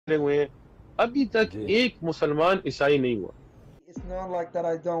निकले हुए हैं, अभी तक एक मुसलमान ईसाई नहीं हुआ. It's not like that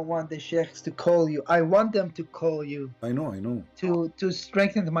I don't want the sheikhs to call you. I want them to call you. I know. To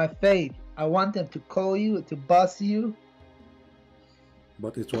strengthen my faith. I want them to call you, to boss you.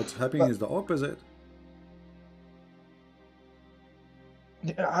 But it's what's happening is the opposite.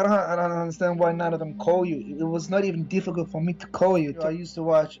 I don't understand why none of them call you. It was not even difficult for me to call you. I used to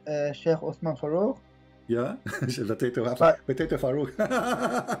watch Shaykh Uthman Far-rouge. Yeah, potato Farouk.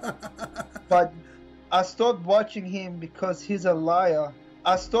 But I stopped watching him because he's a liar.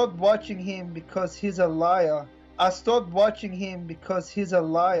 I stopped watching him because he's a liar. I stopped watching him because he's a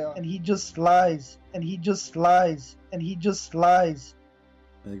liar. And he just lies. And he just lies. And he just lies.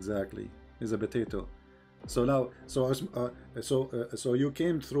 Exactly. He's a potato. So now, so you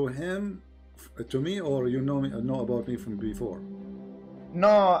came through him to me, or you know about me from before?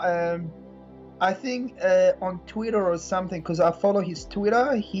 No, I think on Twitter or something, because I follow his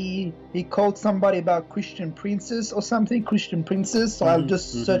Twitter. He called somebody about Christian princess or something, Christian princess. So I've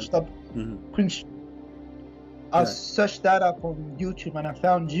just searched up Christian. I searched that up on YouTube and I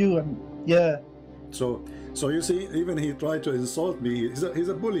found you, and yeah. So you see, even he tried to insult me. He's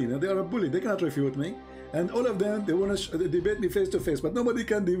a bully. They are a bully. They cannot refute me. And all of them, they want to debate me face to face, but nobody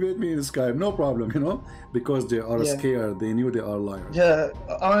can debate me in Skype. No problem, you know, because they are scared. They knew they are liars. Yeah,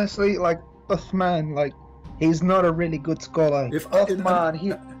 honestly, like Uthman, like he's not a really good scholar. If Uthman,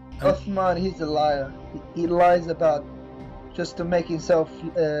 he's a liar. He lies about just to make himself,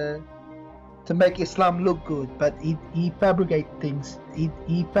 to make Islam look good. But he fabricate things.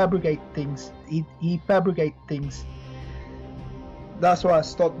 He fabricate things. He fabricate things. That's why I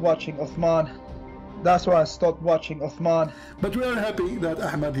stopped watching Uthman. That's why I stopped watching Uthman. But we are happy that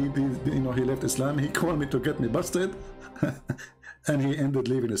Ahmed, he left Islam. He called me to get me busted, and he ended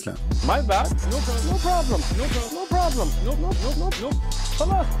leaving Islam. My bad. No problem. No problem. No.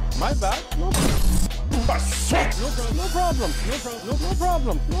 Hello. My bad. No problem. No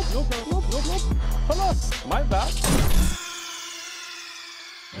problem. No. Hello. My bad.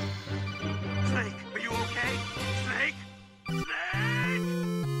 Snake, are you okay? Snake.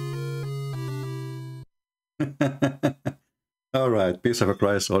 All right, peace of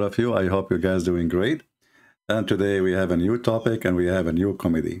Christ, all of you. I hope you guys doing great. And today we have a new topic and we have a new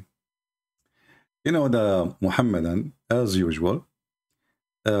comedy. You know, the Muhammadan, as usual,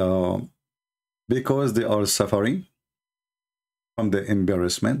 because they are suffering from the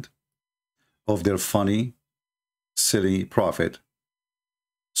embarrassment of their funny, silly prophet.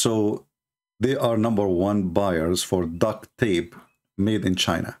 So they are #1 buyers for duct tape made in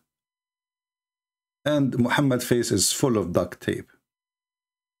China. And Muhammad's face is full of duct tape.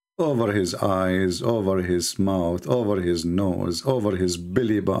 Over his eyes, over his mouth, over his nose, over his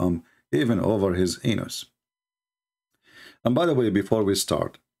belly button, even over his anus. And by the way, before we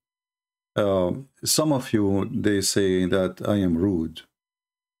start, some of you, they say that I am rude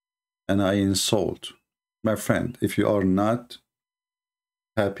and I insult. My friend, if you are not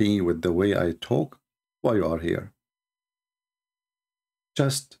happy with the way I talk, why you are here?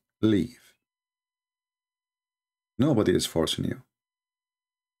 Just leave. Nobody is forcing you.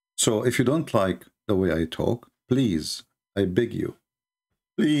 So if you don't like the way I talk, please, I beg you,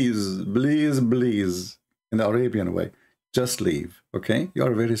 please, in the Arabian way, just leave, okay? You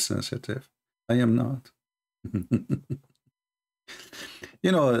are very sensitive. I am not.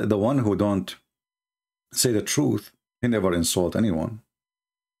 You know, the one who don't say the truth, he never insult anyone.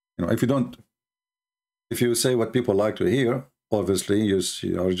 You know, if you say what people like to hear, obviously you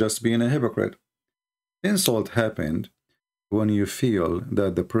are just being a hypocrite. Insult happened when you feel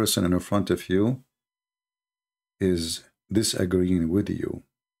that the person in front of you is disagreeing with you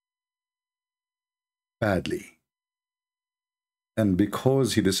badly. And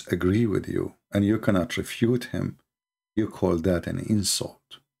because he disagrees with you and you cannot refute him, you call that an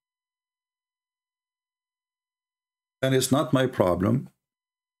insult. And it's not my problem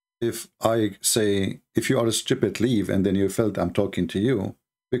if I say, if you are stupid, leave, and then you felt I'm talking to you,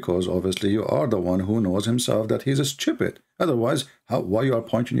 because obviously you are the one who knows himself that he's a stupid. Otherwise, why you are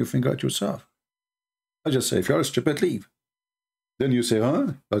pointing your finger at yourself? I just say, if you're stupid, leave. Then you say,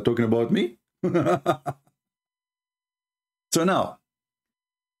 huh? Are you talking about me? So now,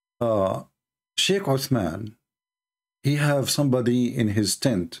 Sheikh Uthman, he have somebody in his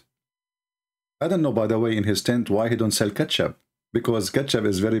tent. I don't know, by the way, in his tent, why he don't sell ketchup. Because ketchup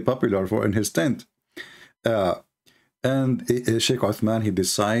is very popular in his tent. And Sheikh Uthman, he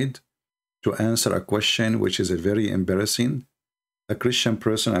decided to answer a question which is a very embarrassing. A Christian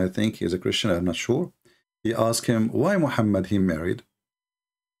person, I think he's a Christian, I'm not sure. He asked him why Muhammad he married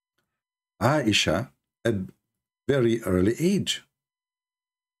Aisha at very early age.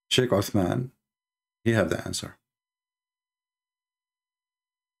 Sheikh Uthman, he have the answer.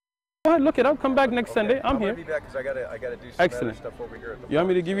 Go ahead, look it up. Come back next Sunday. I'm here. Be back because I gotta do some Excellent. stuff over here. You want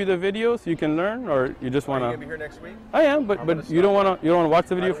me to give you the video so you can learn, or you just want to? Are you gonna be here next week? I am, but you don't want to watch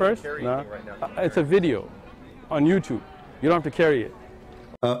the video first? No. Right, it's a video on YouTube. You don't have to carry it.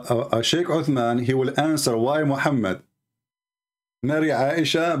 Sheikh Uthman, he will answer why Muhammad marry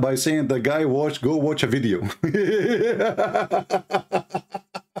Aisha by saying the guy go watch a video.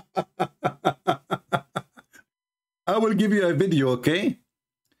 I will give you a video, okay?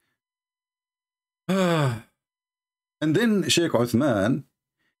 And then Sheikh Uthman,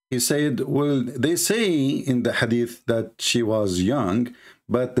 he said, well, they say in the hadith that she was young,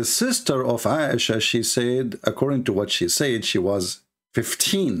 but the sister of Aisha, she said, according to what she said, she was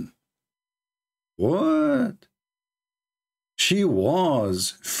 15. What? She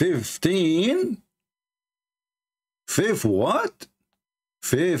was 15? What?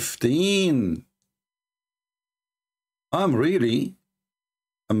 15. I'm really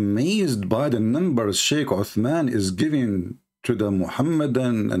amazed by the numbers Sheikh Uthman is giving to the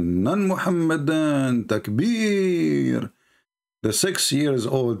Muhammadan and non-Muhammadan. Takbir. The 6 years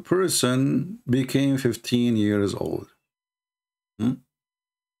old person became 15 years old.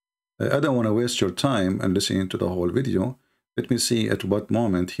 I don't want to waste your time and listening to the whole video. Let me see at what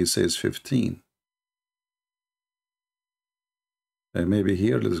moment he says 15. Maybe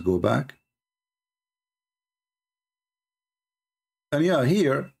here, let's go back. And yeah,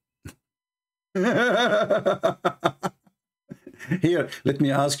 here. Here, let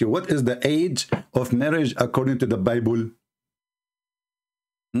me ask you, what is the age of marriage according to the Bible?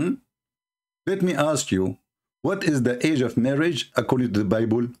 Let me ask you, what is the age of marriage according to the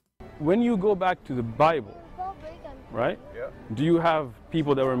Bible? When you go back to the Bible, right? Yeah. Do you have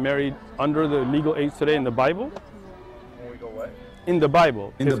people that were married under the legal age today in the Bible? When we go what? In the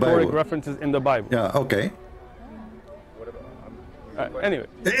Bible. In the Historic Bible. references in the Bible. Yeah, okay. What about? Anyway.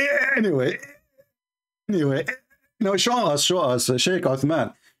 No, show us, Sheikh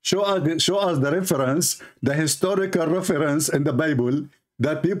Uthman. Show us the reference, the historical reference in the Bible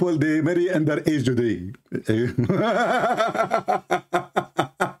that people they marry under age today.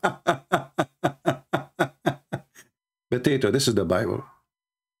 Potato, this is the Bible.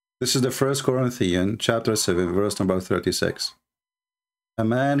 This is the 1 Corinthians chapter 7, verse number 36. A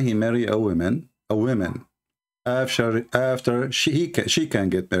man, he marry a woman, after she can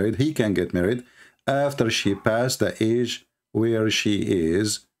get married, he can get married, after she passed the age where she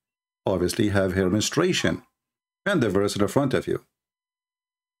is, obviously have her menstruation. And the verse in the front of you.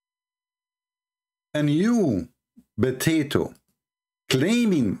 And you, Potato,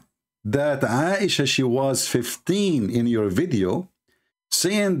 claiming that Aisha, she was 15 in your video,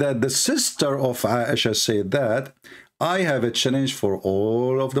 saying that the sister of Aisha said that, I have a challenge for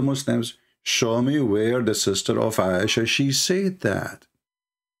all of the Muslims. Show me where the sister of Aisha, she said that.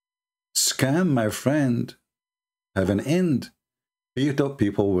 Scam, my friend, have an end.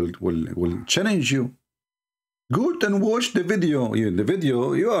 People will challenge you. Good, and watch the video. The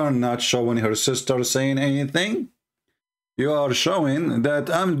video, you are not showing her sister saying anything. You are showing that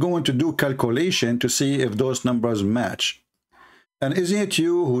I'm going to do calculation to see if those numbers match. And isn't it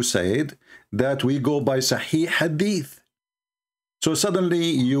you who said that we go by Sahih Hadith? So suddenly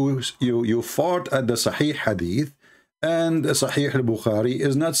you fought at the Sahih Hadith, and Sahih al-Bukhari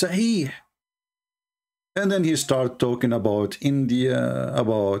is not Sahih. And then he started talking about India,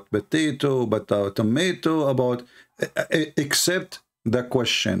 about potato, about tomato, about, except the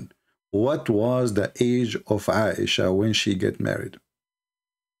question, what was the age of Aisha when she get married?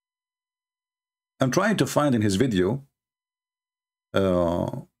 I'm trying to find in his video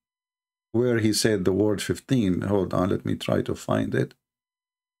where he said the word 15. Hold on, let me try to find it.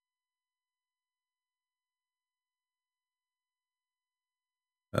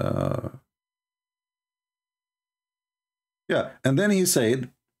 Yeah, and then he said,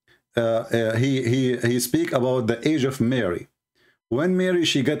 he speak about the age of Mary. When Mary,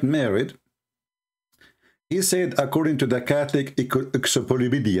 she got married, he said, according to the Catholic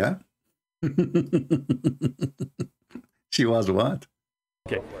Encyclopedia, she was what?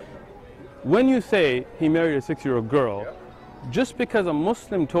 Okay. When you say he married a 6-year-old girl, just because a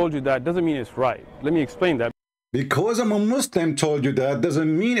Muslim told you that doesn't mean it's right. Let me explain that. Because a Muslim told you that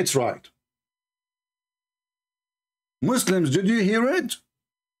doesn't mean it's right. Muslims, did you hear it?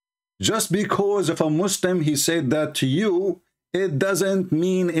 Just because of a Muslim, he said that to you, it doesn't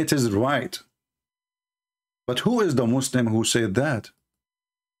mean it is right. But who is the Muslim who said that?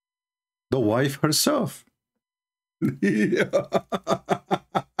 The wife herself.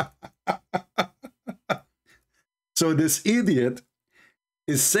 So this idiot,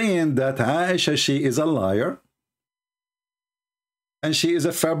 is saying that Aisha, she is a liar, and she is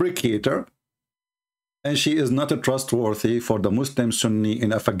a fabricator, and she is not a trustworthy for the Muslim Sunni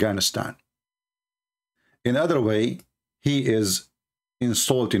in Afghanistan. In other way, he is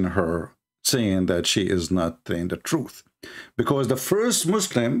insulting her, saying that she is not telling the truth. Because the first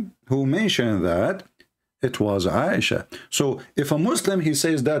Muslim who mentioned that, it was Aisha. So if a Muslim, he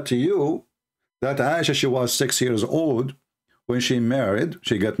says that to you, that Aisha, she was 6 years old when she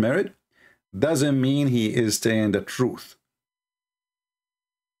got married, doesn't mean he is saying the truth.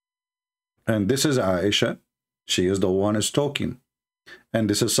 And this is Aisha. She is the one who's talking. And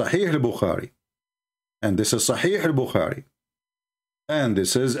this is Sahih al-Bukhari. And this is Sahih al-Bukhari. And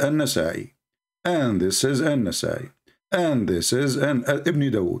this is An-Nasai. And this is An-Nasai. And this is Ibn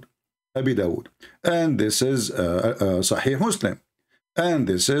Dawood. Abi Dawood. And this is Sahih Muslim. And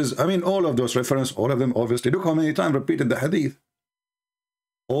this is, I mean, all of those references, all of them, obviously, look how many times repeated the hadith.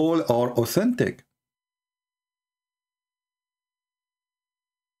 All are authentic.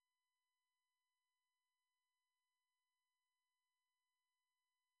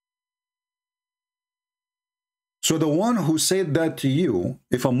 So the one who said that to you,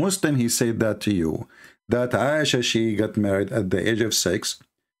 if a Muslim, he said that to you, that Aisha, she got married at the age of 6,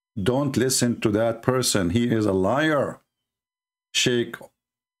 don't listen to that person. He is a liar. Shaky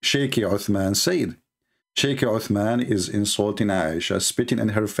Uthman said. Shaky Uthman is insulting Aisha, spitting in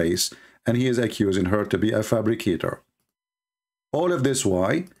her face, and he is accusing her to be a fabricator. All of this,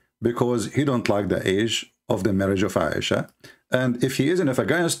 why? Because he don't like the age of the marriage of Aisha. And if he is in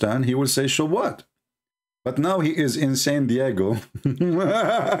Afghanistan, he will say, so what? But now he is in San Diego.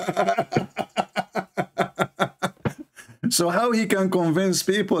 So how he can convince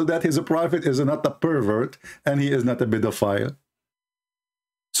people that his prophet is not a pervert and he is not a pedophile?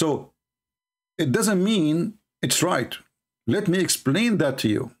 So it doesn't mean it's right. Let me explain that to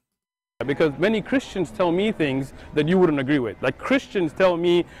you. Because many Christians tell me things that you wouldn't agree with. Like Christians tell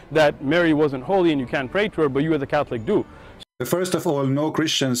me that Mary wasn't holy and you can't pray to her, but you as a Catholic do. First of all, no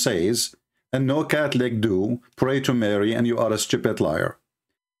Christian says, and no Catholic do, pray to Mary and you are a stupid liar.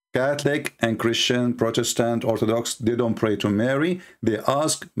 Catholic and Christian, Protestant, Orthodox, they don't pray to Mary. They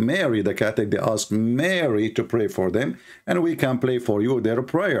ask Mary, the Catholic, they ask Mary to pray for them, and we can pray for you their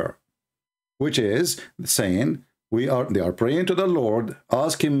prayer, which is saying they are praying to the Lord,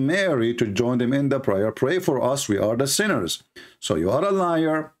 asking Mary to join them in the prayer. Pray for us, we are the sinners. So you are a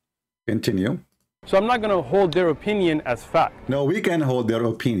liar. Continue. So I'm not going to hold their opinion as fact. No, we can hold their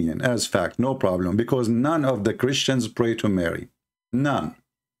opinion as fact, no problem, because none of the Christians pray to Mary. None.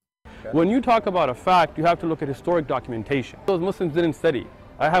 When you talk about a fact, you have to look at historic documentation. Those Muslims didn't study.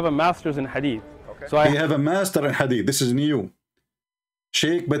 I have a master's in hadith. Okay. So I have a master in hadith. This is new.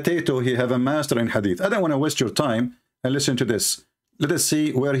 Sheikh Potato, he have a master in hadith. I don't want to waste your time and listen to this. Let us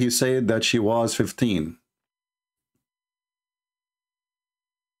see where he said that she was 15.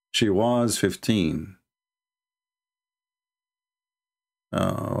 She was 15.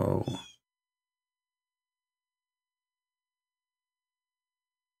 Oh.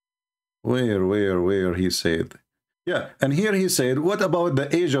 Where he said. Yeah, and here he said, what about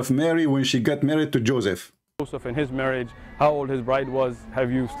the age of Mary when she got married to Joseph? Joseph and his marriage, how old his bride was,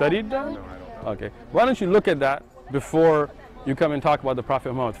 have you studied that? No, I don't know. Okay. Why don't you look at that before you come and talk about the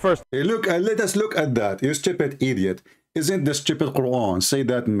Prophet Muhammad? First, hey, look, let us look at that. You stupid idiot. Isn't the stupid Quran say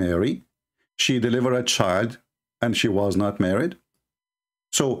that Mary, she delivered a child and she was not married?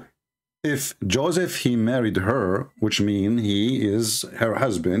 So if Joseph, he married her, which means he is her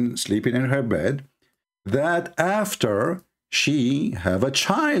husband, sleeping in her bed, that after she have a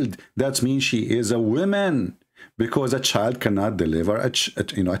child, that means she is a woman, because a child cannot deliver a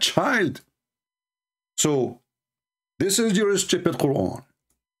child. So this is your stupid Quran.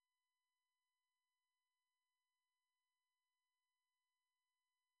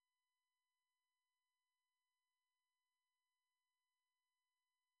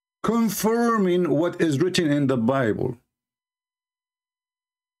 Confirming what is written in the Bible.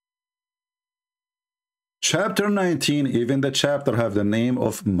 Chapter 19, even the chapter have the name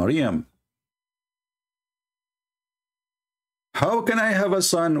of Maryam. How can I have a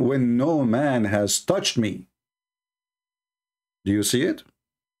son when no man has touched me? Do you see it?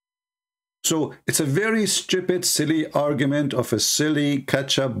 So it's a very stupid, silly argument of a silly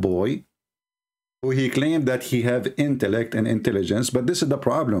catch-up boy who he claimed that he have intellect and intelligence. But this is the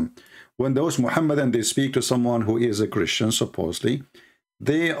problem. When those Muhammadan, they speak to someone who is a Christian, supposedly,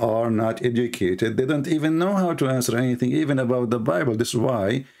 they are not educated. They don't even know how to answer anything, even about the Bible. This is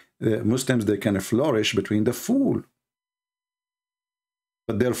why the Muslims, they can flourish between the fool.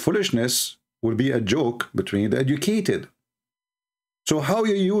 But their foolishness will be a joke between the educated. So how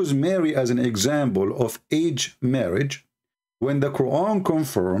you use Mary as an example of age marriage when the Quran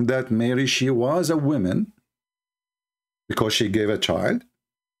confirmed that Mary, she was a woman because she gave a child.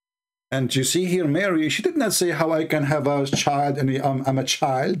 And you see here, Mary, she did not say how I can have a child and I'm a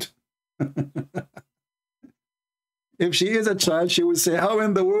child. If she is a child, she would say, how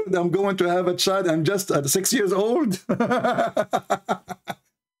in the world I'm going to have a child? I'm just 6 years old.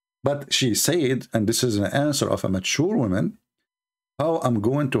 But she said, and this is an answer of a mature woman, how I'm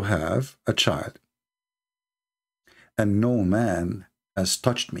going to have a child. And no man has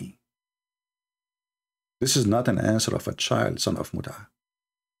touched me. This is not an answer of a child, son of Mut'ah.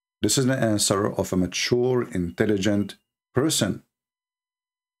 This is an answer of a mature, intelligent person.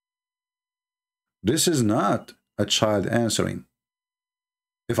 This is not a child answering.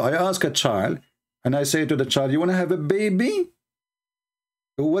 If I ask a child and I say to the child, you want to have a baby?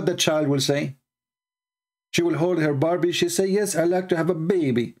 What the child will say? She will hold her Barbie. She say, yes, I like to have a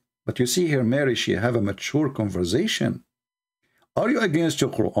baby. But you see here, Mary, she have a mature conversation. Are you against your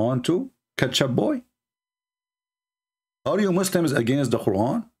Quran too, ketchup boy? Are you Muslims against the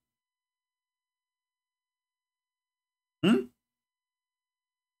Quran?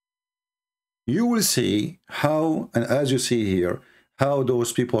 You will see how, and as you see here, how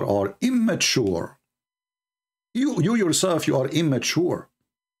those people are immature. You yourself, you are immature.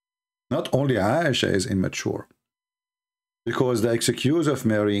 Not only Aisha is immature, because the excuse of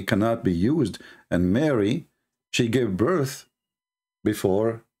Mary cannot be used. And Mary, she gave birth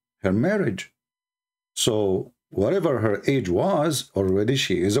before her marriage. So whatever her age was, already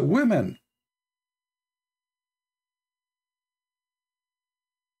she is a woman.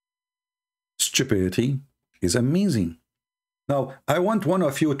 Stupidity is amazing. Now, I want one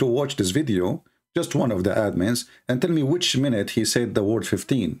of you to watch this video, just one of the admins, and tell me which minute he said the word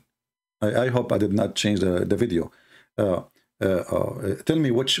 15. I hope I did not change the video. Tell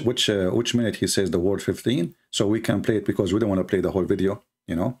me which minute he says the word 15, so we can play it, because we don't want to play the whole video,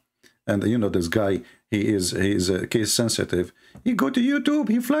 you know. And you know, this guy, he is case sensitive. He go to YouTube,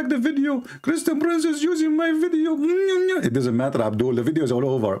 he flagged the video. Christian Prince is using my video. It doesn't matter, Abdul. The video is all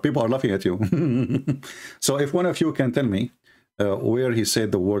over. People are laughing at you. So if one of you can tell me where he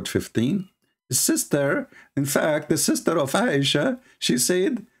said the word 15, his sister, in fact, the sister of Aisha, she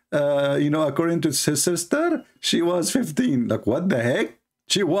said, you know, according to his sister, she was 15. Like, what the heck?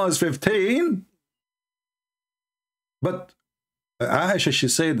 She was 15? But Aisha, she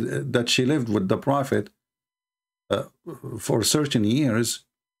said that she lived with the Prophet for certain years,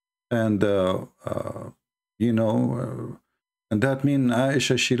 and you know, and that means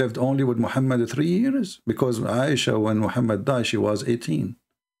Aisha, she lived only with Muhammad 3 years, because Aisha, when Muhammad died, she was 18.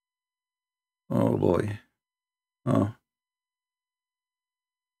 Oh boy. Oh.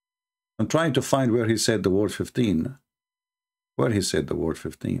 I'm trying to find where he said the word 15. Where he said the word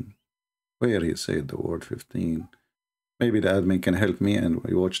 15. Where he said the word 15. Maybe the admin can help me and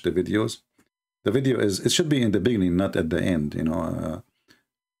we watch the videos. The video is, it should be in the beginning, not at the end, you know.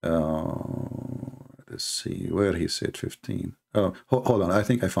 Let's see where he said 15. Oh, hold on, I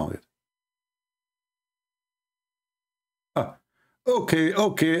think I found it. Ah, okay,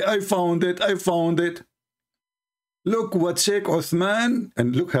 I found it. Look what Shaky Uthman,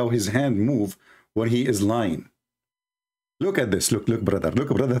 and look how his hand move when he is lying. Look at this, look brother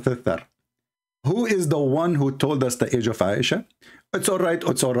sister. Who is the one who told us the age of Aisha? It's all right,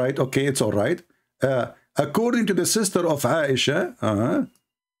 okay, it's all right. According to the sister of Aisha,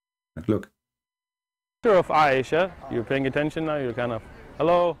 look. Sister of Aisha, you're paying attention now, you're kind of,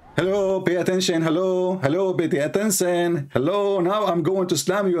 hello? Hello, pay attention, hello, pay attention, hello, now I'm going to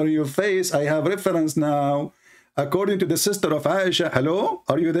slam you on your face, I have reference now. According to the sister of Aisha, hello,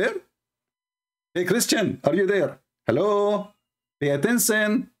 are you there? Hey Christian, are you there? Hello, pay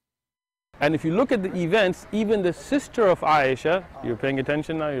attention. And if you look at the events, even the sister of Aisha, you're paying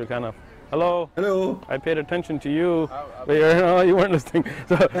attention now, you're kind of, hello? Hello. I paid attention to you, but you weren't listening.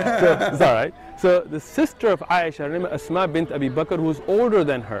 So it's all right. So the sister of Aisha, remember Asma bint Abi Bakr, who's older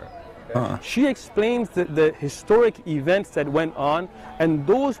than her. She explains the historic events that went on, and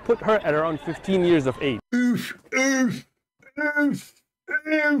those put her at around 15 years of age.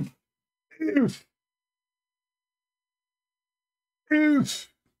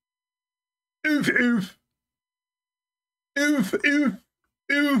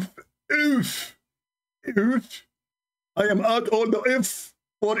 I am out all the if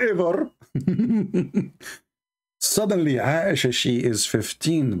forever. Suddenly Aisha, she is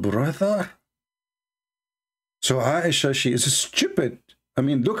 15, brother. So Aisha, she is stupid. I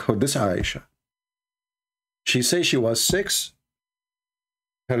mean, look how this Aisha. She says she was 6.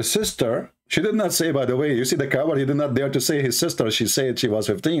 Her sister, She did not say, by the way, you see the coward, he did not dare to say his sister. She said she was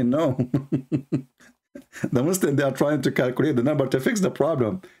 15. No. The Muslims, they are trying to calculate the number to fix the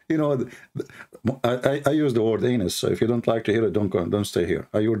problem. You know, I use the word anus. So if you don't like to hear it, don't stay here.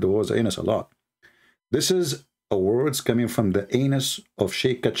 I use the word anus a lot. This is a word coming from the anus of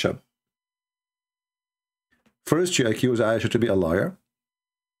Sheikh Ketchup. First, you accuse Aisha to be a liar.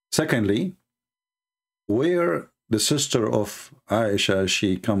 Secondly, where the sister of Aisha,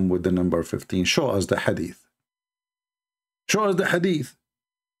 she come with the number 15. Show us the hadith. Show us the hadith.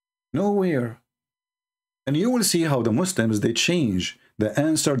 Nowhere. And you will see how the Muslims, they change the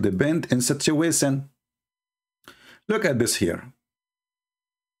answer, the bent in situation. Look at this here.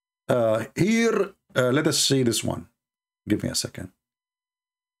 Let us see this one. Give me a second.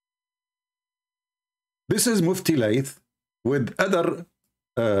 This is Mufti Layth with other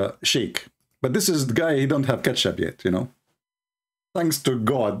sheikh. But this is the guy, he don't have ketchup yet, you know. Thanks to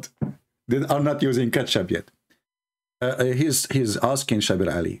God, they are not using ketchup yet. He's asking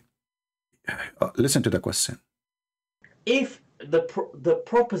Shabir Ali. Listen to the question. If the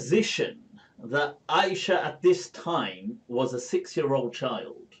proposition that Aisha at this time was a 6-year-old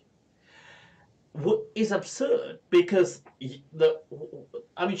child is absurd, because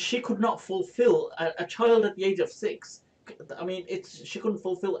I mean, she could not fulfill a child at the age of 6. I mean, she couldn't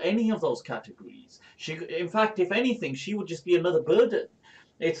fulfill any of those categories. In fact, if anything, she would just be another burden.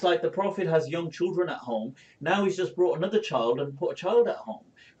 It's like the Prophet has young children at home. Now he's just brought another child and put a child at home.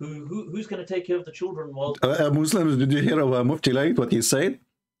 Who's going to take care of the children? While Muslims, did you hear of Mufti Layth, what he said?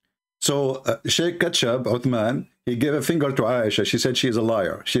 So Sheikh Ketchup Uthman, he gave a finger to Aisha. She said she is a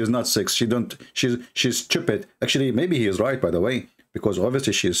liar. She is not 6. She's stupid. Actually, maybe he is right, by the way, because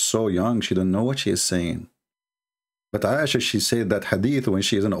obviously she is so young. She don't know what she is saying. But Aisha, she said that hadith when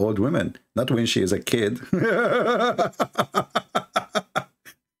she is an old woman, not when she is a kid.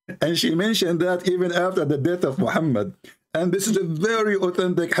 And she mentioned that even after the death of Muhammad. And this is a very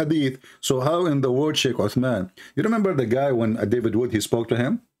authentic hadith. So how in the world, Sheikh Uthman? You remember the guy when David Wood, he spoke to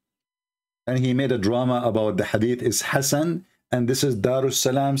him? And he made a drama about the hadith is Hassan. And this is Darus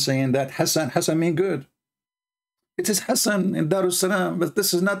Salam saying that Hassan mean good. It is Hassan in Darus Salam, but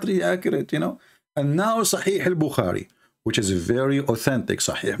this is not really accurate, you know. And now Sahih al-Bukhari, which is very authentic,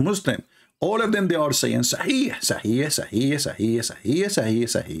 Sahih Muslim. All of them, they are saying Sahih, Sahih, Sahih, Sahih, Sahih, Sahih,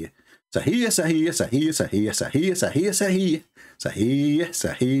 Sahih. Sahih, Sahih, Sahih, Sahih, Sahih, Sahih, Sahih. Sahih,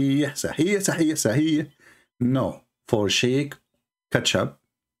 Sahih, Sahih, Sahih, Sahih. No, for Sheikh Ketchup,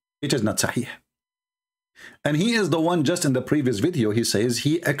 it is not Sahih. And he is the one, just in the previous video, he says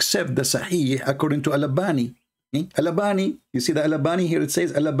he accepts the Sahih according to Al-Albani. Al-Albani, you see the Al-Albani here, it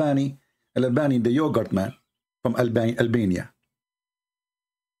says Al-Albani. Al-Albani, the yogurt man from Albania.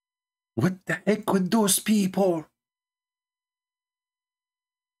 What the heck with those people?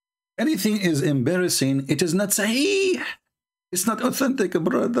 Anything is embarrassing, it is not Sahih. It's not authentic,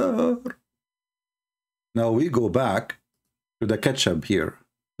 brother. Now we go back to the ketchup here,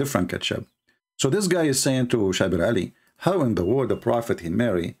 different ketchup. So this guy is saying to Shabir Ali, how in the world the Prophet, he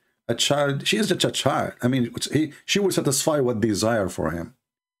marry a child? She is just a child. I mean, she will satisfy what desire for him.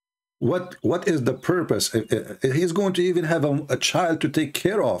 What is the purpose? He's going to even have a child to take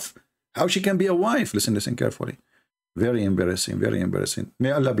care of. How she can be a wife? Listen carefully. Very embarrassing, very embarrassing. May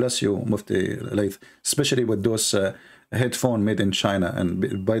Allah bless you, Mufti Layth, especially with those headphones made in China.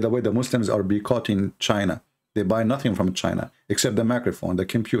 And by the way, the Muslims are boycotting China. They buy nothing from China except the microphone, the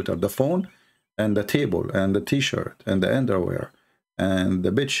computer, the phone, and the table, and the t-shirt, and the underwear, and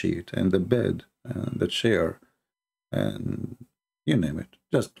the bed sheet, and the bed, and the chair, and you name it.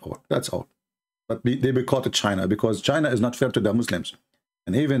 Just all. That's all. But they boycotted China because China is not fair to the Muslims.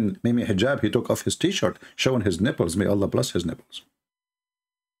 And even Mimi Hijab, he took off his t-shirt, showing his nipples. May Allah bless his nipples.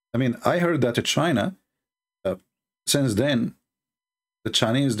 I mean, I heard that in China, since then, the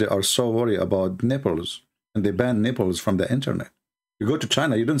Chinese, they are so worried about nipples, and they ban nipples from the internet. You go to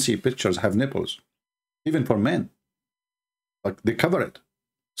China, you don't see pictures have nipples, even for men. Like, they cover it.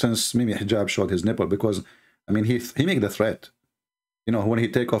 Since Mimi Hijab showed his nipple, because, I mean, he made the threat. You know, when he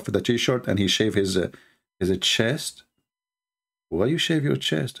take off the t-shirt and he shave his chest. Why you shave your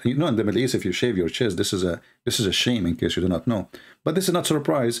chest? You know, in the Middle East, if you shave your chest, this is a shame, in case you do not know. But this is not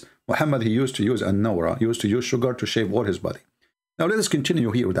surprise. Muhammad, he used to use an-nawra, he used to use sugar to shave all his body. Now let us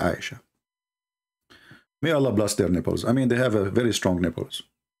continue here with Aisha. May Allah bless their nipples. I mean, they have a very strong nipples.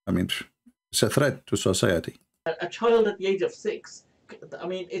 I mean, it's a threat to society. A child at the age of 6, I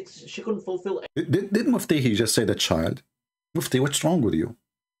mean, she couldn't fulfill. Did Mufti, he just say the child? Mufti, what's wrong with you?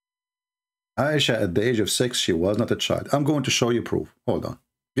 Aisha, at the age of 6, she was not a child. I'm going to show you proof. Hold on.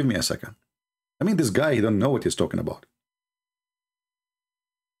 Give me a second. I mean, this guy, he don't know what he's talking about.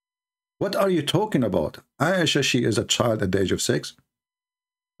 What are you talking about? Aisha, she is a child at the age of 6.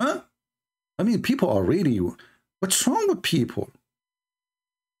 Huh? I mean, people are really... What's wrong with people?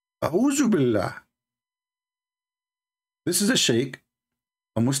 A'udhu billah. This is a sheikh,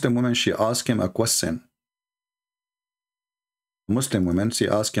 a Muslim woman. She asked him a question. A Muslim woman, she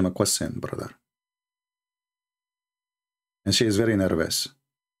asked him a question, brother. And she is very nervous.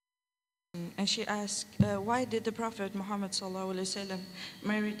 And she asked, why did the Prophet Muhammad ﷺ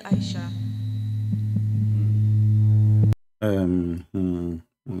marry Aisha?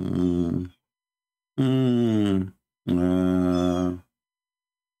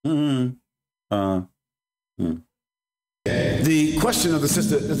 The question of the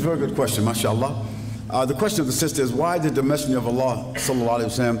sister is a very good question, mashallah. The question of the sister is, why did the Messenger of Allah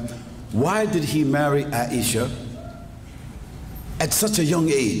ﷺ, why did he marry Aisha at such a young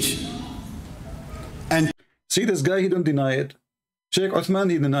age? And see this guy, he don't deny it. Shaykh Uthman,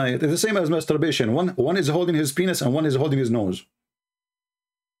 he deny it. It's the same as masturbation. One is holding his penis and one is holding his nose.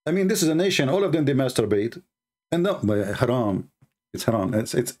 I mean, this is a nation. All of them, they masturbate. And no, haram. It's haram.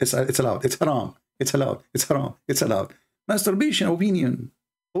 It's allowed. It's haram. It's allowed. It's haram. It's allowed. Masturbation opinion.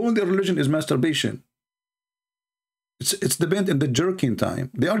 All their religion is masturbation. It's depend in the jerking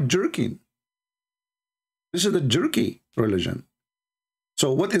time. They are jerking. This is the jerky religion.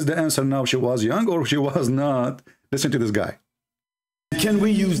 So what is the answer now? She was young or she was not? Listen to this guy. Can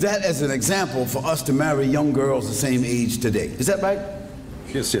we use that as an example for us to marry young girls the same age today? Is that right?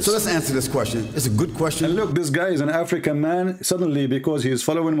 Yes, yes. So let's answer this question. It's a good question. And look, this guy is an African man. Suddenly, because he is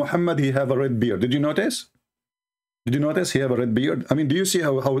following Muhammad, he have a red beard. Did you notice? Did you notice he have a red beard? I mean, do you see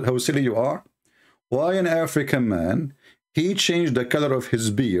how silly you are? Why an African man, he changed the color of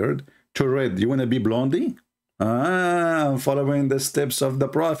his beard to red? You want to be blondie? Ah, I'm following the steps of the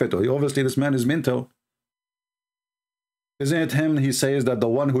Prophet. Obviously, this man is mental. Isn't it him? He says that the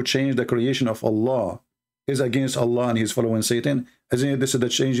one who changed the creation of Allah is against Allah and he's following Satan. Isn't it this is the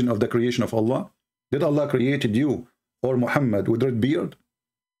changing of the creation of Allah? Did Allah created you or Muhammad with red beard?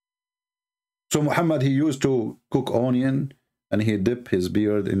 So Muhammad, he used to cook onion and he dipped his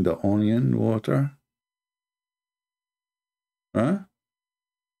beard in the onion water. Huh?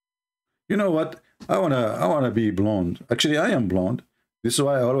 You know what? I wanna be blonde. Actually, I am blonde. This is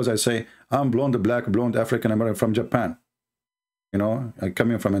why I say I'm blonde, black, blonde, African American from Japan. You know, I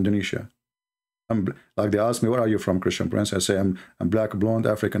come in from Indonesia. I'm like they ask me, where are you from, Christian Prince? I say I'm black, blonde,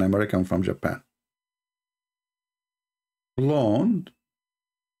 African American from Japan. Blonde.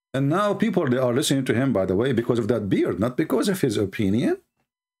 And now people, they are listening to him, by the way, because of that beard, not because of his opinion.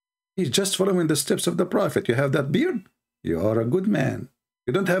 He's just following the steps of the Prophet. You have that beard, you are a good man.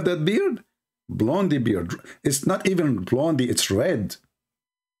 You don't have that beard, blondie beard. It's not even blondie, it's red.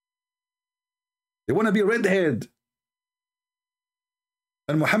 They want to be redhead.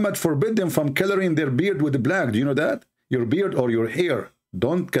 And Muhammad forbid them from coloring their beard with black. Do you know that? Your beard or your hair,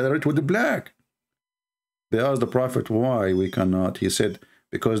 don't color it with black. They asked the Prophet, why we cannot? He said,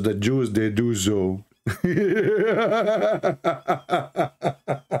 because the Jews, they do so.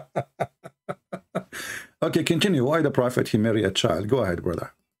 Okay, continue. Why the Prophet, he married a child? Go ahead,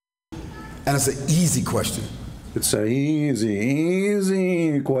 brother. And it's an easy question. It's an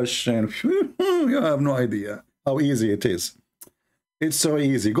easy question. You have no idea how easy it is. It's so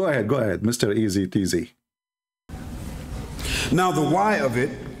easy. Go ahead, Mr. Easy Teasy. Now, the why of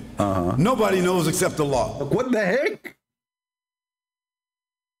it, nobody knows except Allah. What the heck?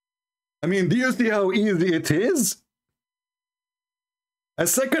 I mean, do you see how easy it is? A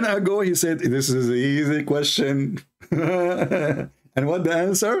second ago, he said, this is an easy question. And what the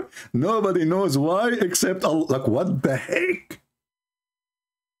answer? Nobody knows why except Allah. Like, what the heck?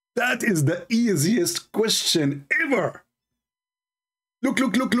 That is the easiest question ever. Look.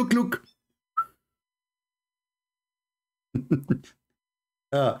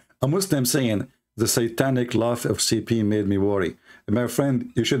 A Muslim saying, the satanic laugh of CP made me worry. My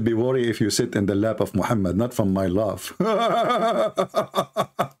friend, you should be worried if you sit in the lap of Muhammad, not from my laugh.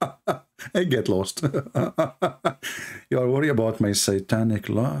 I get lost. You are worried about my satanic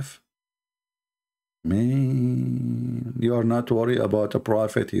laugh? Man, you are not worried about a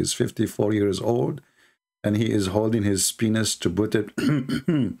prophet. He is 54 years old and he is holding his penis to put it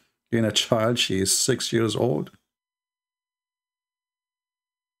in a child. She is 6 years old.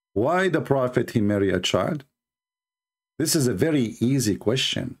 Why the prophet, he marry a child? This is a very easy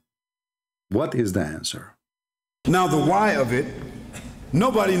question. What is the answer? Now, the why of it,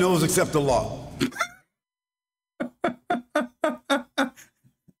 nobody knows except Allah.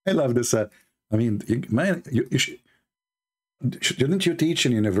 I love this. I mean, man, shouldn't you teach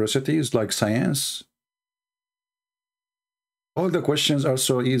in universities like science? All the questions are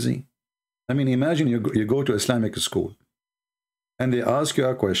so easy. I mean, imagine you go to Islamic school and they ask you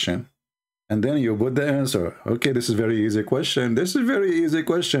a question and then you put the answer. Okay, this is very easy question. This is very easy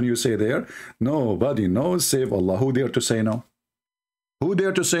question. You say there, nobody knows save Allah. Who dare to say no? Who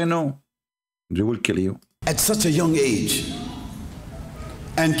dare to say no? They will kill you. At such a young age.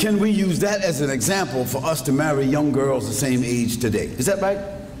 And can we use that as an example for us to marry young girls the same age today? Is that right?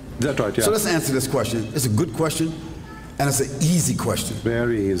 That's right, yeah. So let's answer this question. It's a good question, and it's an easy question.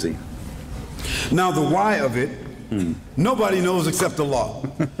 Very easy. Now, the why of it, nobody knows except Allah.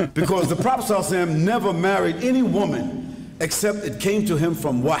 Because the Prophet ﷺ never married any woman except it came to him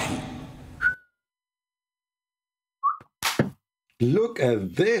from wahi. Look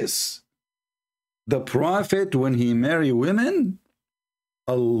at this. The Prophet, when he married women,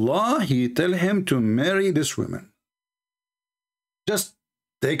 Allah, he tell him to marry this woman. Just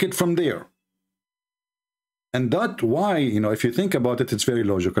take it from there. And that why, you know, if you think about it, it's very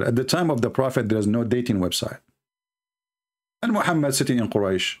logical. At the time of the Prophet, there's no dating website. And Muhammad sitting in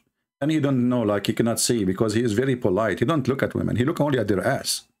Quraysh, and he don't know, like he cannot see because he is very polite. He don't look at women. He look only at their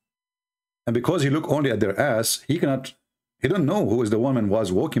ass. And because he look only at their ass, he don't know who is the woman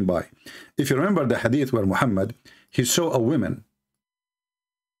was walking by. If you remember the hadith where Muhammad, he saw a woman.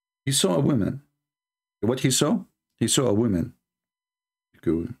 He saw a woman. What he saw? He saw a woman.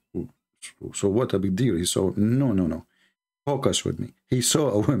 So what a big deal. He saw, no. Focus with me. He saw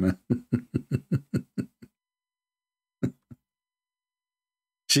a woman.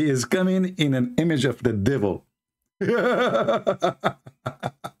 She is coming in an image of the devil.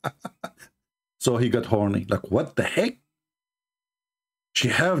 So he got horny. Like, what the heck? She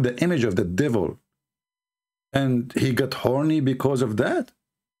have the image of the devil. And he got horny because of that?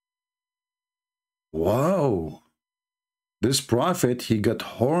 Wow. This prophet, he got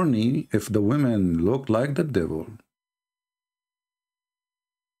horny if the women look like the devil.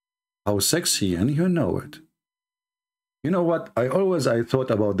 How sexy, and you know it. You know what? I thought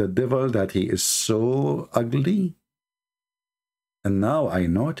about the devil that he is so ugly. And now I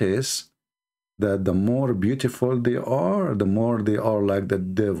notice that the more beautiful they are, the more they are like the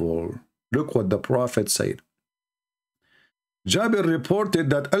devil. Look what the prophet said. Jabir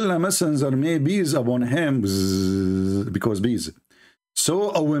reported that Allah messenger made bees upon him because bees.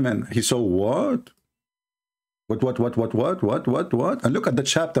 Saw a woman. He saw what? What? And look at the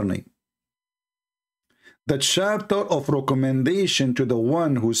chapter name. The chapter of recommendation to the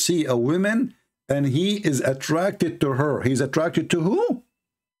one who see a woman and he is attracted to her. He's attracted to who?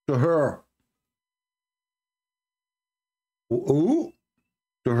 To her. Who?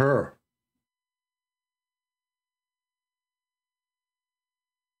 To her.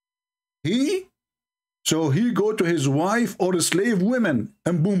 So he go to his wife or slave women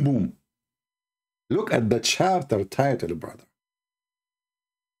and boom, boom. Look at the chapter title, brother.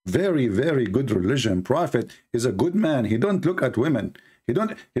 Very, very good religion. Prophet is a good man. He don't look at women. He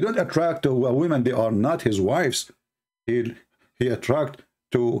don't attract to women. They are not his wives. He attract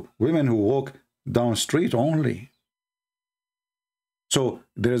to women who walk down street only. So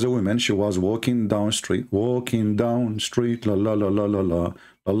there's a woman, she was walking down street, la la la la la la,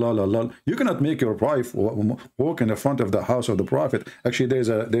 la la la la. You cannot make your wife walk in the front of the house of the Prophet. Actually, there's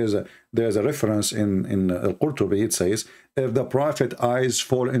a reference in Al-Qurtubi. It says, if the Prophet eyes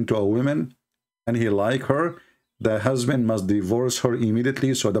fall into a woman and he like her, the husband must divorce her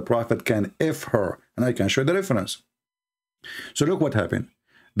immediately so the Prophet can F her. And I can show the reference. So look what happened.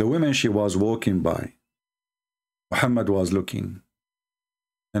 The woman she was walking by, Muhammad was looking.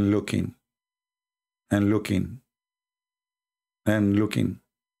 And looking, and looking, and looking,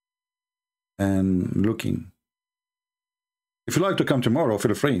 and looking. If you like to come tomorrow,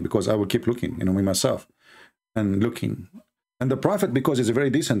 feel free, because I will keep looking, you know, me myself, and looking. And the Prophet, because he's a very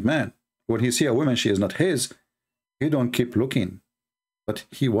decent man, when he see a woman, she is not his, he don't keep looking, but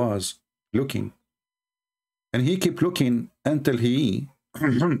he was looking. And he kept looking until he,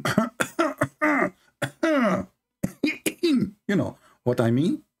 you know, what I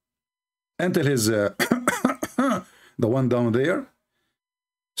mean? Until his, the one down there,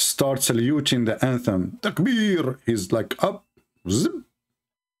 starts saluting the anthem. Takbir! He's like up. Zip.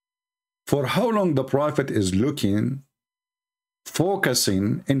 For how long the Prophet is looking,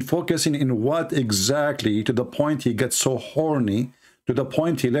 focusing in what exactly, to the point he gets so horny, to the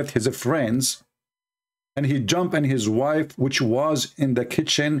point he left his friends, and he jumped on his wife, which was in the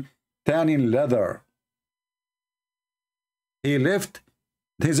kitchen, tanning leather. He left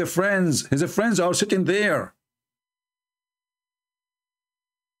his friends are sitting there.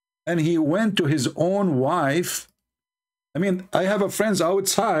 And he went to his own wife. I mean, I have a friends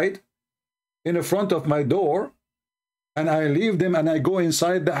outside in the front of my door, And I leave them and I go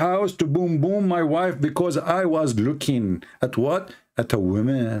inside the house to boom boom my wife because I was looking at what? At a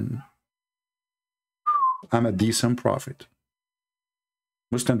woman. I'm a decent prophet.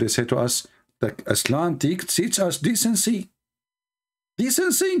 Muslim, they say to us that Islam teaches us decency.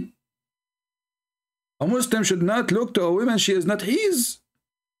 Decency. A Muslim should not look to a woman she is not his.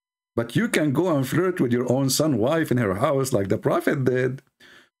 But you can go and flirt with your own son, wife in her house like the Prophet did.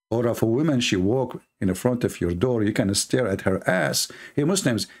 Or if a woman, she walk in the front of your door, you can stare at her ass. Hey,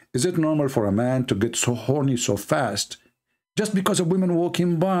 Muslims, is it normal for a man to get so horny so fast just because a woman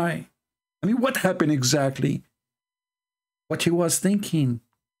walking by? I mean, what happened exactly? What he was thinking.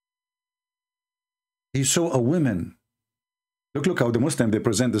 He saw a woman. Look how the Muslim, they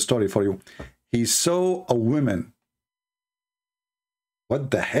present the story for you. He saw a woman.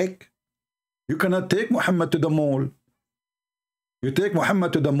 What the heck? You cannot take Muhammad to the mall. You take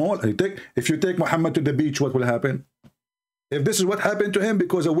Muhammad to the mall. If you take Muhammad to the beach, what will happen? If this is what happened to him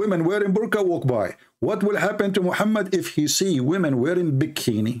because a woman wearing burqa walk by, what will happen to Muhammad if he see women wearing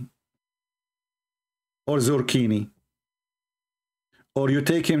bikini or zurkini? Or you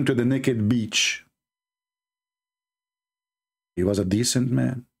take him to the naked beach. He was a decent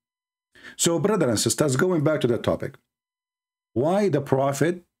man. So, brothers and sisters, going back to the topic. Why the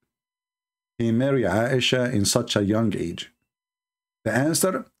Prophet, he married Aisha in such a young age? The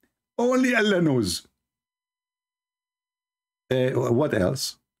answer, only Allah knows. What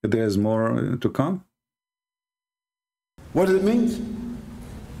else? There's more to come. What does it mean?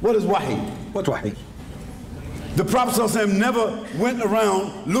 What is wahi? What wahi? The Prophet ﷺ never went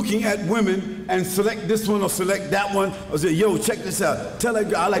around looking at women and select this one or select that one or say, yo, check this out. Tell that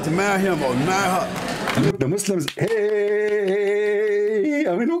girl I like to marry him or marry her. And look, the Muslims, hey,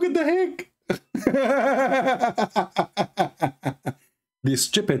 I mean, look at the heck. This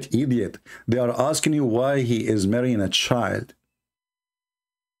stupid idiot, they are asking you why he is marrying a child.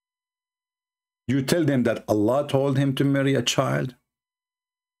 You tell them that Allah told him to marry a child.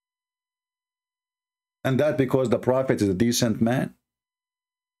 And that because the Prophet is a decent man.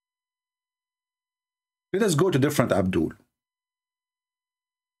 Let us go to different Abdul.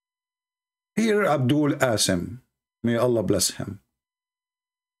 Here Abdul Asim, may Allah bless him.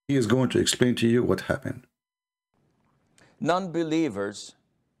 He is going to explain to you what happened. Non-believers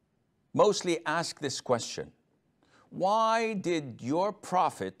mostly ask this question: why did your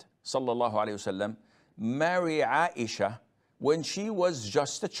Prophet sallallahu alaihi wasallam marry Aisha when she was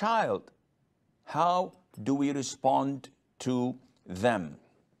just a child? How do we respond to them?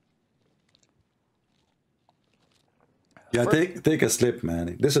 Yeah, take a slip,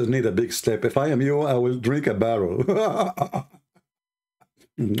 man. This is need a big slip. If I am you, I will drink a barrel.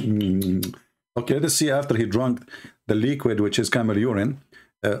 Okay, let's see after he drank the liquid, which is camel urine,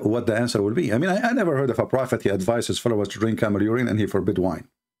 what the answer will be. I mean, I never heard of a prophet, he advised his followers to drink camel urine and he forbid wine.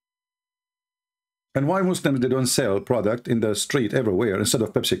 And why Muslims, they don't sell product in the street everywhere instead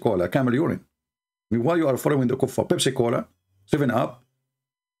of Pepsi Cola, camel urine? I mean, why you are following the kuffar? Pepsi Cola, 7-Up.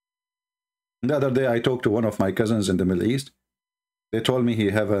 The other day I talked to one of my cousins in the Middle East. They told me he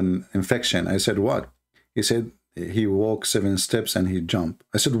have an infection. I said, what? He said he walked 7 steps and he jumped.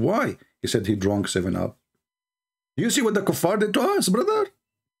 I said, why? He said he drank 7-Up. You see what the kuffar did to us, brother?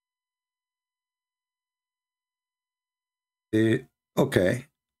 Okay.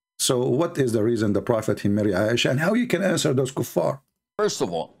 So what is the reason the Prophet, he married Aisha, and how you can answer those kuffar? First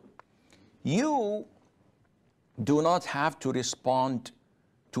of all, you do not have to respond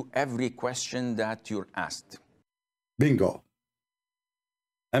to every question that you're asked. Bingo.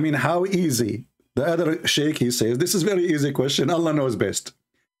 I mean, how easy? The other sheikh, he says, this is very easy question. Allah knows best.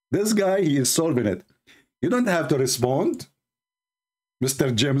 This guy, he is solving it. You don't have to respond,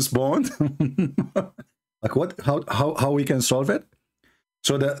 Mr. James Bond. Like what? How we can solve it?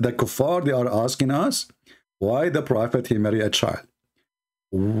 So the kuffar, they are asking us, why the Prophet, he married a child?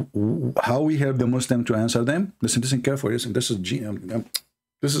 How we help the Muslim to answer them? Listen carefully. Listen, this is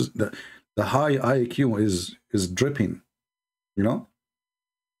the high IQ is dripping, you know,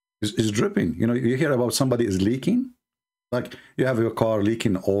 is dripping. You know, you hear about somebody is leaking, like you have your car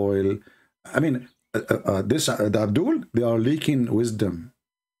leaking oil. I mean, the Abdul, they are leaking wisdom.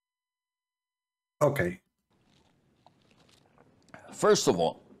 Okay. First of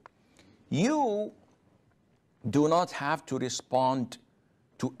all, you do not have to respond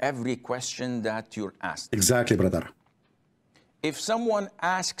to every question that you're asked. Exactly, brother. If someone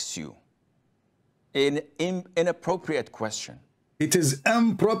asks you an inappropriate question, it is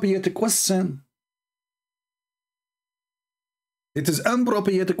inappropriate question. It is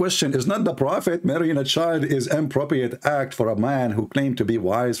inappropriate question. It's not the Prophet marrying a child is inappropriate act for a man who claimed to be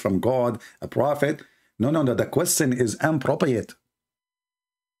wise from God, a prophet. No, the question is inappropriate.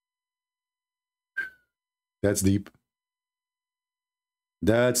 That's deep.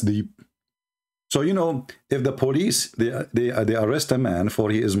 That's deep. So, you know, if the police, they arrest a man for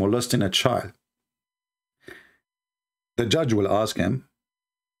he is molesting a child, the judge will ask him,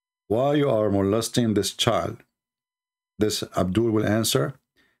 why you are molesting this child? This Abdul will answer,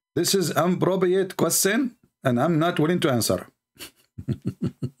 this is inappropriate question, and I'm not willing to answer.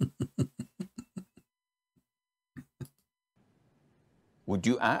 Would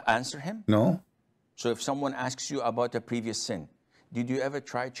you answer him? No. So if someone asks you about a previous sin, did you ever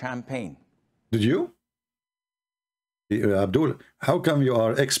try champagne? Did you? Abdul, how come you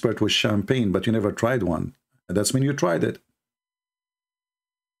are expert with champagne, but you never tried one? That's when you tried it.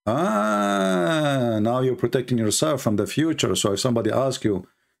 Ah, now you're protecting yourself from the future. So if somebody asks you,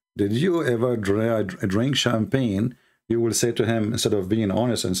 did you ever drink champagne? You will say to him, instead of being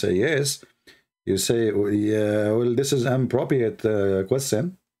honest and say yes, you say, yeah, well, this is an appropriate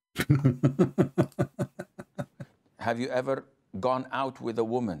question. Have you ever gone out with a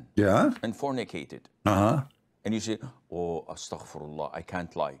woman? Yeah. And fornicated? Uh-huh. And you say, oh, astaghfirullah, I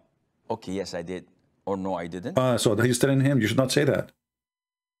can't lie. Okay, yes, I did. Or no, I didn't. So he's telling him, you should not say that.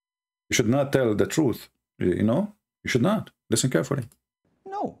 You should not tell the truth. You know, you should not. Listen carefully.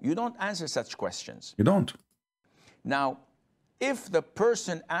 No, you don't answer such questions. You don't. Now, if the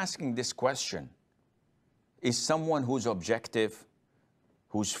person asking this question is someone who's objective,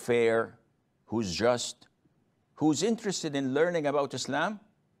 who's fair, who's just, who's interested in learning about Islam,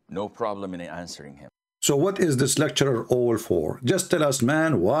 no problem in answering him. So what is this lecturer all for? Just tell us,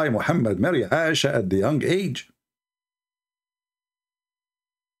 man, why Muhammad married Aisha at the young age?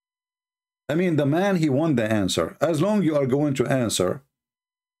 I mean, the man, he won the answer. As long as you are going to answer,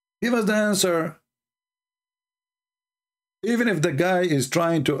 give us the answer. Even if the guy is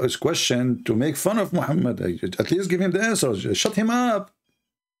trying to ask question to make fun of Muhammad, at least give him the answer. Just shut him up.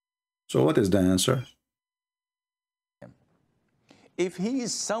 So what is the answer? If he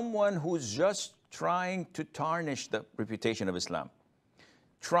is someone who's just trying to tarnish the reputation of Islam,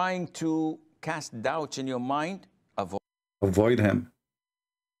 trying to cast doubts in your mind, avoid him.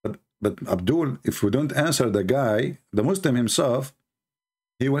 But Abdul, if we don't answer the guy, the Muslim himself,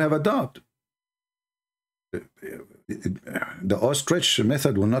 he will have a doubt. The ostrich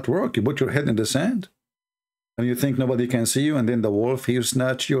method will not work. You put your head in the sand and you think nobody can see you, and then the wolf, he'll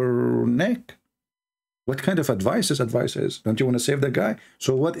snatch your neck. What kind of advice is? Don't you want to save the guy?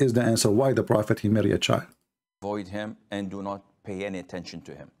 So what is the answer? Why the Prophet, he married a child? Avoid him and do not pay any attention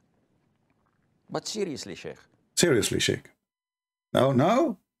to him. But seriously, Sheikh. Seriously, Sheikh.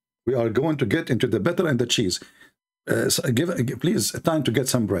 Now we are going to get into the butter and the cheese. Please, time to get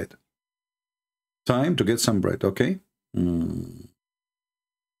some bread. Time to get some bread, okay?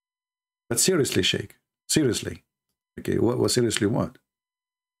 But seriously, Sheikh. Seriously. Okay, what seriously what?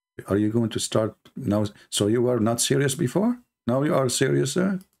 Are you going to start now? So you were not serious before? Now you are serious,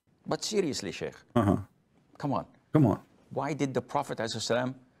 sir? But seriously, Sheikh. Come on. Come on. Why did the Prophet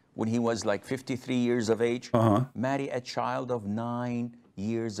ﷺ, when he was like 53 years of age, marry a child of 9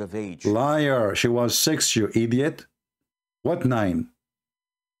 years of age? Liar. She was 6, you idiot. What 9?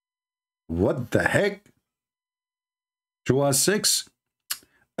 What the heck? She was 6?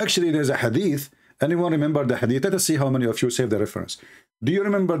 Actually, there's a hadith. Anyone remember the hadith? Let us see how many of you save the reference. Do you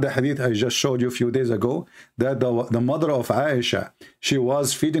remember the hadith I just showed you a few days ago? That the mother of Aisha, she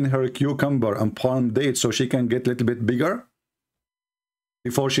was feeding her cucumber and palm dates so she can get a little bit bigger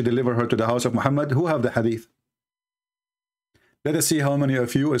before she delivered her to the house of Muhammad. Who have the hadith? Let us see how many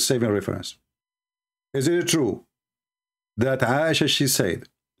of you is saving reference. Is it true that Aisha, she said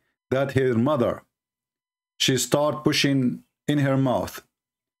that her mother, she started pushing in her mouth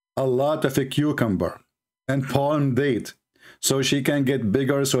a lot of a cucumber and palm date so she can get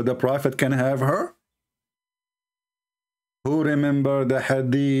bigger so the Prophet can have her? Who remember the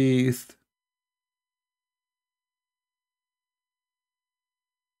hadith?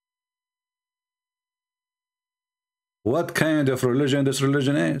 What kind of religion this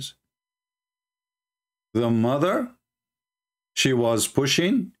religion is? The mother, she was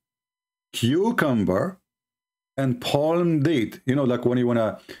pushing cucumber and palm date. You know, like when you want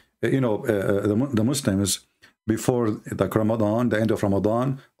to, the Muslims, before like Ramadan, the end of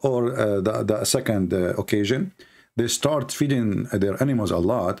Ramadan, or the second occasion, they start feeding their animals a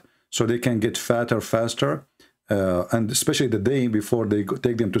lot so they can get fatter faster, and especially the day before they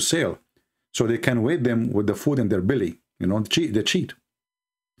take them to sale, so they can weigh them with the food in their belly. You know, they cheat.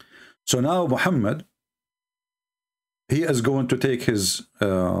 So now Muhammad, he is going to take his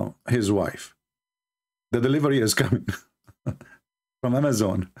wife. The delivery is coming. from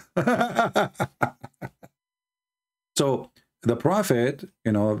Amazon. So the Prophet,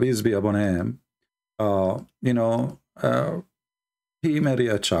 you know, peace be upon him, you know, he married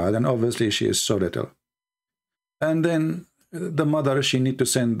a child, and obviously she is so little. And then the mother, she need to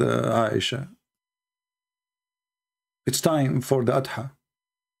send Aisha. It's time for the Adha,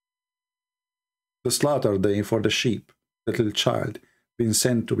 the slaughter day for the sheep, little child being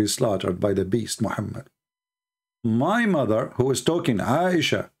sent to be slaughtered by the beast Muhammad. My mother, who is talking,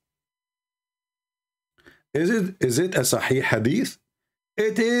 Aisha, is it a Sahih Hadith?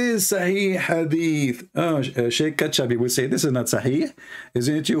 It is Sahih Hadith. Oh, Sheikh Ketchup will say, this is not Sahih.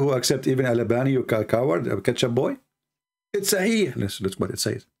 Isn't it you who accept even Al-Albani, you coward, Ketchup boy? It's Sahih. Listen what it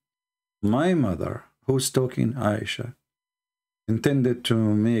says. My mother, who's talking, Aisha, intended to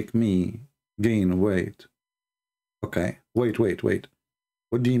make me gain weight. Okay, wait.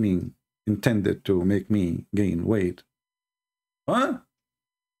 What do you mean, intended to make me gain weight? Huh?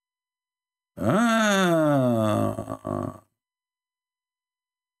 Ah,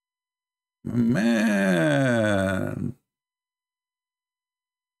 man.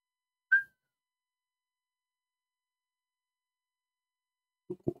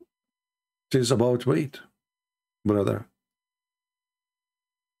 It is about weight, brother.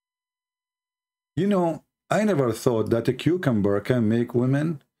 You know, I never thought that a cucumber can make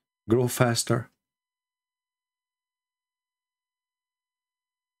women grow faster.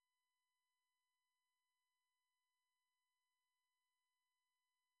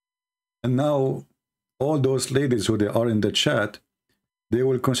 And now, all those ladies who they are in the chat, they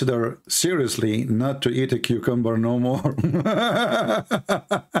will consider seriously not to eat a cucumber no more.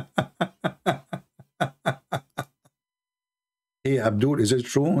 Hey, Abdul, is it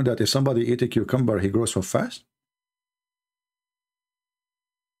true that if somebody eats a cucumber, he grows so fast?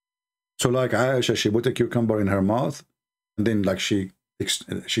 So like Aisha, she put a cucumber in her mouth, and then like she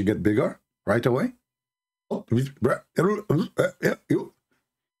get bigger right away?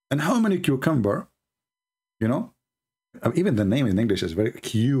 And how many cucumber, you know? Even the name in English is very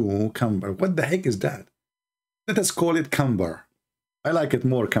cucumber. What the heck is that? Let us call it cumber. I like it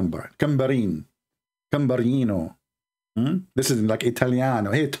more cumber. Cumberine. Cumberino. This is like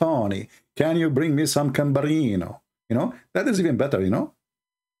Italiano. Hey, Tony, can you bring me some cumberino? You know, that is even better, you know?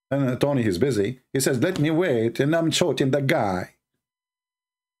 And Tony is busy. He says, let me wait, and I'm shooting the guy.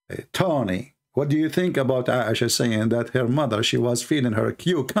 Hey, Tony, what do you think about Aisha saying that her mother, she was feeding her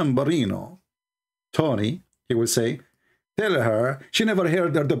cucumberino? Tony, he will say, tell her she never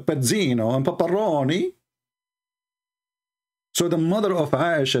heard of the pezzino and pepperoni. So the mother of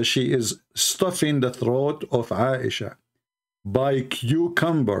Aisha, she is stuffing the throat of Aisha by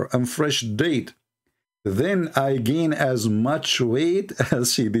cucumber and fresh date. Then I gain as much weight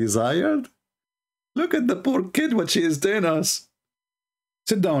as she desired. Look at the poor kid, what she is telling us.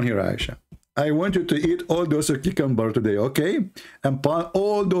 Sit down here, Aisha. I want you to eat all those cucumber today, okay? And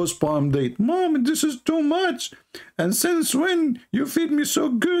all those palm date. Mom, this is too much. And since when you feed me so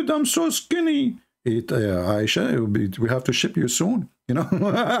good? I'm so skinny. Eat, Aisha, we have to ship you soon, you know?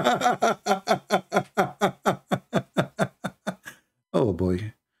 Oh,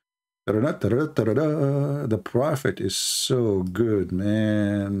 boy. The Prophet is so good,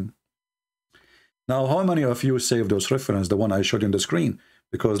 man. Now, how many of you saved those references, the one I showed you on the screen?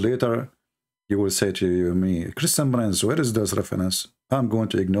 Because later you will say to me, Christian Brands, where is this reference? I'm going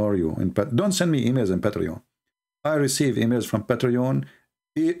to ignore you. Don't send me emails in Patreon. I receive emails from Patreon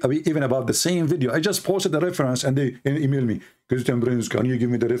even about the same video. I just posted the reference and they email me, Christian Brands, can you give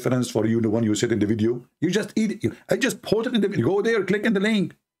me the reference for you, the one you said in the video? You just eat it. I just posted in the video. Go there, click on the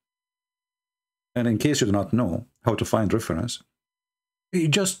link. And in case you do not know how to find reference, you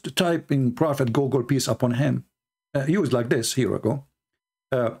just type in Prophet Google, peace upon him. Use like this. Here we go.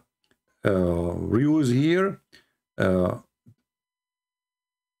 Reuse here.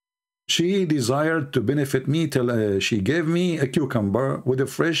 She desired to benefit me till she gave me a cucumber with a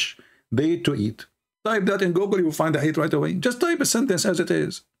fresh date to eat. Type that in Google, you'll find the hate right away. Just type a sentence as it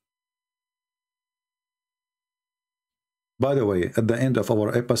is. By the way, at the end of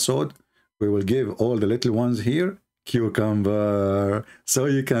our episode, we will give all the little ones here cucumber, so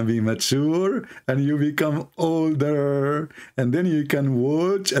you can be mature and you become older, and then you can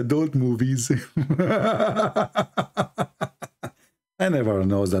watch adult movies. I never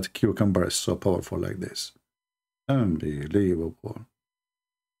know that cucumber is so powerful like this. Unbelievable.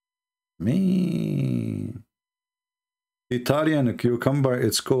 Me. Italian cucumber,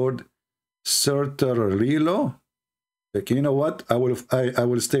 it's called Sertarello. Like, you know what? I will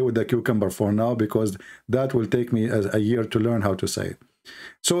stay with the cucumber for now, because that will take me a year to learn how to say it.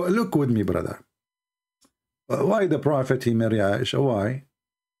 So look with me, brother. Why the Prophet, he married Aisha? Why?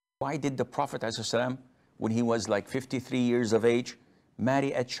 Why did the Prophet, ﷺ, when he was like 53 years of age,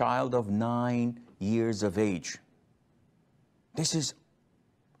 marry a child of 9 years of age? This is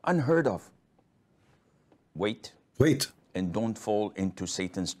unheard of. Wait. And don't fall into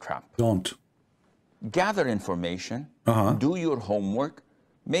Satan's trap. Don't. Gather information, do your homework,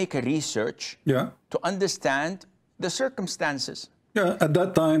 make a research to understand the circumstances. Yeah, at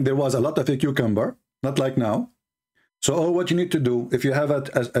that time, there was a lot of a cucumber, not like now. So all what you need to do, if you have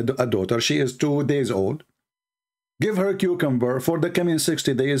a daughter, she is 2 days old, give her cucumber. For the coming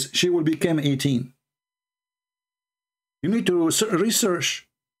 60 days, she will become 18. You need to research.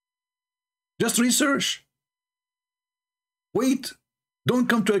 Just research. Wait. Don't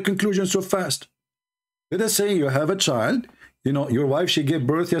come to a conclusion so fast. Let us say you have a child. You know, your wife, she gave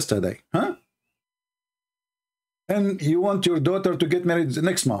birth yesterday. Huh? And you want your daughter to get married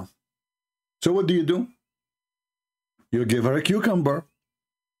next month. So what do? You give her a cucumber.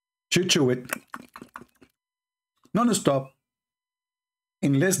 She chew it. Non-stop.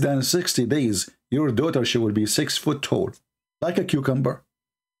 In less than 60 days, your daughter, she will be 6 foot tall. Like a cucumber.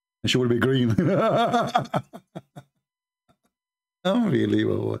 And she will be green.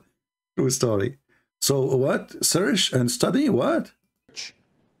 Unbelievable. True story. So what? Search and study what?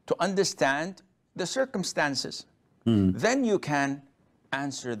 To understand the circumstances. Then you can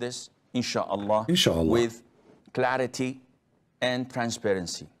answer this, inshallah, with clarity and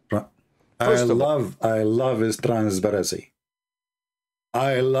transparency. I love his transparency.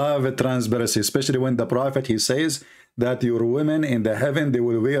 I love transparency, especially when the Prophet, he says that your women in the heaven, they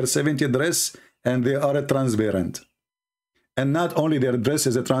will wear 70 dress and they are transparent. And not only their dress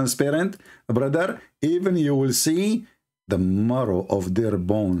is transparent, brother, even you will see the marrow of their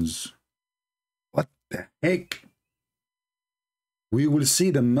bones. What the heck? We will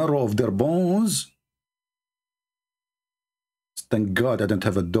see the marrow of their bones. Thank God I don't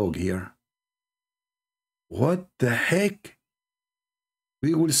have a dog here. What the heck?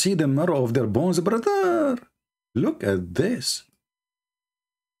 We will see the marrow of their bones, brother. Look at this.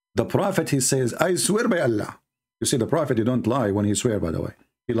 The Prophet, he says, I swear by Allah. You see, the Prophet, he don't lie when he swear, by the way.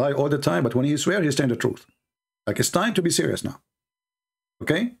 He lie all the time, but when he swear, he's telling the truth. Like, it's time to be serious now.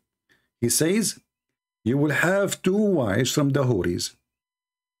 Okay? He says, you will have 2 wives from the Houris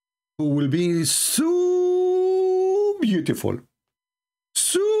who will be so beautiful,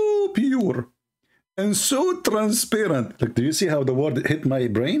 so pure, and so transparent. Like, do you see how the word hit my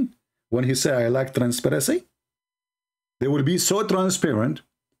brain when he said, I like transparency? They will be so transparent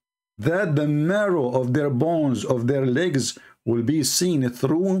that the marrow of their bones, of their legs, will be seen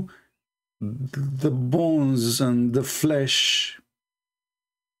through the bones and the flesh.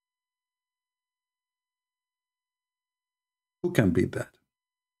 Who can beat that?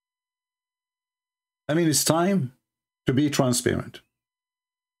 I mean, it's time to be transparent.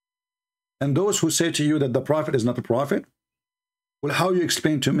 And those who say to you that the Prophet is not a prophet, well, how you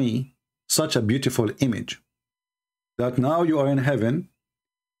explain to me such a beautiful image that now you are in heaven,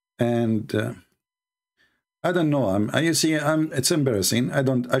 and I don't know. You see, it's embarrassing.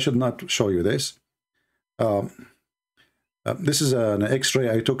 I should not show you this. This is an X-ray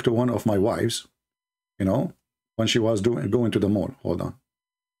I took to one of my wives, you know, when she was going to the mall. Hold on.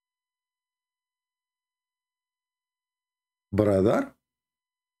 Brother,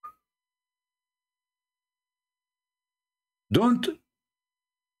 don't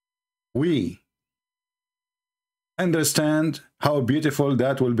we understand how beautiful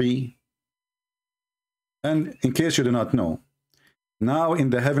that will be? And in case you do not know, now in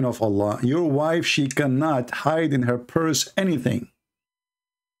the heaven of Allah, your wife, she cannot hide in her purse anything.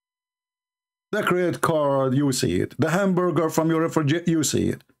 The credit card, you see it. The hamburger from your refrigerator, you see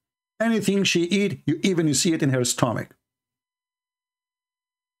it. Anything she eat, you see it in her stomach.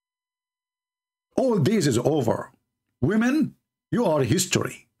 All this is over. Women, you are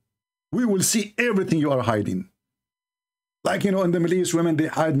history. We will see everything you are hiding. Like, you know, in the Middle East, women, they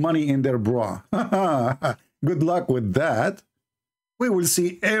hide money in their bra. Good luck with that. We will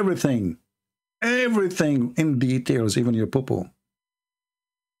see everything. Everything in details, even your poo-poo.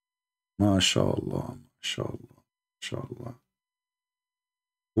 MashaAllah, MashaAllah, MashaAllah.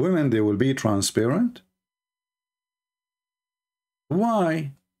 Women, they will be transparent.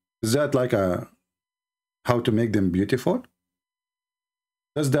 Why? Is that like how to make them beautiful?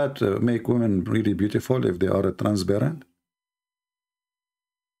 Does that make women really beautiful if they are transparent?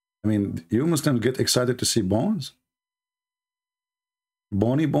 I mean, you Muslims get excited to see bones?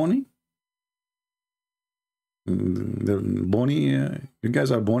 Bony? Bony, you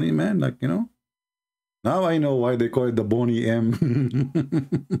guys are bony, man, like, you know? Now I know why they call it the Bony M.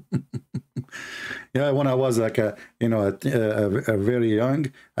 Yeah, when I was like a very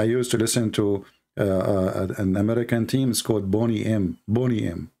young, I used to listen to an American team. It's called Boney M. Boney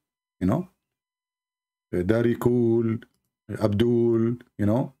M. You know, Dari Cool, Abdul. You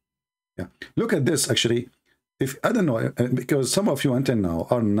know, yeah. Look at this. Actually, if I don't know, because some of you until now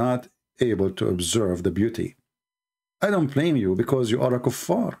are not able to observe the beauty. I don't blame you because you are a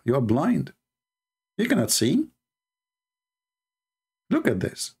kuffar. You are blind. You cannot see. Look at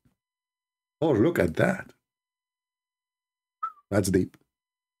this. Or look at that. That's deep.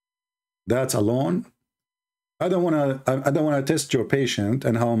 That's alone. I don't want to test your patient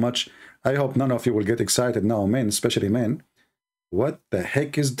and how much. I hope none of you will get excited now, men, especially men. What the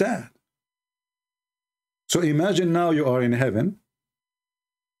heck is that? So imagine now you are in heaven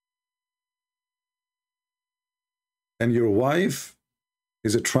and your wife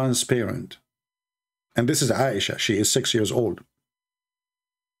is a transparent. And this is Aisha. She is 6 years old.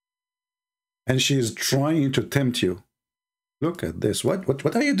 And she is trying to tempt you. Look at this.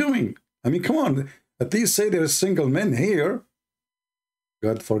 What are you doing? I mean, come on. At least say there's single men here.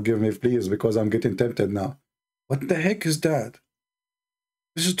 God forgive me, please, because I'm getting tempted now. What the heck is that?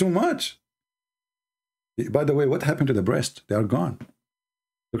 This is too much. By the way, what happened to the breast? They are gone.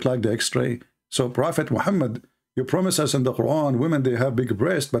 Look like the X-ray. So Prophet Muhammad, you promise us in the Quran, women, they have big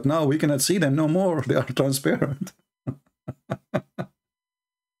breasts, but now we cannot see them no more. They are transparent.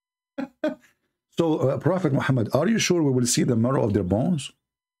 So, Prophet Muhammad, are you sure we will see the marrow of their bones?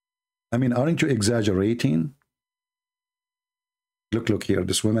 I mean, aren't you exaggerating? Look here.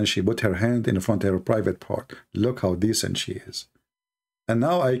 This woman, she put her hand in front of her private part. Look how decent she is. And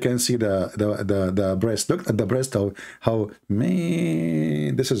now I can see the breast. Look at the breast, how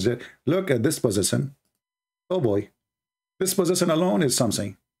man, this is it. Look at this position. Oh boy. This position alone is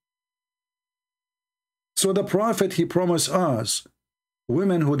something. So the Prophet, he promised us,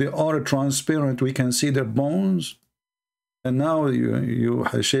 women who they are transparent, we can see their bones. And now you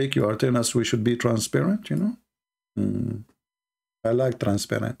Sheikh, you are telling us we should be transparent, you know? I like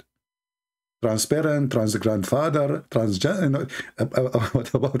transparent. Transparent, trans grandfather, transgender.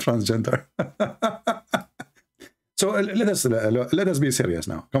 What about transgender? So let us be serious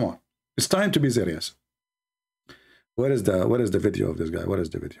now. Come on, it's time to be serious. Where is the video of this guy? What is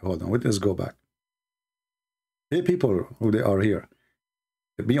the video? Hold on, let's go back. Hey, people who they are here,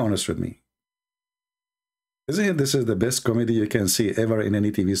 be honest with me. Isn't it this is the best comedy you can see ever in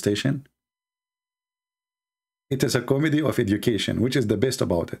any TV station? It is a comedy of education, which is the best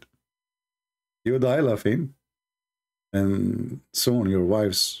about it. You die laughing, and soon your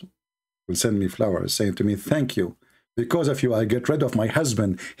wives will send me flowers saying to me, thank you. Because of you, I get rid of my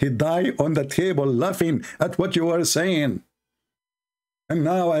husband. He died on the table laughing at what you were saying. And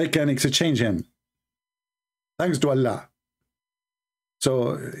now I can exchange him. Thanks to Allah.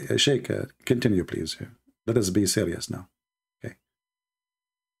 So, Sheikh, continue, please. Let us be serious now. Okay.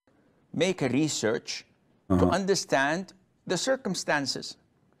 Make a research to understand the circumstances.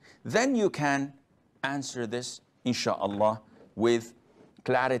 Then you can answer this, inshallah, with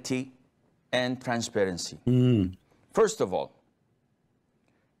clarity and transparency. First of all,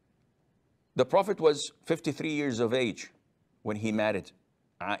 the Prophet was 53 years of age when he married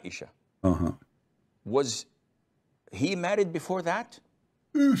Aisha. Was he married before that?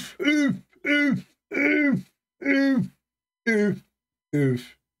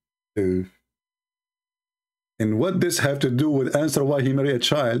 And what this have to do with answer why he married a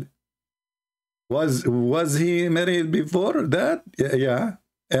child? Was he married before that? Yeah.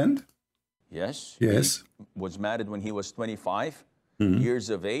 And? Yes. Yes. He was married when he was 25 years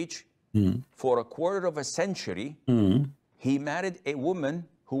of age. For a quarter of a century, he married a woman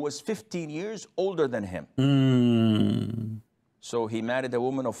who was 15 years older than him. So he married a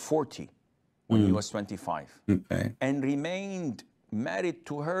woman of 40 when he was 25. Okay. And remained married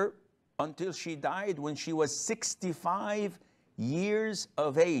to her until she died when she was 65 years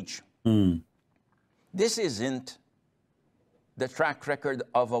of age. This isn't the track record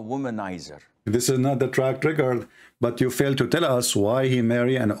of a womanizer. This is not the track record, but you fail to tell us why he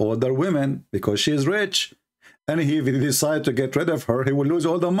married an older woman, because she is rich. And if he decides to get rid of her, he will lose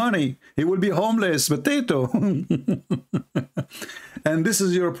all the money. He will be homeless, potato. And this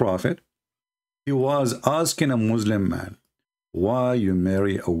is your Prophet. He was asking a Muslim man, why you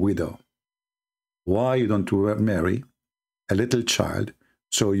marry a widow? Why you don't marry a little child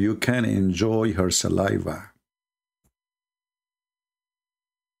so you can enjoy her saliva?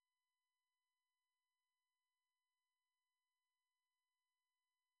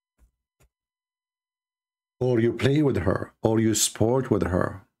 Or you play with her, or you sport with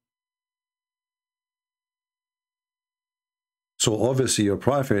her. So obviously your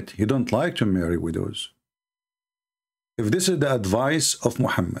prophet, he don't like to marry widows. If this is the advice of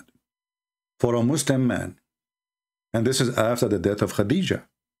Muhammad for a Muslim man, and this is after the death of Khadija,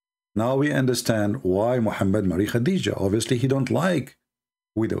 now we understand why Muhammad married Khadija. Obviously he don't like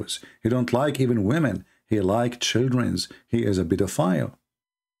widows. He don't like even women. He like children's. He is a pedophile.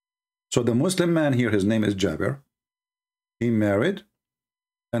 So the Muslim man here, his name is Jabir. He married,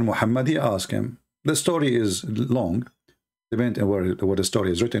 and Muhammad, he asked him. The story is long, depending on where the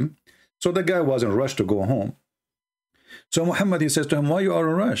story is written. So the guy was in a rush to go home. So Muhammad, he says to him, why you are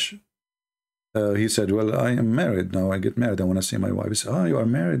in a rush? He said, well, I am married now. I get married. I want to see my wife. He said, oh, you are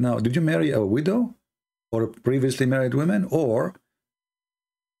married now. Did you marry a widow or a previously married woman or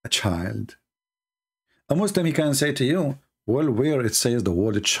a child? A Muslim, he can say to you, well, where it says the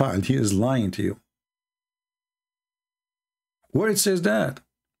word child, he is lying to you. Where it says that?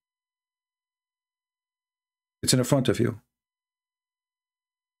 It's in front of you.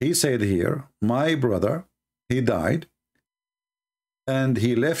 He said here, my brother, he died, and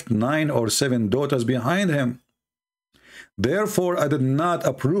he left 9 or 7 daughters behind him. Therefore, I did not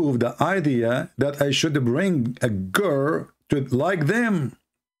approve the idea that I should bring a girl to like them.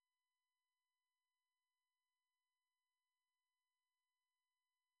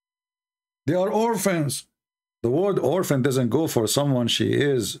 They are orphans. The word orphan doesn't go for someone she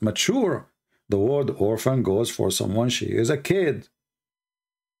is mature. The word orphan goes for someone she is a kid.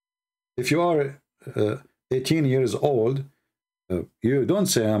 If you are 18 years old, you don't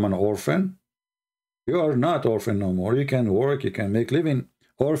say I'm an orphan. You are not orphan no more. You can work, you can make living.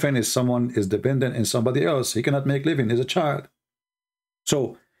 Orphan is someone is dependent on somebody else. He cannot make living. He's a child.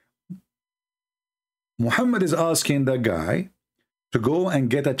 So Muhammad is asking the guy to go and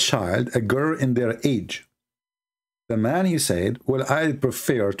get a child, a girl in their age. The man, he said, well, I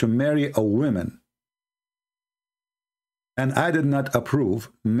prefer to marry a woman. And I did not approve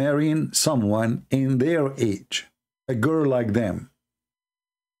marrying someone in their age, a girl like them.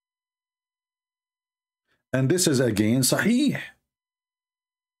 And this is again sahih.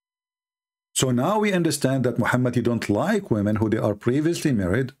 So now we understand that Muhammad, he don't like women who they are previously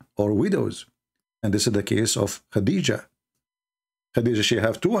married or widows. And this is the case of Khadija. Khadija, she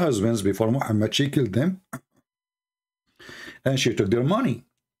have 2 husbands before Muhammad. She killed them. And she took their money.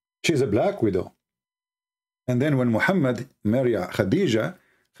 She's a black widow. And then when Muhammad married Khadija,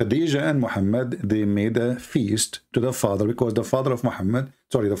 Khadija and Muhammad, they made a feast to the father, because the father of Muhammad,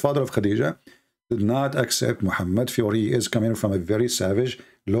 sorry, the father of Khadija did not accept Muhammad, for he is coming from a very savage,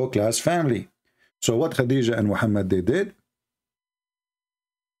 low-class family. So what Khadija and Muhammad, they did,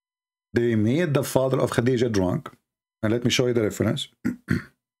 they made the father of Khadija drunk. And let me show you the reference.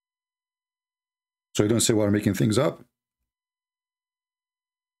 So you don't say we're making things up.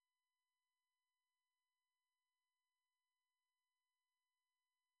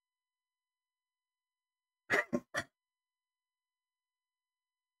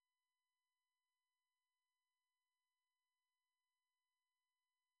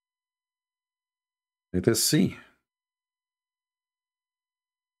 Let us see.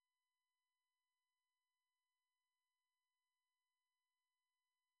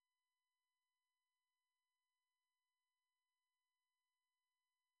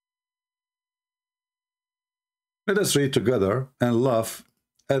 Let us read together and laugh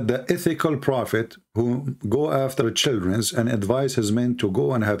at the ethical prophet who go after children's and advise his men to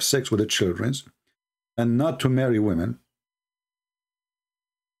go and have sex with the children's and not to marry women.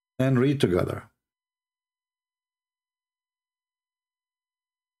 And read together.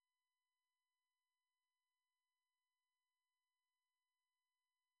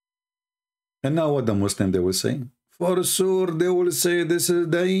 And now what the Muslim, they will say? For sure, they will say, this is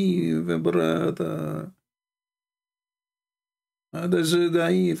daif, brother. This is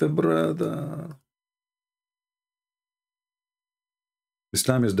daif, brother.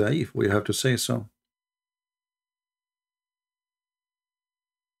 Islam is daif, we have to say so.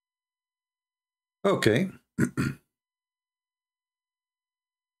 Okay.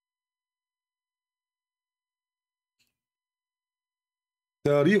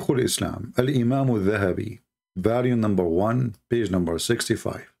 Tariq al-Islam, Al-Imam al-Dhahabi, volume number 1, page number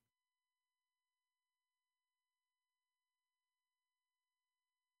 65.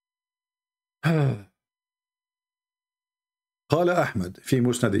 قال أحمد في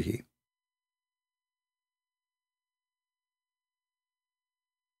مسنده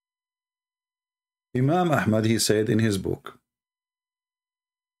Imam Ahmed, he said in his book,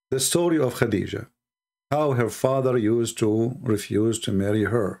 the story of Khadija, how her father used to refuse to marry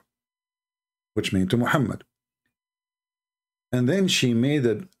her, which means to Muhammad. And then she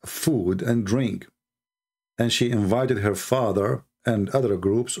made food and drink and she invited her father and other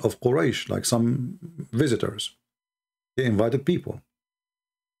groups of Quraysh, like some visitors. They invited people.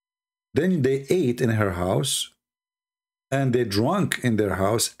 Then they ate in her house, and they drank in their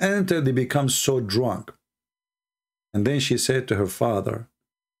house until they become so drunk. And then she said to her father,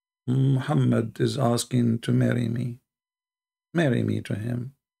 Muhammad is asking to marry me. Marry me to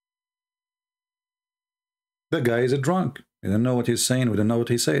him. The guy is a drunk. We don't know what he's saying. We don't know what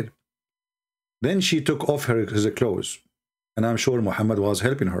he said. Then she took off his clothes. And I'm sure Muhammad was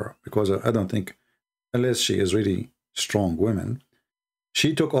helping her, because I don't think, unless she is really strong woman,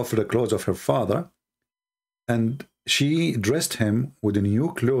 she took off the clothes of her father, and she dressed him with the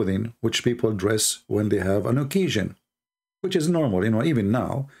new clothing which people dress when they have an occasion, which is normal, you know, even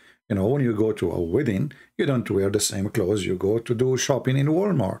now. You know, when you go to a wedding, you don't wear the same clothes you go to do shopping in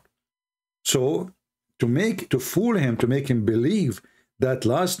Walmart. So to fool him, to make him believe that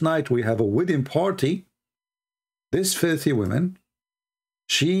last night we have a wedding party, this filthy woman,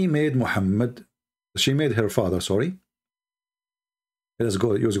 she made her father, sorry. Let's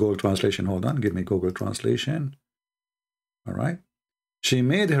go use Google translation. Hold on, give me Google translation. All right. She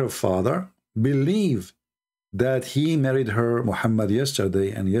made her father believe that he married her, Muhammad,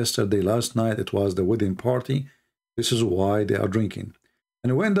 yesterday, and yesterday, last night, it was the wedding party. This is why they are drinking.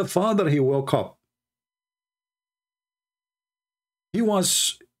 And when the father, he woke up, he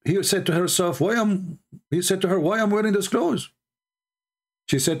said to herself, why am wearing this clothes?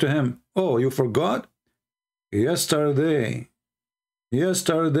 She said to him, oh, you forgot? Yesterday, you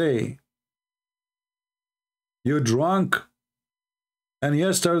drunk, and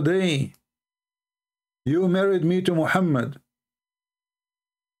yesterday, you married me to Muhammad.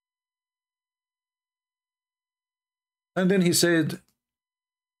 And then he said,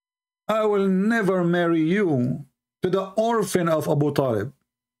 I will never marry you to the orphan of Abu Talib.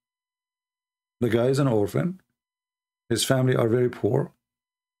 The guy is an orphan. His family are very poor,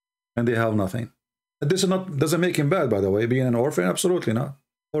 and they have nothing. This doesn't make him bad, by the way, being an orphan, absolutely not.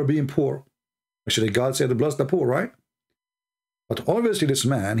 Or being poor. Actually, God said, bless the poor, right? But obviously this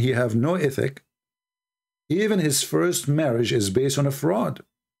man, he have no ethic. Even his first marriage is based on a fraud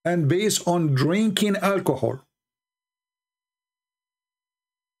and based on drinking alcohol.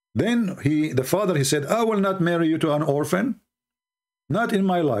 Then the father, he said, I will not marry you to an orphan. Not in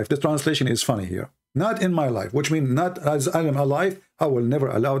my life. The translation is funny here. Not in my life, which means not as I am alive, I will never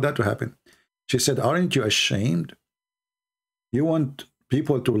allow that to happen. She said, aren't you ashamed? You want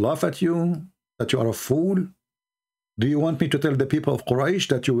people to laugh at you, that you are a fool? Do you want me to tell the people of Quraysh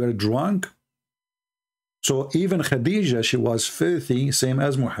that you were drunk? So even Khadija, she was filthy, same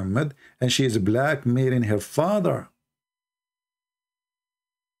as Muhammad, and she is blackmailing her father.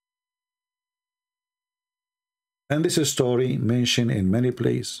 And this is a story mentioned in many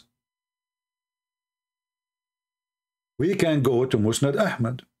places. We can go to Musnad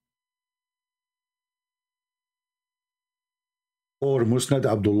Ahmed or Musnad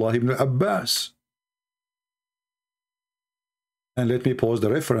Abdullah ibn Abbas. And let me pause the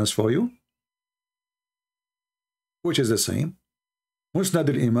reference for you, which is the same. Musnad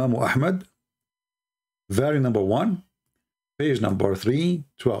al-Imam Ahmed, volume number 1, page number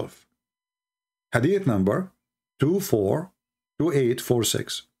 312. Hadith number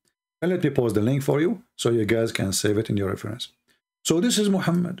 242846. And let me post the link for you so you guys can save it in your reference. So this is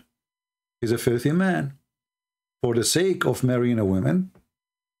Muhammad. He's a filthy man. For the sake of marrying a woman,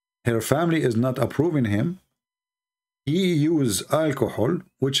 her family is not approving him. He used alcohol,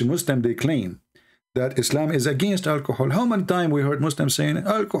 which Muslim they claim that Islam is against alcohol. How many times we heard Muslims saying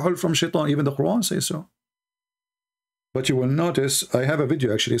alcohol from shaitan? Even the Quran says so. But you will notice, I have a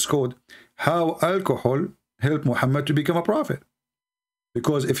video actually, it's called How Alcohol Helped Muhammad to Become a Prophet.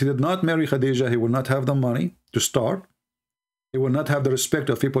 Because if he did not marry Khadija, he would not have the money to start. He would not have the respect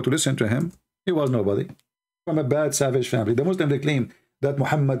of people to listen to him. He was nobody. From a bad, savage family. The Muslims, they claim that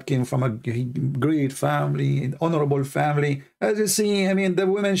Muhammad came from a great family, an honorable family. As you see, I mean, the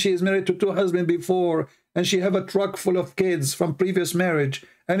woman, she is married to 2 husbands before, and she have a truck full of kids from previous marriage,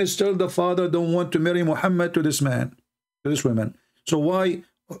 and still the father don't want to marry Muhammad to this man, to this woman. So why,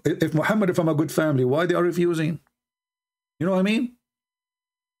 if Muhammad is from a good family, why they are refusing? You know what I mean?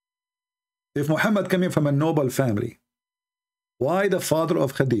 If Muhammad coming from a noble family, why the father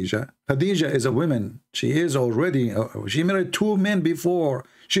of Khadija? Khadija is a woman. She is already, she married 2 men before.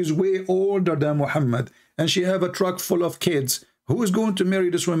 She's way older than Muhammad. And she have a truck full of kids. Who is going to marry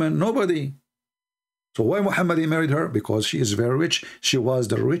this woman? Nobody. So why Muhammad he married her? Because she is very rich. She was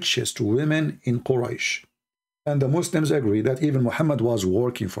the richest woman in Quraysh. And the Muslims agree that even Muhammad was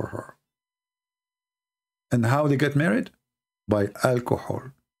working for her. And how they get married? By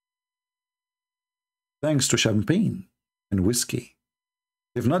alcohol. thanks to champagne and whiskey.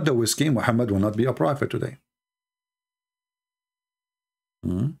 If not the whiskey, Muhammad will not be a prophet today.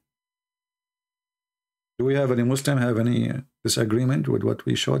 Do we have any Muslim have any disagreement with what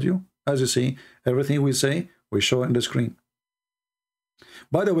we showed you? As you see, everything we say, we show on the screen.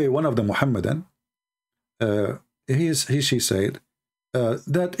 By the way, one of the Muhammadan, she said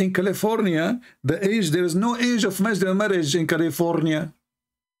that in California, there is no age of marriage in California.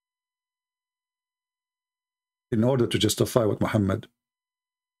 In order to justify what Muhammad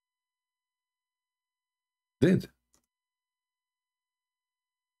did.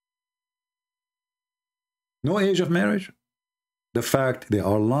 No age of marriage. The fact they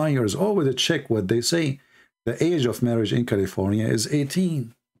are liars. Always check what they say. The age of marriage in California is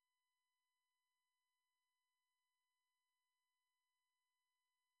 18.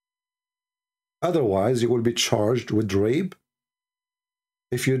 Otherwise, you will be charged with rape.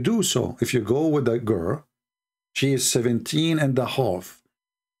 If you do so, if you go with a girl, she is 17 and a half.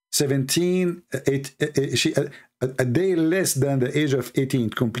 17, a day less than the age of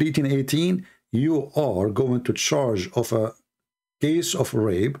 18, completing 18, you are going to charge of a case of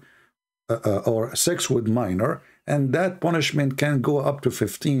rape or sex with minor, and that punishment can go up to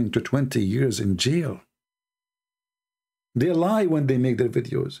 15 to 20 years in jail. They lie when they make their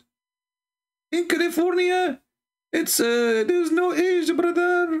videos. In California, it's there's no age,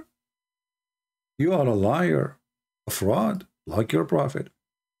 brother. You are a liar, a fraud, like your prophet.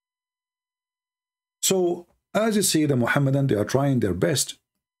 So, as you see, the Muhammadan, they are trying their best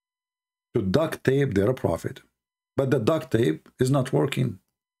to duct tape their prophet. But the duct tape is not working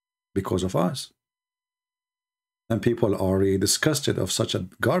because of us. And people are really disgusted of such a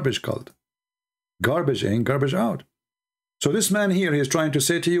garbage cult. Garbage in, garbage out. So this man here, he is trying to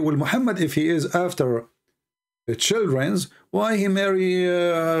say to you, well, Muhammad, if he is after the children's, why he marry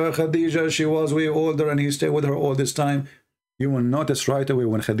Khadija? She was way older and he stayed with her all this time. You will notice right away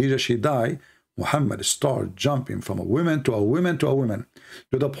when Khadija, she died, Muhammad started jumping from a woman to a woman to a woman,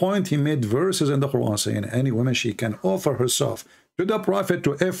 to the point he made verses in the Quran saying any woman she can offer herself to the prophet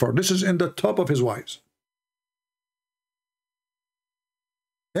to effort. This is in the top of his wives.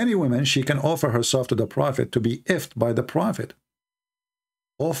 Any woman she can offer herself to the prophet to be effed by the prophet.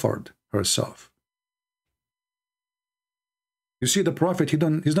 Offered herself. You see, the prophet,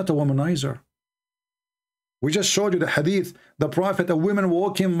 he's not a womanizer. We just showed you the hadith. The prophet, a woman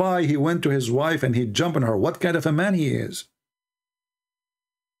walking by, he went to his wife and he jumped on her. What kind of a man he is?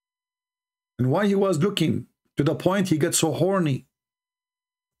 And why he was looking to the point he gets so horny.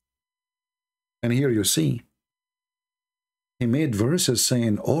 And here you see, he made verses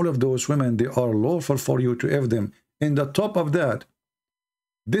saying all of those women, they are lawful for you to have them. In the top of that,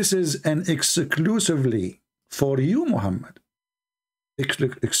 this is an exclusively for you, Muhammad.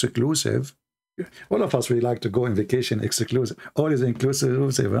 Exclusive. All of us, we like to go on vacation exclusive. All is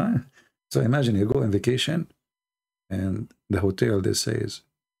inclusive, huh? So imagine you go on vacation and the hotel, this says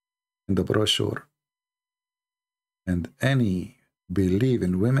in the brochure, and any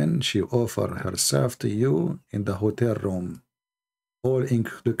believing women, she offer herself to you in the hotel room. All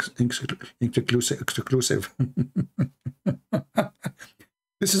exclusive.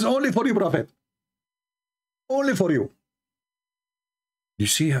 This is only for you, Prophet. Only for you. You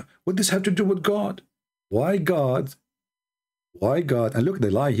see, what does this have to do with God? Why God? Why God? And look,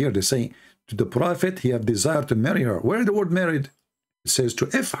 they lie here. They say, to the prophet, he have desired to marry her. Where is the word married? It says to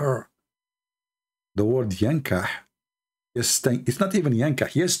if her. The word yankah. It's not even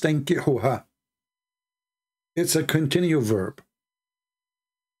yankah. Yastankihuha. It's a continuous verb.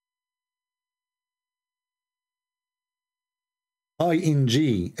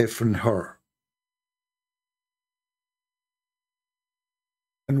 ing, if in her.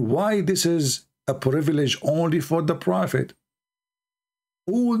 And why this is a privilege only for the prophet?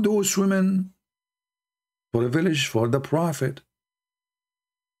 All those women, privilege for the prophet.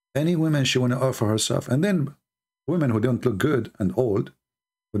 Any woman she want to offer herself. And then women who don't look good and old,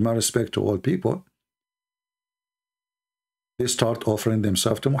 with my respect to all people, they start offering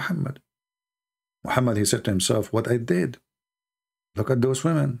themselves to Muhammad. Muhammad, he said to himself, what I did. Look at those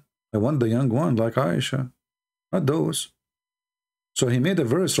women. I want the young one like Aisha. Not those. So he made a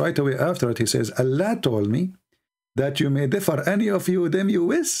verse right away after it. He says, Allah told me that you may differ any of you them you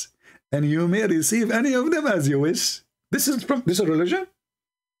wish, and you may receive any of them as you wish. This is religion.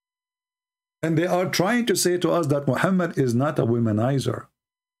 And they are trying to say to us that Muhammad is not a womanizer.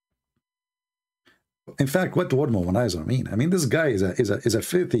 In fact, what the word womanizer mean? I mean, this guy is a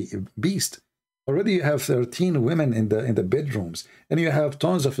filthy beast. Already you have 13 women in the bedrooms, and you have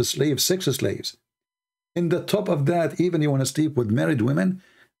tons of slaves, sex slaves. In the top of that, even you want to sleep with married women.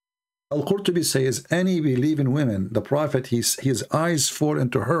 Al-Qurtubi says, any believing woman, the Prophet, his eyes fall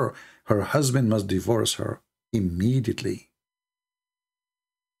into her. Her husband must divorce her immediately.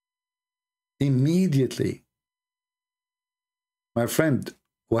 Immediately. My friend,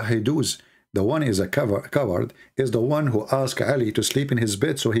 Wahiduz, the one is a coward, is the one who asked Ali to sleep in his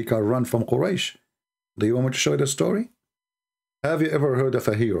bed so he can run from Quraysh. Do you want me to show you the story? Have you ever heard of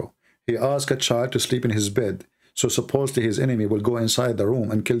a hero? He asked a child to sleep in his bed, so supposedly his enemy will go inside the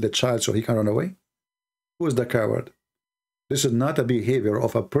room and kill the child so he can run away? Who is the coward? This is not a behavior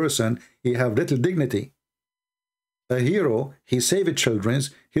of a person. He have little dignity. A hero, he saved children.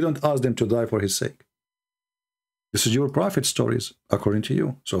 He don't ask them to die for his sake. This is your prophet stories, according to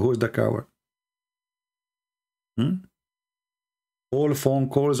you. So who is the coward? All phone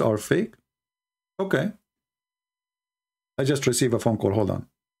calls are fake? Okay. I just received a phone call. Hold on.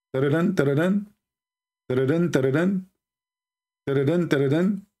 Ta-da-dun, ta-da-dun. Ta-da-dun, ta-da-dun. Ta-da-dun,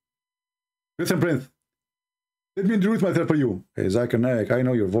 ta-da-dun. Listen, Prince. Let me introduce myself for you. Hey, Zakir Naik, I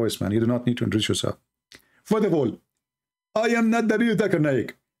know your voice, man. You do not need to introduce yourself. First of all, I am not the real Zakir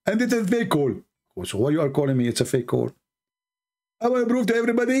Naik. And this is a fake call. So why you are calling me? It's a fake call. I want to prove to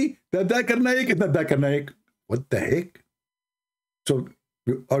everybody that Zakir Naik is not Zakir Naik. What the heck? So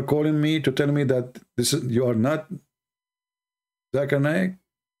you are calling me to tell me that you are not Zakir Naik?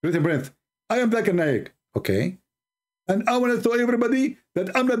 Listen, Prince, I am Zakir Naik. Okay. And I want to tell everybody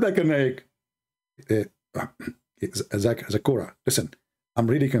that I'm not Zakir Naik. Zakura, listen, I'm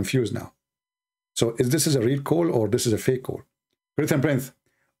really confused now. So is this a real call or this is a fake call? Listen, Prince,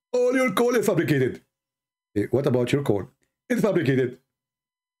 all your call is fabricated. What about your call? It's fabricated.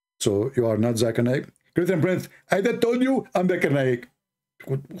 So you are not Zakir Naik? Listen, Prince, I just told you I'm Zakir Naik.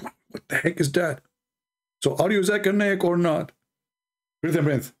 What the heck is that? So are you Zakir Naik or not? Listen,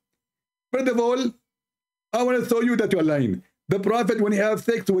 Prince, first of all, I want to show you that you are lying. The Prophet, when he had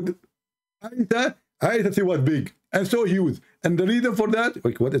sex with Aisha, she was big and so huge. And the reason for that,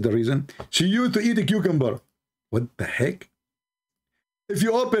 what is the reason? She used to eat a cucumber. What the heck? If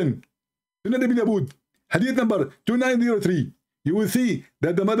you open Sunan Ibn Abud, hadith number 2903, you will see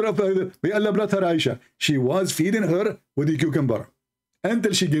that the mother of may Allah bless her, Aisha, she was feeding her with a cucumber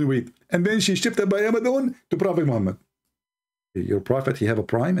until she gained weight. And then she shifted by Amazon to Prophet Muhammad. Your Prophet, he have a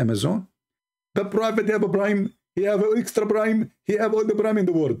prime, Amazon? The Prophet have a prime, he have an extra prime, he have all the prime in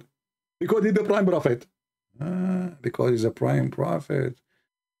the world. Because he's the prime prophet. Because he's a prime prophet.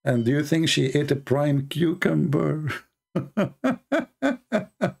 And do you think she ate a prime cucumber?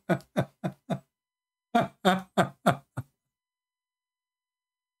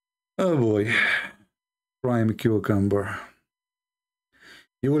 Oh boy. Prime cucumber.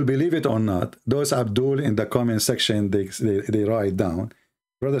 You will believe it or not. Those Abdul in the comment section, they write down.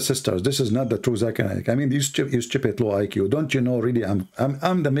 Brothers, sisters, this is not the true Zakir Naik. I mean, you stupid low IQ. Don't you know, really, I'm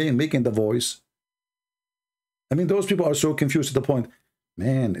the man making the voice. I mean, those people are so confused to the point.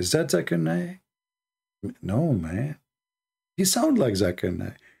 Man, is that Zakir Naik? No, man. He sounds like Zakir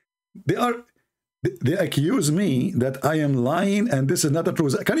Naik. They accuse me that I am lying and this is not the true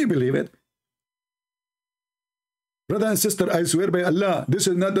Zakir. Can you believe it? Brother and sister, I swear by Allah, this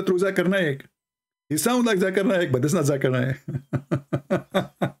is not the true Zakir Naik. He sounds like Zakir Naik, but this is not Zakir Naik.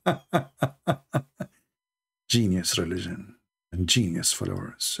 Genius religion and genius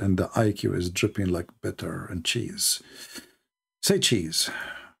followers, and the IQ is dripping like butter and cheese. Say cheese.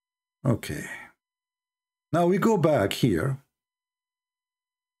 Okay. Now we go back here.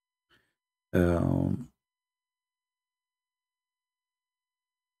 Let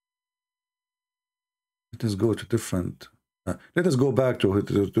us go to different. Let us go back to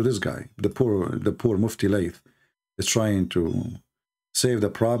this guy, the poor Mufti Layth is trying to save the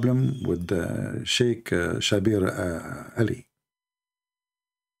problem with Sheikh Shabir Ali.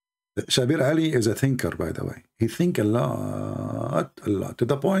 Shabir Ali is a thinker, by the way. He thinks a lot, to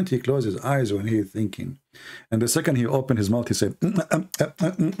the point he closes his eyes when he is thinking. And the second he opened his mouth, he said,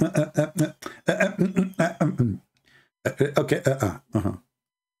 okay,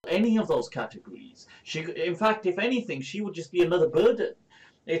 Any of those categories. In fact, if anything, she would just be another burden.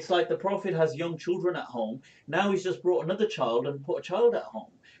 It's like the Prophet has young children at home. Now he's just brought another child and put a child at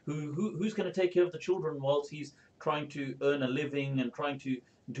home. Who's going to take care of the children whilst he's trying to earn a living and trying to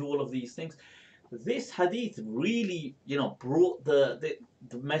do all of these things? This hadith really, brought the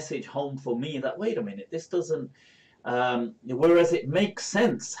message home for me that, wait a minute, this doesn't... whereas it makes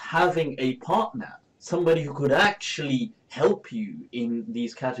sense having a partner, somebody who could actually help you in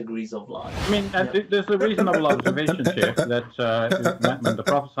these categories of life. I mean, there's a reasonable observation here that when the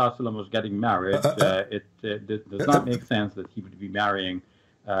Prophet ﷺ was getting married, it does not make sense that he would be marrying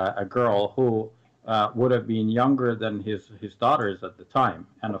a girl who would have been younger than his daughters at the time.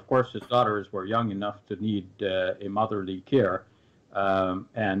 And of course, his daughters were young enough to need a motherly care.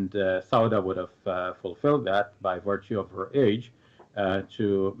 And Sauda would have fulfilled that by virtue of her age.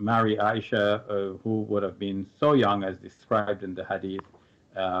 To marry Aisha, who would have been so young as described in the hadith,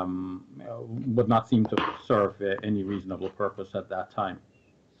 would not seem to serve any reasonable purpose at that time.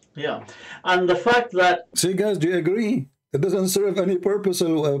 Yeah, and the fact that... See, guys, do you agree? It doesn't serve any purpose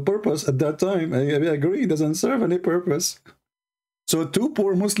at that time. I agree, it doesn't serve any purpose. So two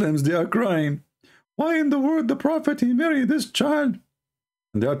poor Muslims, they are crying, why in the world the Prophet, he married this child?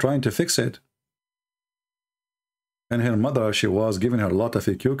 And they are trying to fix it. And her mother, she was giving her a lot of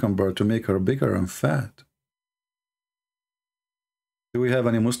a cucumber to make her bigger and fat. Do we have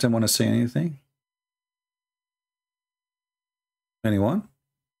any Muslim want to say anything? Anyone?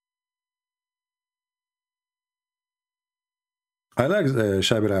 I like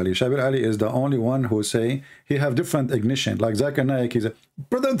Shabir Ali. Shabir Ali is the only one who say he have different ignition. Like Zakir Naik, he's a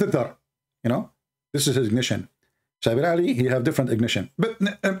brother, you know, this is his ignition. Shabir Ali, he have different ignition. But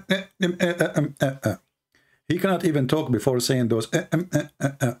he cannot even talk before saying those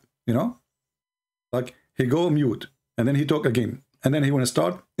you know, like he go mute and then he talk again and then he want to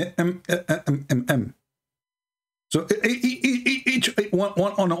start so each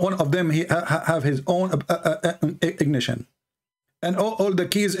one of them he have his own ignition, and all the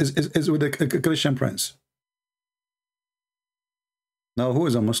keys is with the Christian prince. Now who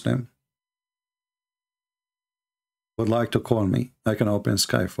is a Muslim would like to call me? I can open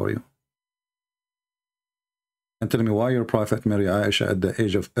Skype for you and tell me why your Prophet married Aisha at the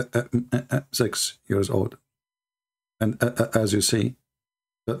age of 6 years old. And as you see,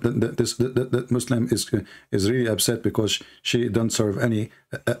 the Muslim is really upset because she don't serve any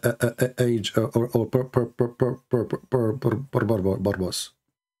age or purpose.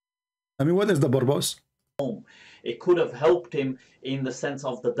 I mean, what is the purpose? It could have helped him in the sense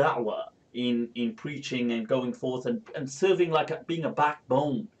of the da'wah, in preaching and going forth and serving like being a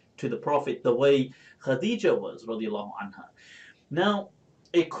backbone to the Prophet, the way Khadija was, radiallahu anha. Now,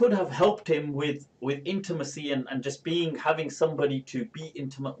 it could have helped him with intimacy and just having somebody to be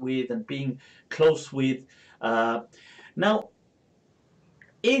intimate with and being close with. Now,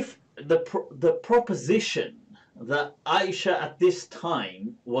 if the proposition that Aisha at this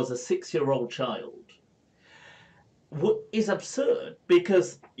time was a 6-year-old child is absurd,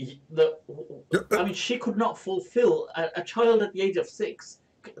 because I mean, she could not fulfill a child at the age of 6.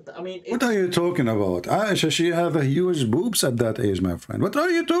 I mean, what are you talking about? Aisha, she have a huge boobs at that age, my friend. What are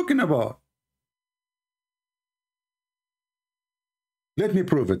you talking about? Let me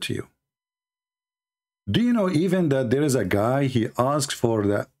prove it to you. Do you know even that there is a guy, he asked for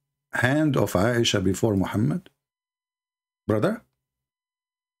the hand of Aisha before Muhammad? Brother?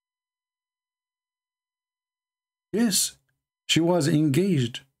 Yes, she was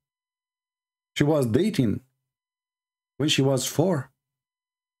engaged. She was dating when she was 4.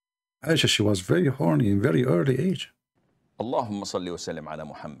 Aisha, she was very horny in very early age. Allahumma salli wa sallim ala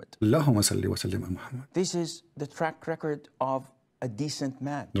Muhammad. Allahumma salli wa sallim ala Muhammad. This is the track record of a decent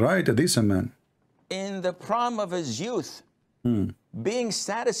man. Right, a decent man. In the prime of his youth, being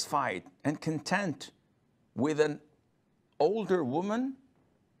satisfied and content with an older woman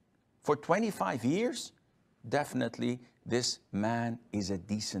for 25 years, definitely this man is a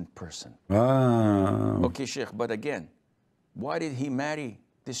decent person. Wow. Okay, Sheikh, but again, why did he marry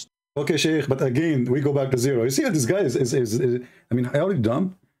this? Okay, Sheikh, but again, we go back to zero. You see how this guy is I mean, I already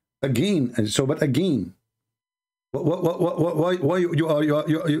dumb. Again, so, but again, why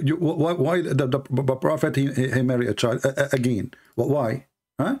the Prophet, he married a child again? Why?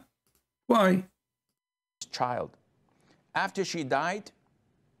 Huh? Why? Child. After she died,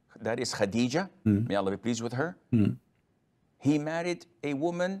 that is Khadija, may Allah be pleased with her, he married a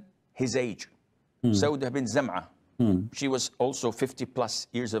woman his age, Sauda bin Zam'a. She was also 50+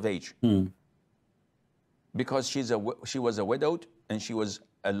 years of age. Because she was a widowed and she was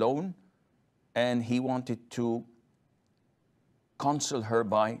alone, and he wanted to console her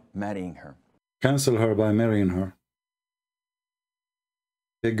by marrying her. Cancel her by marrying her.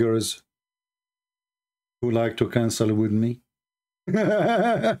 Figures who like to cancel with me.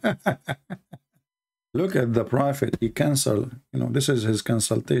 Look at the Prophet. He canceled, you know, this is his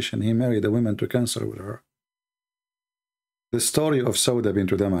consultation. He married a woman to cancel with her. The story of Sauda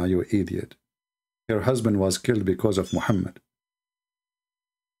bint Dama, you idiot. Her husband was killed because of Muhammad.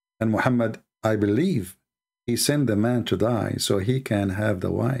 And Muhammad, I believe, he sent the man to die so he can have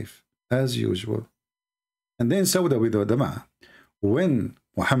the wife, as usual. And then Sauda bint Dama, when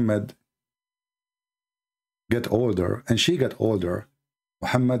Muhammad get older and she got older,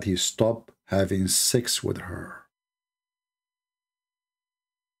 Muhammad, he stopped having sex with her.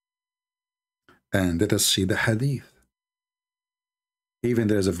 And let us see the hadith. Even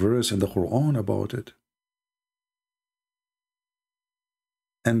there's a verse in the Quran about it.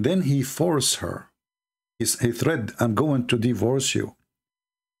 And then he forced her. He threatened, I'm going to divorce you.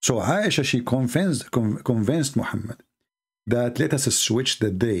 So Aisha, she convinced Muhammad that let us switch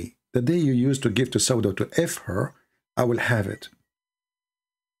the day. The day you used to give to Sauda to F her, I will have it.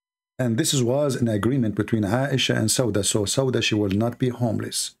 And this was an agreement between Aisha and Sauda. So Sauda, she will not be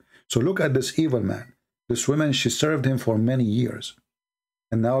homeless. So look at this evil man. This woman, she served him for many years.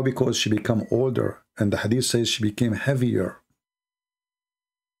 And now because she became older, and the hadith says she became heavier,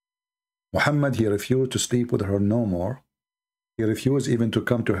 Muhammad, he refused to sleep with her no more. He refused even to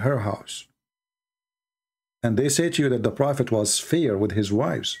come to her house. And they say to you that the Prophet was fair with his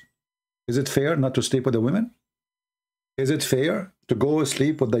wives. Is it fair not to sleep with the women? Is it fair to go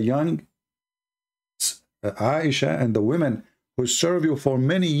sleep with the young Aisha and the women who serve you for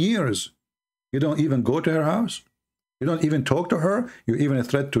many years? You don't even go to her house. You don't even talk to her. You even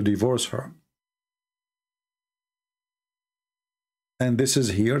threat to divorce her. And this is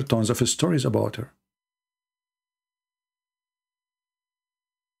here, tons of stories about her.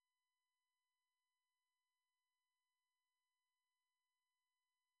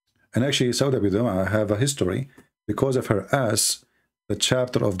 And actually, Sauda Biduma have a history. Because of her ass, the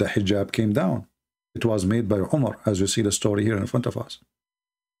chapter of the hijab came down. It was made by Umar, as you see the story here in front of us.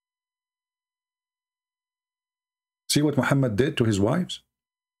 See what Muhammad did to his wives?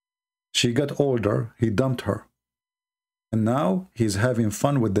 She got older, he dumped her. And now he's having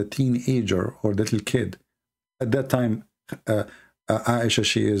fun with the teenager or little kid. At that time, Aisha,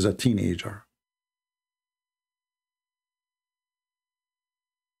 she is a teenager.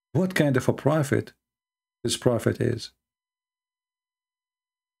 What kind of a prophet this prophet is?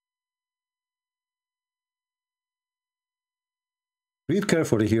 Read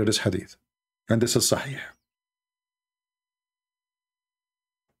carefully here this hadith. And this is Sahih.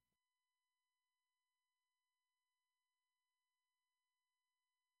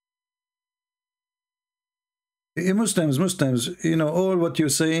 Muslims, you know, all what you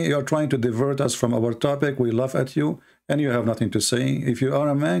say, you're trying to divert us from our topic. We laugh at you, and you have nothing to say. If you are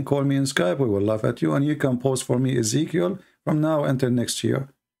a man, call me in Skype. We will laugh at you, and you can post for me Ezekiel from now until next year,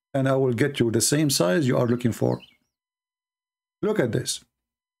 and I will get you the same size you are looking for. Look at this.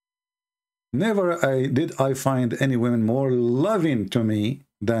 Never did I find any woman more loving to me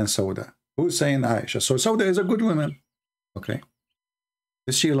than Sauda. Who's saying Aisha? So Sauda is a good woman. Okay.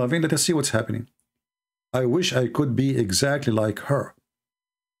 Is she loving? Let us see what's happening. I wish I could be exactly like her,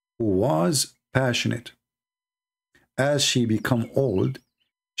 who was passionate. As she become old,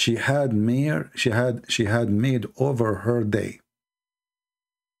 she had made over her day,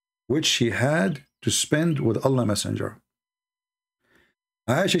 which she had to spend with Allah Messenger.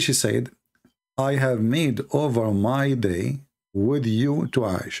 Aisha, she said, I have made over my day with you to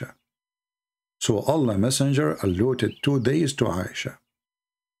Aisha. So Allah Messenger allotted 2 days to Aisha.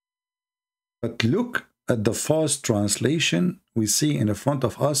 But look at the false translation we see in front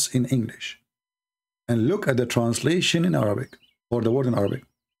of us in English. And look at the translation in Arabic, or the word in Arabic.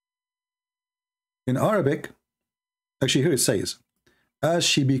 In Arabic, actually here it says, as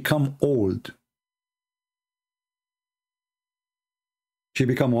she become old. She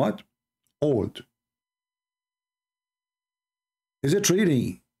become what? Old. Is it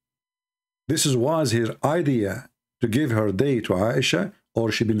really? This was her idea to give her day to Aisha,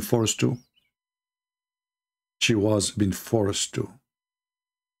 or she been forced to? She was been forced to.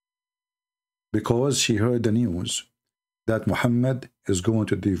 Because she heard the news that Muhammad is going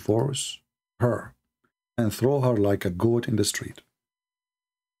to divorce her and throw her like a goat in the street.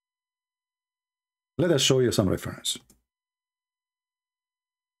 Let us show you some reference.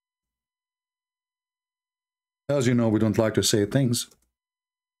 As you know, we don't like to say things.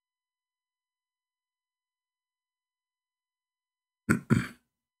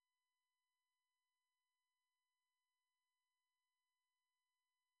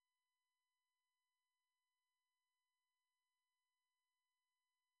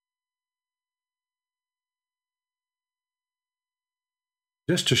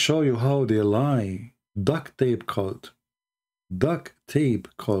 Just to show you how they lie. Duct tape cult. Duct tape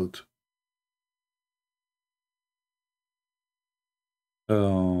cult.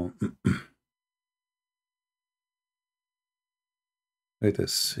 Let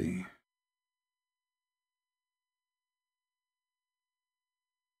us see.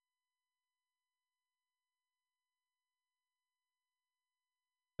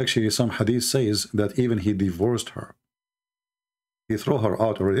 Actually, some hadith says that even he divorced her. He threw her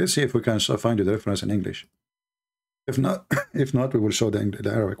out already. Let's see if we can find the reference in English. If not, if not, we will show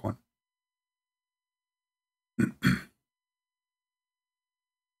the Arabic one.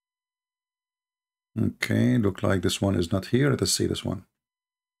 Okay, look like this one is not here. Let us see this one.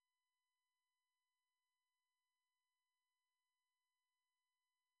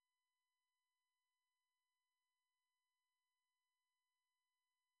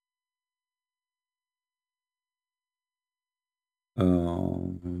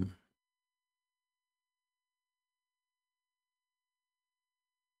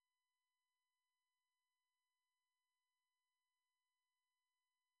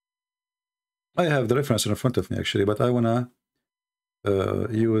 I have the reference in front of me actually, but I wanna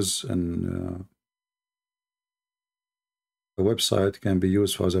use a website can be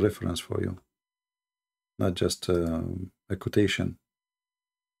used as a reference for you, not just a quotation.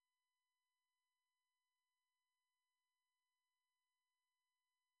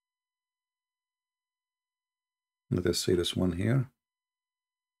 Let us see this one here.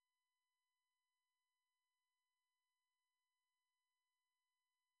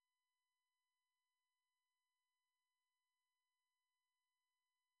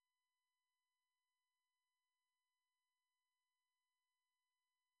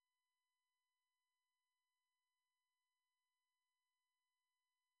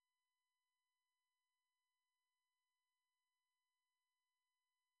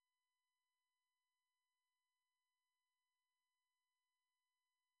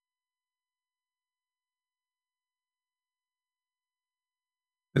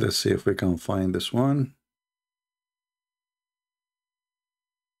 Let's see if we can find this one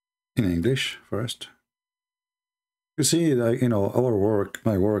in English first. You see, like, you know, our work,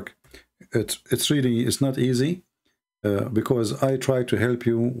 my work, it's really, it's not easy because I try to help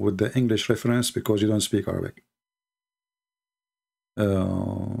you with the English reference because you don't speak Arabic.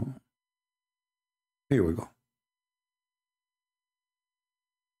 Here we go.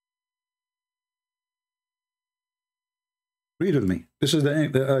 Read with me. This is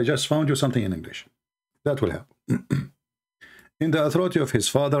I just found you something in English. That will help. In the authority of his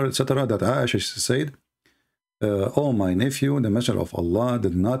father, etc., that Aisha said, "Oh, my nephew, the Messenger of Allah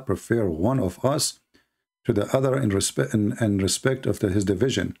did not prefer one of us to the other in respect of his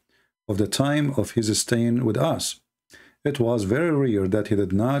division of the time of his staying with us. It was very rare that he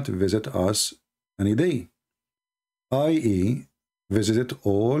did not visit us any day, i.e., visited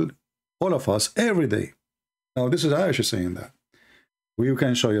all of us every day." Now, this is Aisha saying that. We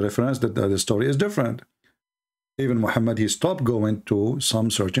can show you reference that the story is different. Even Muhammad, he stopped going to some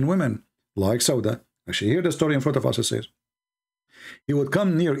certain women, like Sauda. Actually, here the story in front of us, it says. He would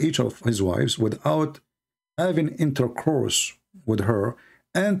come near each of his wives without having intercourse with her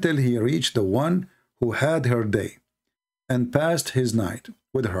until he reached the one who had her day and passed his night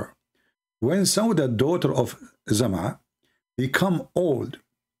with her. When Sauda, daughter of Zam'a, became old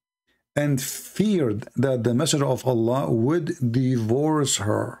and feared that the Messenger of Allah would divorce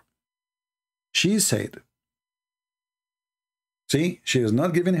her, she said, see, she is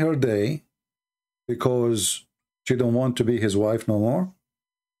not giving her day because she don't want to be his wife no more.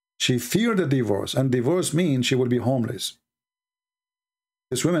 She feared the divorce, and divorce means she will be homeless.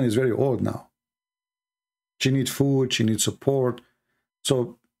 This woman is very old now. She needs food, she needs support.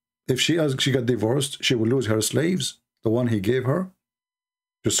 So if she got divorced, she will lose her slaves, the one he gave her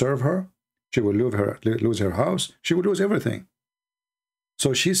to serve her. She will lose her house. She will lose everything.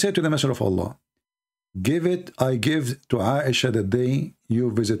 So she said to the Messenger of Allah, I give to Aisha the day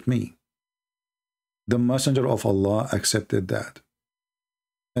you visit me. The Messenger of Allah accepted that.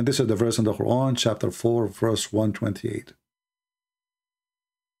 And this is the verse in the Quran, chapter 4, verse 128.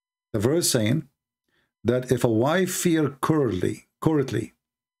 The verse saying that if a wife fear cruelty,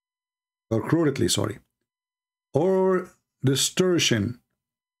 or distortion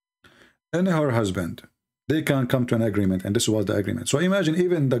in her husband, they can come to an agreement, and this was the agreement. So imagine,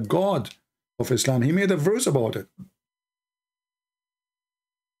 even the God of Islam, he made a verse about it.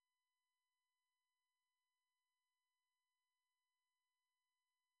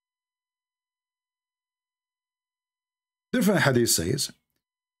 Different hadith says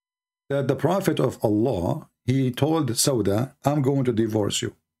that the Prophet of Allah, he told Sauda, I'm going to divorce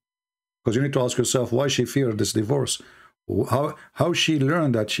you. Because you need to ask yourself why she feared this divorce. How she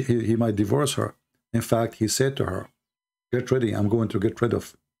learned that he might divorce her. In fact, he said to her, get ready, I'm going to get rid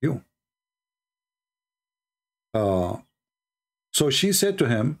of you. So she said to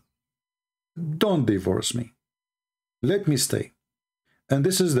him, don't divorce me. Let me stay. And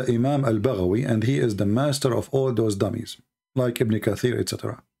this is the Imam al-Baghawi, and he is the master of all those dummies, like Ibn Kathir,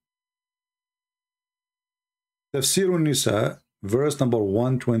 etc. Tafsir al-Nisa, verse number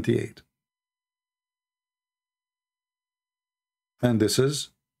 128. And this is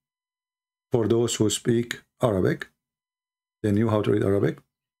for those who speak Arabic. They knew how to read Arabic.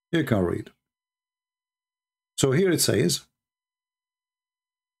 You can read. So here it says,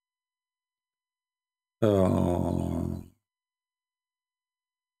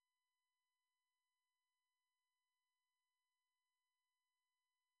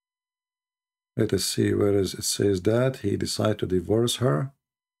 let us see where is it says that he decided to divorce her.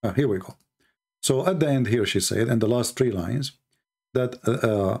 Here we go. So at the end here she said, in the last 3 lines, that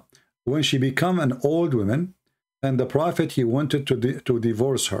when she became an old woman and the prophet he wanted to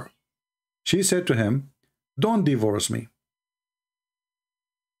divorce her, she said to him, don't divorce me,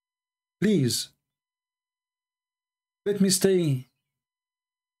 please, let me stay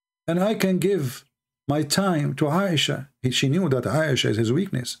and I can give my time to Aisha. She knew that Aisha is his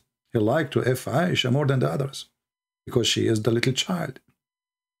weakness. He liked to F Aisha more than the others because she is the little child.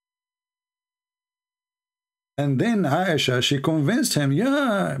 And then Aisha, she convinced him,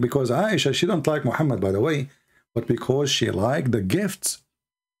 yeah, because Aisha, she don't like Muhammad, by the way, but because she liked the gifts.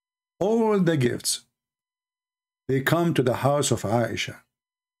 All the gifts, they come to the house of Aisha.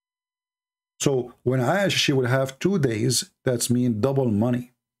 So when Aisha, she will have 2 days, that's mean double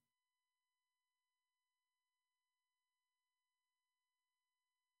money.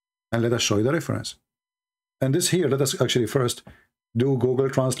 And let us show you the reference. And this here, let us actually first do Google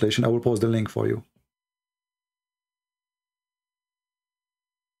translation. I will post the link for you.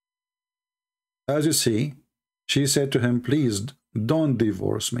 As you see, she said to him, please don't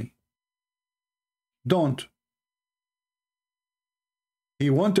divorce me. Don't. He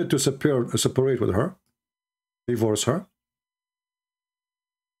wanted to separate with her, divorce her.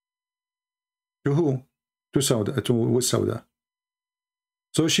 To who? To Sauda, with Sauda.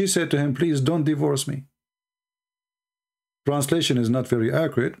 So she said to him, please don't divorce me. Translation is not very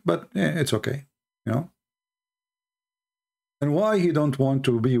accurate, but it's okay, you know. And why he don't want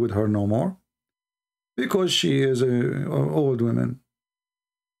to be with her no more? Because she is an old woman.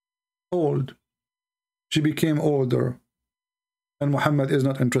 Old. She became older. And Muhammad is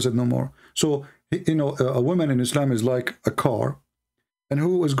not interested no more. So, you know, a woman in Islam is like a car. And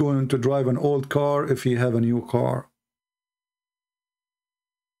who is going to drive an old car if he have a new car?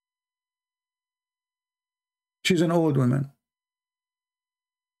 She's an old woman.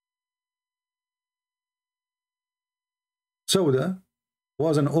 Sauda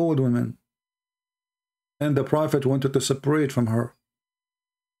was an old woman. And the Prophet wanted to separate from her.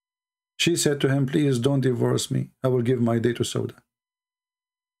 She said to him, please don't divorce me. I will give my day to Sauda.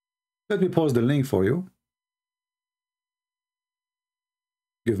 Let me post the link for you.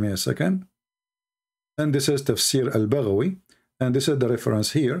 Give me a second. And this is Tafsir al-Baghawi. And this is the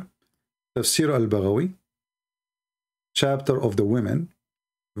reference here. Tafsir al-Baghawi, chapter of the women,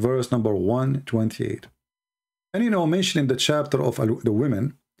 verse number 128. And you know, mentioning the chapter of the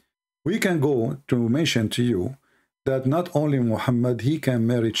women, we can go to mention to you that not only Muhammad, he can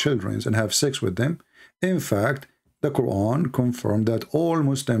marry children and have sex with them. In fact, the Quran confirmed that all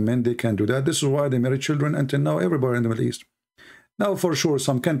Muslim men, they can do that. This is why they marry children until now everywhere in the Middle East. Now, for sure,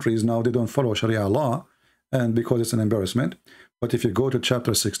 some countries now, they don't follow Sharia law, and because it's an embarrassment. But if you go to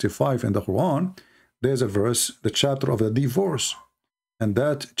chapter 65 in the Quran, there's a verse, the chapter of the divorce. And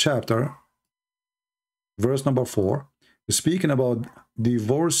that chapter, verse number 4, is speaking about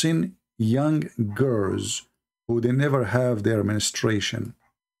divorcing young girls who they never have their menstruation.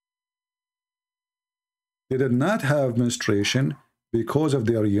 They did not have menstruation because of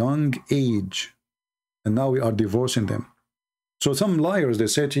their young age. And now we are divorcing them. So some liars, they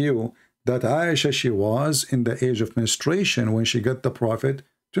say to you that Aisha, she was in the age of menstruation when she got the Prophet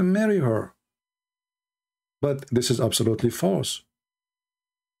to marry her. But this is absolutely false.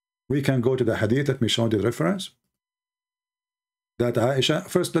 We can go to the hadith. Let me show you the reference. That Aisha,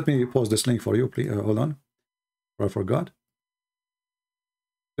 first let me post this link for you, please. Hold on. I forgot.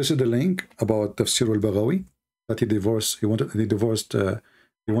 This is the link about Tafsir al-Baghawi, that he divorced, he wanted to divorce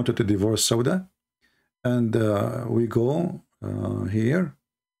Sauda. And we go here.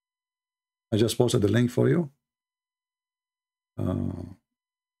 I just posted the link for you.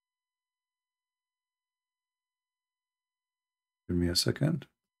 Give me a second.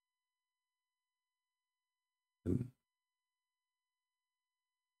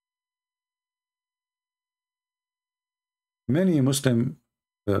 Many Muslim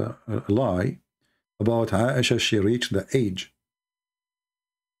lie about Aisha. She reached the age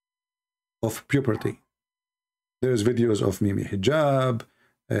of puberty. There's videos of Mimi Hijab,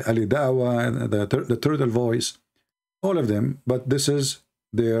 Ali Dawah, the turtle voice, all of them. But this is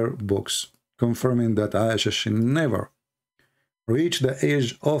their books confirming that Aisha, she never reach the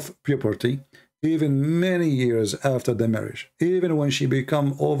age of puberty even many years after the marriage, even when she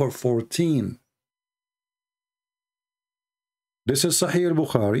become over 14. This is Sahih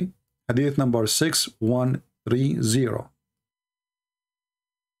al-Bukhari, hadith number 6130.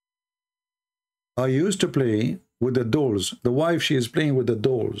 I used to play with the dolls. The wife, she is playing with the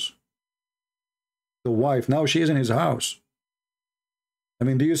dolls. The wife, now she is in his house. I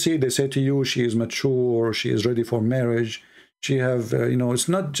mean, do you see, they say to you, she is mature, she is ready for marriage. She have, you know, it's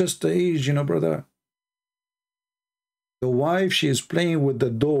not just the age, you know, brother. The wife, she is playing with the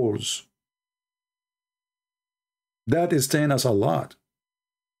dolls. That is telling us a lot.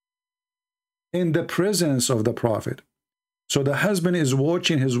 In the presence of the Prophet. So the husband is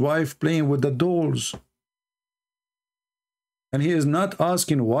watching his wife playing with the dolls. And he is not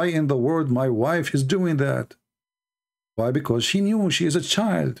asking why in the world my wife is doing that. Why? Because she knew she is a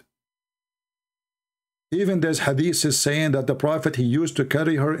child. Even there's hadiths saying that the Prophet, he used to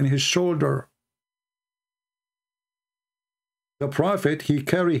carry her in his shoulder. The Prophet, he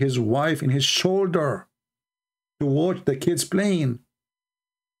carried his wife in his shoulder to watch the kids playing.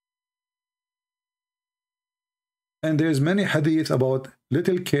 And there's many hadith about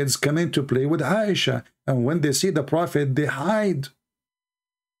little kids coming to play with Aisha. And when they see the Prophet, they hide.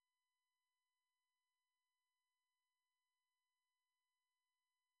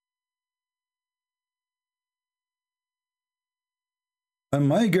 And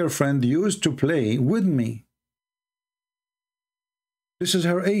my girlfriend used to play with me. This is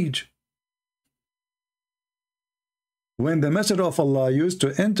her age. When the Messenger of Allah used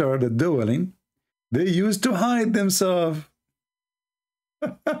to enter the dwelling, they used to hide themselves.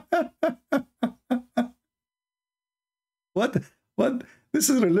 What? This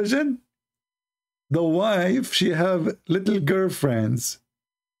is religion? The wife, she have little girlfriends.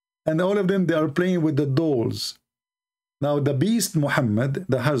 And all of them, they are playing with the dolls. Now the beast Muhammad,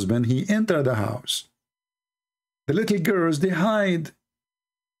 the husband, he entered the house. The little girls, they hide.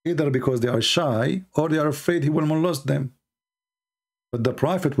 Either because they are shy or they are afraid he will molest them. But the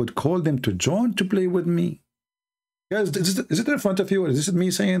Prophet would call them to join to play with me. Guys, is it in front of you? Is this me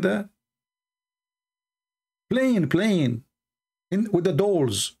saying that? Playing with the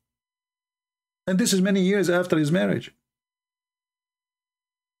dolls. And this is many years after his marriage.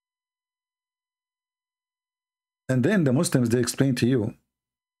 And then the Muslims, they explain to you,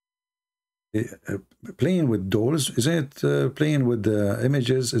 playing with dolls, isn't it playing with the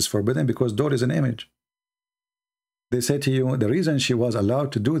images is forbidden because doll is an image. They say to you, the reason she was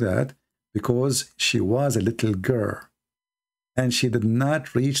allowed to do that, because she was a little girl. And she did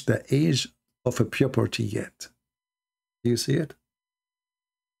not reach the age of a puberty yet. Do you see it?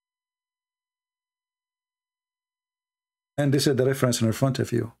 And this is the reference in front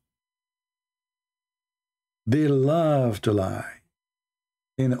of you. They love to lie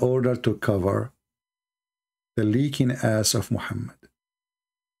in order to cover the leaking ass of Muhammad.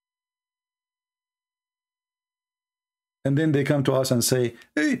 And then they come to us and say,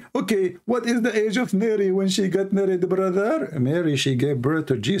 hey, okay, what is the age of Mary when she got married, brother? Mary, she gave birth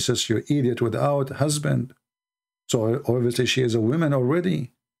to Jesus, you idiot, without husband. So obviously she is a woman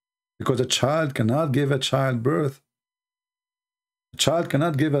already, because a child cannot give a child birth. A child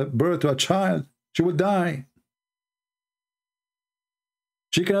cannot give a birth to a child. She will die.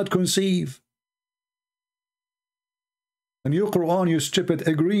 She cannot conceive. And your Quran, you stupid,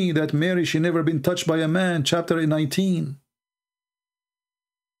 agree that Mary, she never been touched by a man, chapter 19.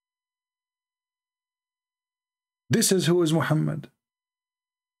 This is who is Muhammad.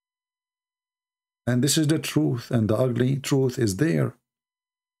 And this is the truth, and the ugly truth is there.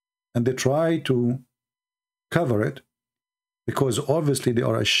 And they try to cover it because obviously they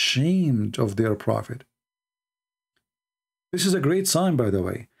are ashamed of their prophet. This is a great sign, by the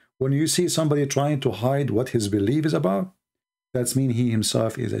way. When you see somebody trying to hide what his belief is about, that means he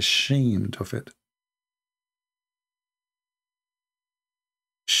himself is ashamed of it.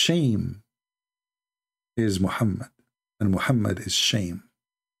 Shame is Muhammad, and Muhammad is shame.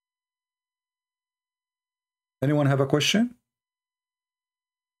 Anyone have a question?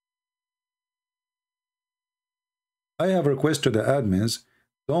 I have a request to the admins,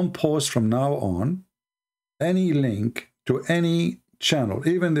 don't post from now on any link to any channel,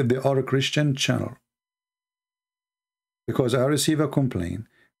 even if they are a Christian channel. Because I receive a complaint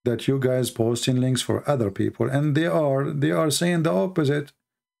that you guys posting links for other people, and they are saying the opposite.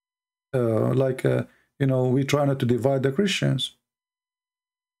 You know, we try not to divide the Christians.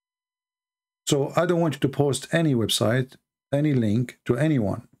 So I don't want you to post any website, any link to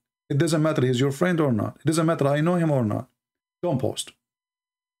anyone. It doesn't matter he's your friend or not. It doesn't matter I know him or not. Don't post.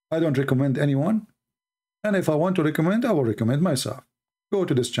 I don't recommend anyone. And if I want to recommend, I will recommend myself. Go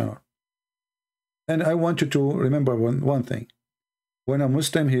to this channel. And I want you to remember one thing. When a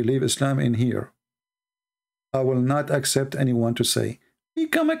Muslim, he leave Islam in here, I will not accept anyone to say,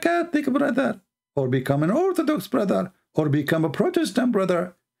 become a Catholic brother, or become an Orthodox brother, or become a Protestant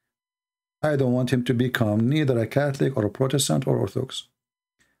brother. I don't want him to become neither a Catholic or a Protestant or Orthodox.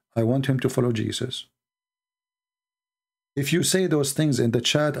 I want him to follow Jesus. If you say those things in the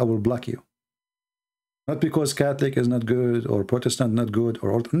chat, I will block you. Not because Catholic is not good or Protestant not good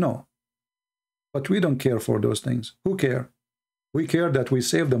or no. But we don't care for those things. Who care? We care that we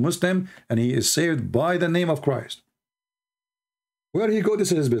save the Muslim and he is saved by the name of Christ. Where he go,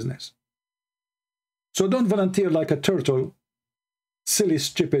 this is his business. So don't volunteer like a turtle, silly,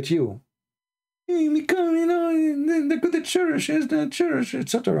 stupid you. Become, you know, the good church is the church,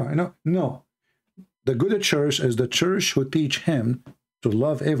 etc. You know, no. The good church is the church who teach him to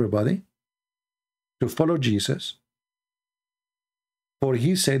love everybody, to follow Jesus. For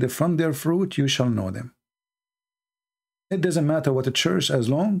he said, from their fruit you shall know them. It doesn't matter what a church, as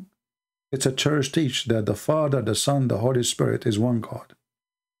long it's a church teach that the Father, the Son, the Holy Spirit is one God.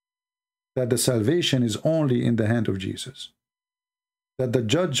 That the salvation is only in the hand of Jesus. That the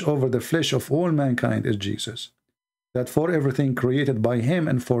judge over the flesh of all mankind is Jesus. That for everything created by him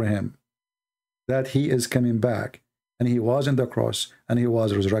and for him. That he is coming back, and he was in the cross, and he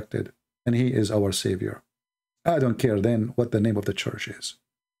was resurrected, and he is our Savior. I don't care then what the name of the church is.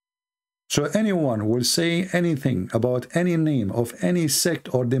 So anyone will say anything about any name of any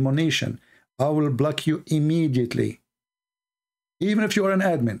sect or denomination, I will block you immediately. Even if you are an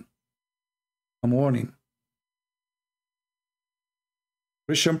admin. I'm warning.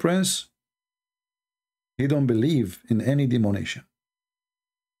 Christian Prince, he don't believe in any denomination.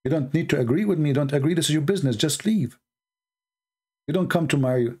 You don't need to agree with me. Don't agree. This is your business. Just leave. You don't come to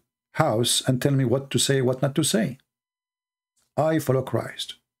my house and tell me what to say, what not to say. I follow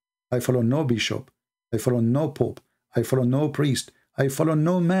Christ. I follow no bishop. I follow no pope. I follow no priest. I follow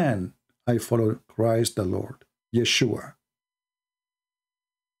no man. I follow Christ the Lord, Yeshua.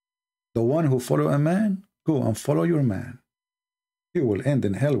 The one who follow a man, go and follow your man. You will end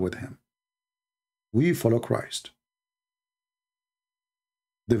in hell with him. We follow Christ.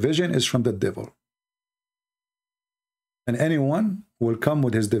 Division is from the devil. And anyone who will come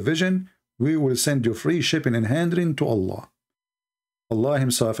with his division, we will send you free shipping and handling to Allah. Allah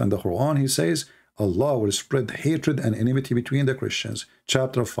himself in the Quran, he says, Allah will spread hatred and enmity between the Christians.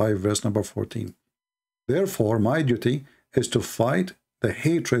 Chapter 5, verse number 14. Therefore, my duty is to fight the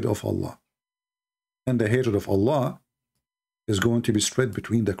hatred of Allah. And the hatred of Allah is going to be spread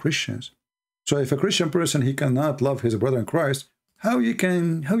between the Christians. So if a Christian person, he cannot love his brother in Christ, how you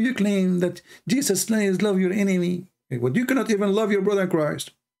claim that Jesus says love your enemy? Well, you cannot even love your brother in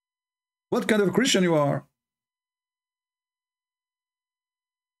Christ. What kind of a Christian you are?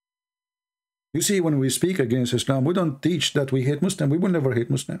 You see, when we speak against Islam, we don't teach that we hate Muslims. We will never hate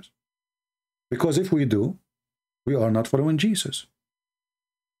Muslims. Because if we do, we are not following Jesus.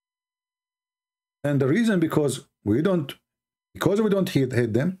 And the reason because we don't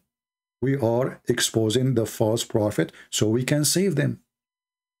hate them, we are exposing the false prophet so we can save them.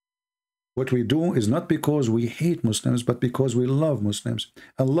 What we do is not because we hate Muslims, but because we love Muslims.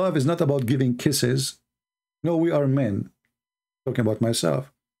 And love is not about giving kisses. No, we are men. Talking about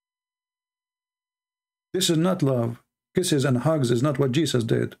myself. This is not love. Kisses and hugs is not what Jesus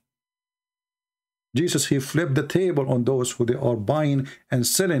did. Jesus, he flipped the table on those who they are buying and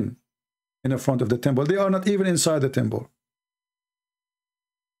selling in the front of the temple. They are not even inside the temple.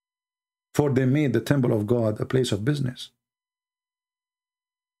 For they made the temple of God a place of business.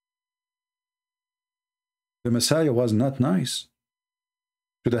 The Messiah was not nice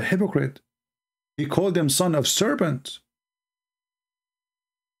to the hypocrite. He called them son of serpent.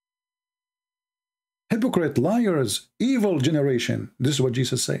 Hypocrite, liars, evil generation. This is what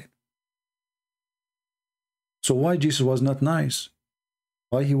Jesus said. So why Jesus was not nice?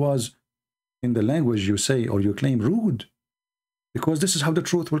 Why he was, in the language you say or you claim, rude? Because this is how the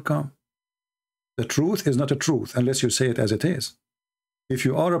truth will come. The truth is not a truth unless you say it as it is. If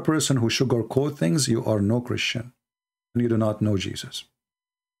you are a person who sugarcoat things, you are no Christian. And you do not know Jesus.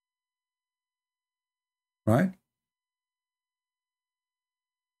 Right?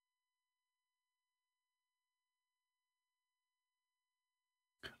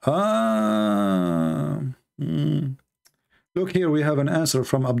 Look here, we have an answer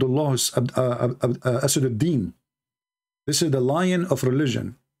from Abdullah Asad-ud-Din. This is the lion of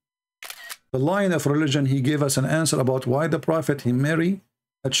religion. The lion of religion, he gave us an answer about why the prophet, he married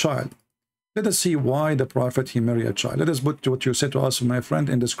a child. Let us see why the Prophet, he married a child. Let us put what you said to us, my friend,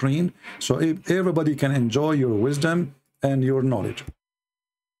 in the screen, so everybody can enjoy your wisdom and your knowledge.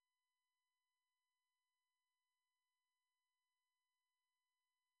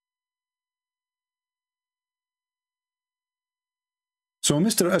 So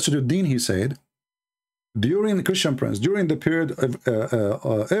Mr. Asaduddin, he said, during the Christian Prince, during the period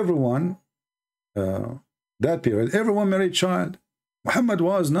of everyone, that period, everyone married child. Muhammad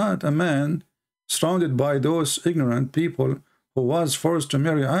was not a man surrounded by those ignorant people who was forced to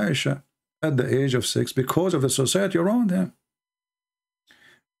marry Aisha at the age of 6 because of the society around him.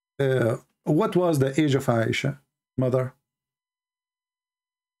 What was the age of Aisha, mother?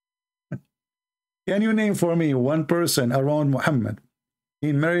 Can you name for me one person around Muhammad?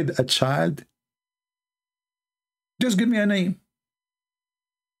 He married a child. Just give me a name.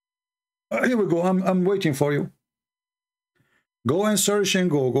 Here we go. I'm waiting for you. Go and search in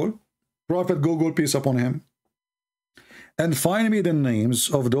Google, Prophet Google, peace upon him, and find me the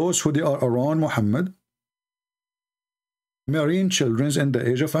names of those who they are around Muhammad, marrying children in the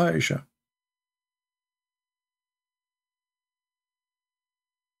age of Aisha.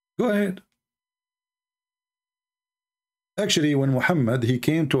 Go ahead. Actually, when Muhammad, he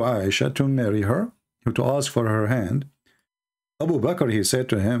came to Aisha to marry her, to ask for her hand, Abu Bakr, he said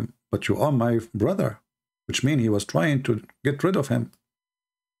to him, but you are my brother, which means he was trying to get rid of him.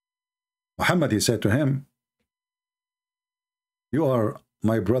 Muhammad, he said to him, you are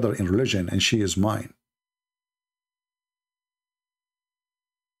my brother in religion and she is mine.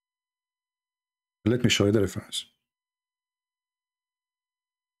 Let me show you the reference.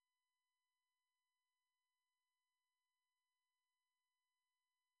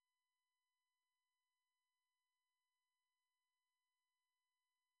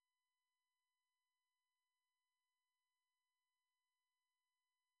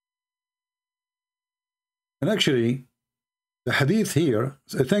 And actually, the hadith here,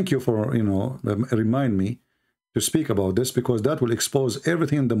 thank you for, remind me to speak about this, because that will expose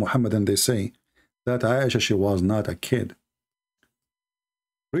everything the Muhammadan they say, that Aisha, she was not a kid.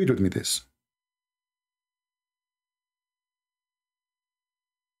 Read with me this.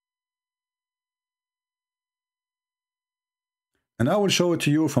 And I will show it to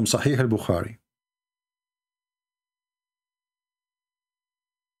you from Sahih al-Bukhari.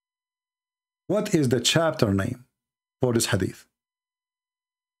 What is the chapter name for this hadith?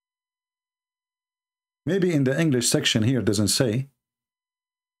 Maybe in the English section here doesn't say.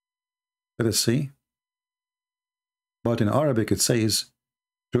 Let us see. But in Arabic it says,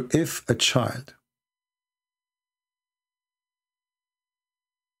 to if a child.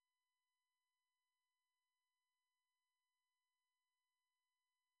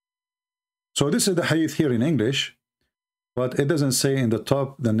 So this is the hadith here in English, but it doesn't say in the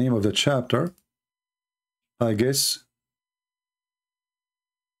top the name of the chapter. I guess.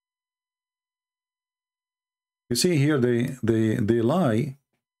 You see here they lie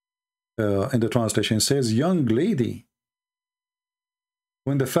in the translation. It says young lady,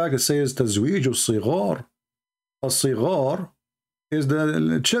 when the fact it says tazwij al-sigar. Al-sigar is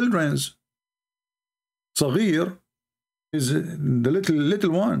the children's. Sagir is the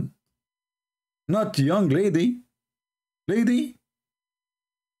little one, not young lady. Lady,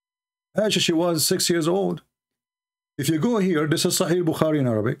 Aisha, she was 6 years old. If you go here, this is Sahih Bukhari in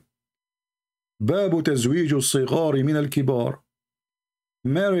Arabic. Babu tazwij al-sigar min al-kibar.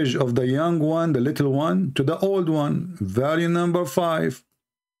 Marriage of the young one, the little one, to the old one. Volume number 5.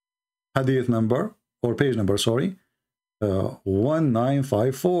 Hadith number, or page number, sorry.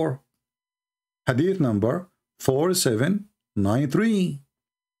 1954. Hadith number 4793.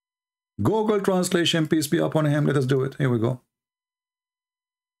 Google translation, peace be upon him. Let us do it. Here we go.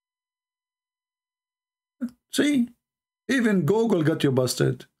 See? Even Google got you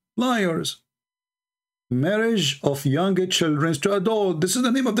busted. Liars. Marriage of younger children to adult. This is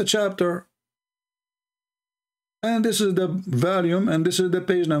the name of the chapter. And this is the volume, and this is the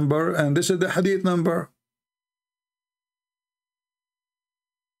page number, and this is the hadith number.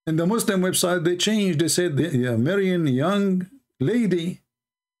 In the Muslim website, they changed. They said, marrying young lady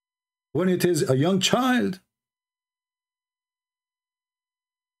when it is a young child.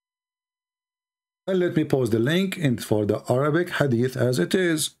 And let me post the link in for the Arabic hadith as it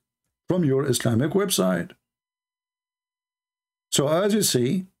is from your Islamic website. So as you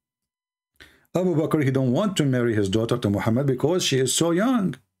see, Abu Bakr, he don't want to marry his daughter to Muhammad because she is so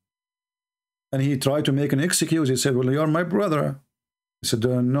young. And he tried to make an excuse. He said, well, you are my brother. He said,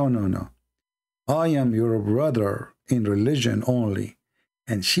 no. I am your brother in religion only,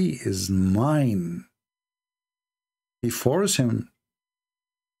 and she is mine. He forced him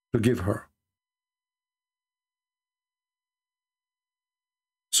to give her.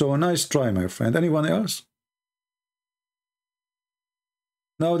 So nice try, my friend. Anyone else?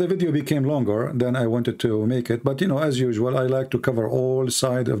 Now the video became longer than I wanted to make it, but you know, as usual, I like to cover all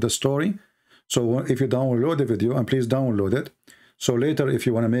sides of the story. So if you download the video, and please download it, so later if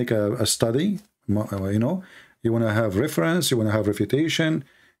you want to make a study, you know, you want to have reference, you want to have refutation,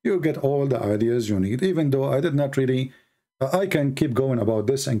 you get all the ideas you need, even though I did not really, I can keep going about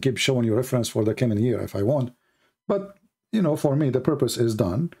this and keep showing you reference for the coming year if I want. But, you know, for me, the purpose is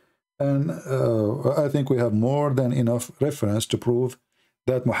done. And I think we have more than enough reference to prove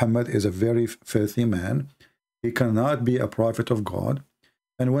that Muhammad is a very filthy man. He cannot be a prophet of God.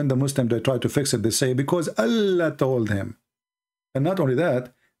 And when the Muslims, they try to fix it, they say, because Allah told him. And not only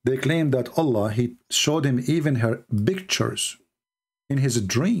that, they claim that Allah, he showed him even her pictures in his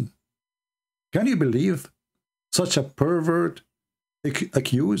dream. Can you believe such a pervert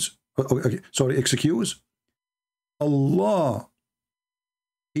excuse? Allah,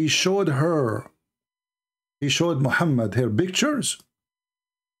 he showed her, he showed Muhammad her pictures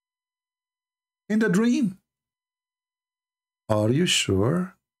in the dream. Are you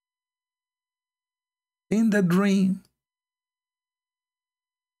sure? In the dream.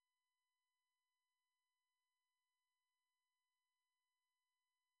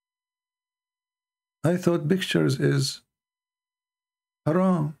 I thought pictures is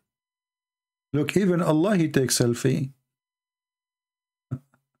haram. Look, even Allah, he takes selfie.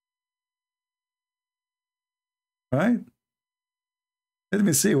 Right? Let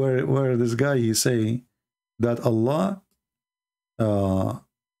me see where this guy, he say that Allah, here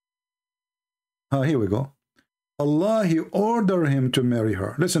we go. Allah, he ordered him to marry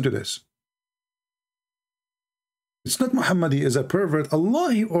her. Listen to this. It's not Muhammad, he is a pervert.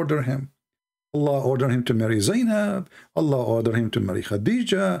 Allah, he ordered him. Allah ordered him to marry Zainab. Allah ordered him to marry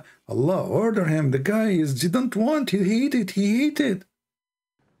Khadija. Allah ordered him. The guy is, he don't want, he hated, he hated.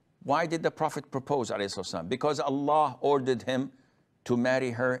 Why did the Prophet propose, ﷺ? Because Allah ordered him to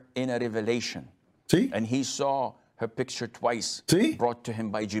marry her in a revelation. See? And he saw her picture twice. See? Brought to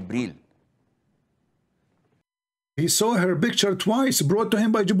him by Jibril. He saw her picture twice brought to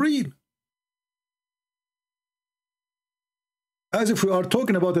him by Jibril. As if we are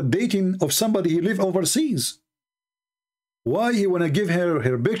talking about the dating of somebody who live overseas. Why he want to give her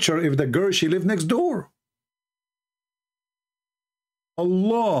her picture if the girl she live next door?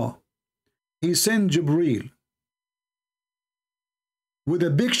 Allah, he sent Jibril with a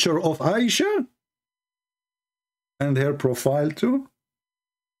picture of Aisha and her profile too.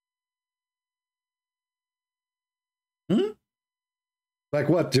 Like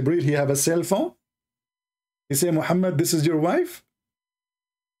what? Jibril, he have a cell phone? He say, Muhammad, this is your wife?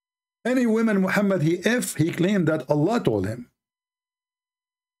 Any woman Muhammad, he claimed that Allah told him.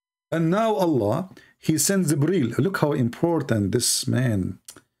 And now Allah, he sends Jibril. Look how important this man.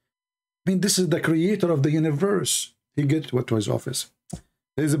 I mean, this is the creator of the universe. He gets to his office.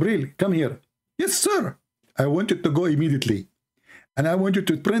 Hey, Jibril, come here. Yes, sir. I want you to go immediately. And I want you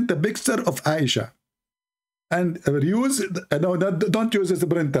to print a picture of Aisha. And use, no, don't use this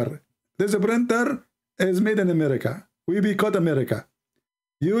printer. This printer is made in America. We boycott America.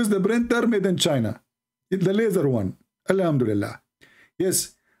 Use the printer made in China. The laser one. Alhamdulillah.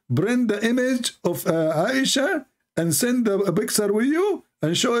 Yes. Print the image of Aisha and send a picture with you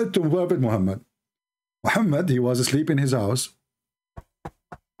and show it to Prophet Muhammad. Muhammad, he was asleep in his house.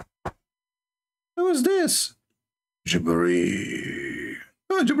 Who is this? Jibreel.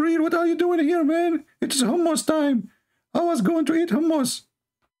 Oh, Jibreel, what are you doing here, man? It's hummus time. I was going to eat hummus.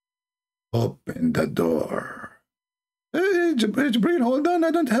 Open the door. Hey, Jibreel, hold on.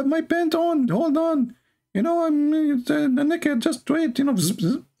 I don't have my pant on. Hold on. You know, I'm naked. Just wait. You know, zip,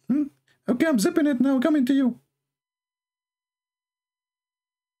 zip. Okay, I'm zipping it now. Coming to you.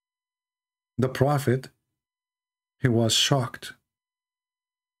 The Prophet, he was shocked.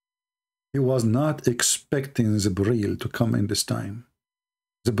 He was not expecting Jibreel to come in this time.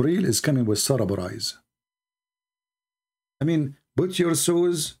 Jibreel is coming with surprise. I mean, put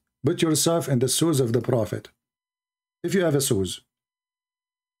yourself in the shoes of the Prophet. If you have a shoes.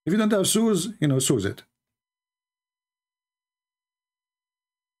 If you don't have shoes, you know, shoes it.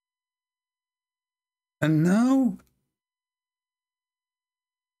 And now,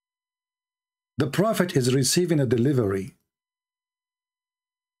 the Prophet is receiving a delivery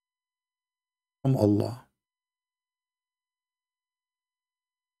from Allah.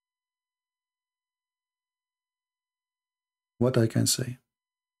 What I can say.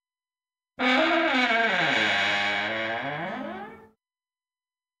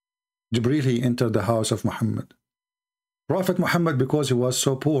 Jibreel, he entered the house of Muhammad. Prophet Muhammad, because he was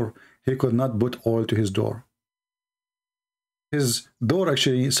so poor, he could not put oil to his door. His door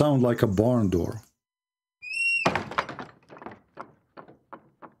actually sounds like a barn door.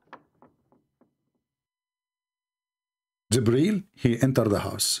 Jibreel, he entered the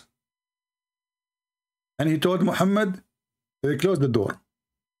house. And he told Muhammad, close the door.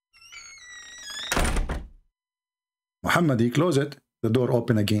 Muhammad, he closed it, the door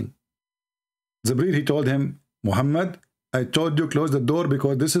opened again. Jibreel, he told him, Muhammad, I told you close the door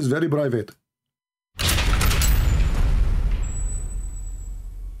because this is very private.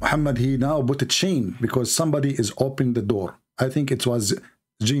 Muhammad, he now put a chain because somebody is opening the door. I think it was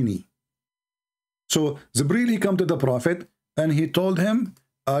genie. So Jibreel, he come to the Prophet and he told him,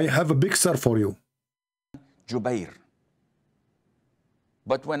 I have a big sir for you. Jubair.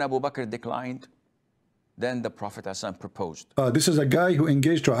 But when Abu Bakr declined, then the Prophet ﷺ proposed. This is a guy who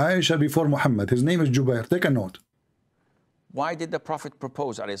engaged to Aisha before Muhammad. His name is Jubair. Take a note. Why did the Prophet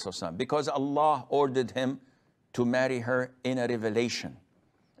propose, ﷺ? Because Allah ordered him to marry her in a revelation.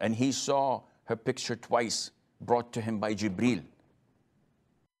 And he saw her picture twice brought to him by Jibreel.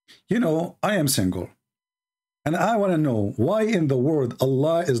 You know, I am single. And I want to know why in the world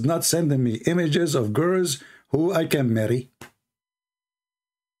Allah is not sending me images of girls who I can marry.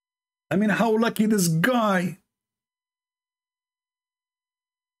 I mean, how lucky this guy.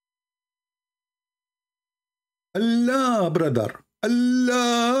 Allah, brother.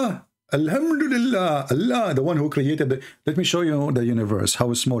 Allah. Alhamdulillah. Allah, the one who created the... Let me show you the universe,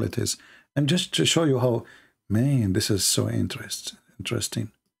 how small it is. And just to show you how... Man, this is so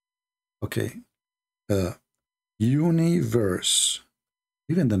interesting. Okay. Universe.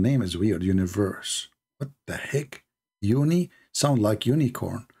 Even the name is weird. Universe. What the heck? Uni? Sound like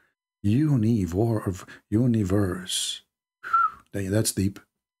unicorn. Universe. That's deep.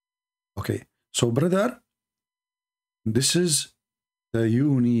 Okay. So, brother, this is the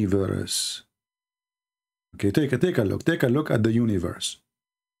universe. Okay, take a look. Take a look at the universe.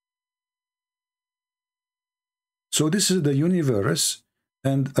 So this is the universe,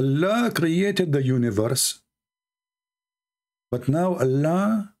 and Allah created the universe. But now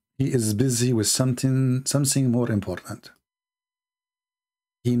Allah, He is busy with something more important.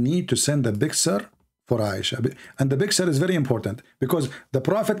 He need to send a big sir for Aisha. And the big sir is very important because the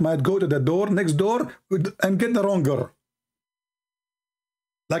Prophet might go to the door next door and get the wrong girl.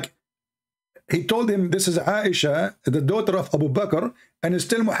 Like, he told him, this is Aisha, the daughter of Abu Bakr, and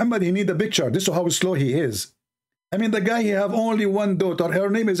still Muhammad, he need a picture. This is how slow he is. I mean, the guy, he have only one daughter. Her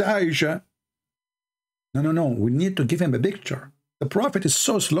name is Aisha. No. We need to give him a picture. The Prophet is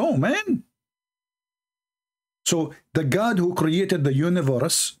so slow, man. So, the God who created the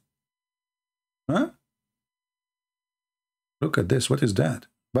universe, huh? Look at this. What is that?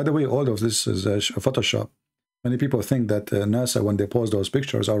 By the way, all of this is Photoshop. Many people think that NASA, when they post those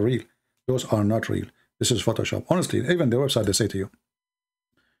pictures, are real. Those are not real. This is Photoshop. Honestly, even the website, they say to you.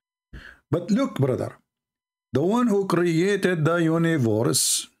 But look, brother, the one who created the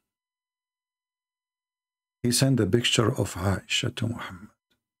universe, he sent a picture of Aisha to Muhammad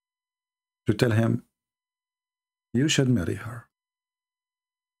to tell him, you should marry her.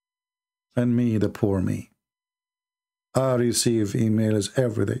 And me, the poor me, I receive emails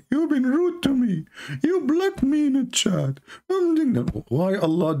every day. You've been rude to me. You blocked me in a chat. Why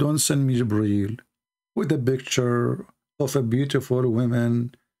Allah don't send me Jibreel with a picture of a beautiful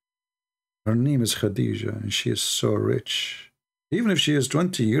woman? Her name is Khadija, and she is so rich. Even if she is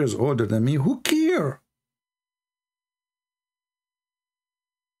 20 years older than me, who cares?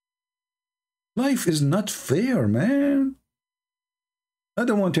 Life is not fair, man. I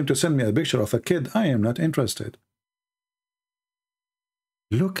don't want him to send me a picture of a kid. I am not interested.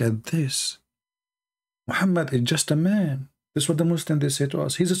 Look at this. Muhammad is just a man. This is what the Muslims, they say to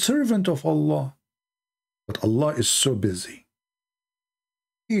us. He's a servant of Allah. But Allah is so busy.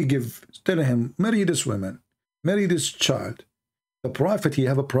 He tell him, marry this woman. Marry this child. The Prophet, he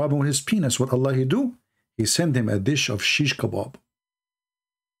have a problem with his penis. What Allah he do? He send him a dish of shish kebab.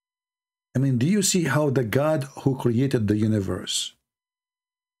 I mean, do you see how the God who created the universe,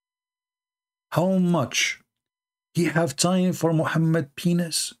 how much he have time for Muhammad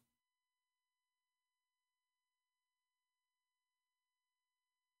penis?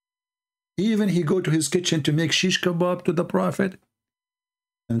 Even he go to his kitchen to make shish kebab to the Prophet,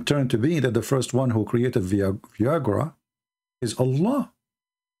 and turn to be that the first one who created Viagra is Allah.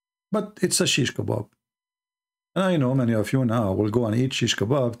 But it's a shish kebab. And I know many of you now will go and eat shish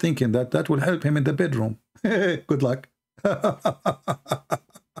kebab thinking that that will help him in the bedroom. Good luck.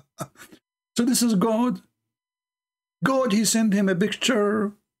 So this is God. God, he sent him a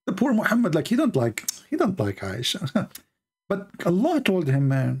picture. The poor Muhammad, like he don't like Aisha. But Allah told him,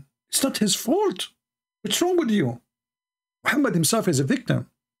 man, it's not his fault. What's wrong with you? Muhammad himself is a victim.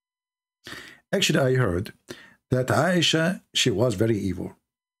 Actually, I heard that Aisha, she was very evil.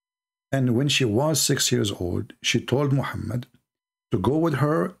 And when she was 6 years old, she told Muhammad to go with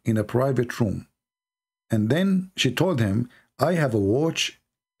her in a private room. And then she told him, I have a watch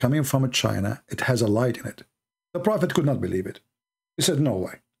coming from China. It has a light in it. The Prophet could not believe it. He said, no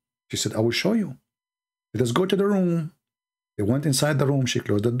way. She said, I will show you. Let us go to the room. They went inside the room. She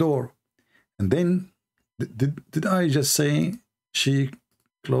closed the door. And then, did I just say she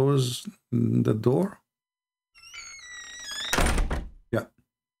closed the door? Yeah,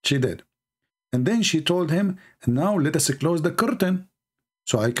 she did. And then she told him, now let us close the curtain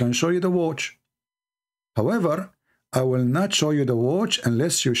so I can show you the watch. However, I will not show you the watch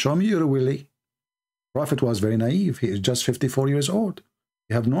unless you show me your willy. Prophet was very naive. He is just 54 years old.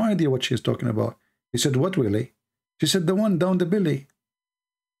 You have no idea what she is talking about. He said, what willy? She said, the one down the belly.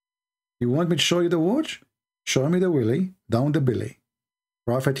 You want me to show you the watch? Show me the willy down the belly.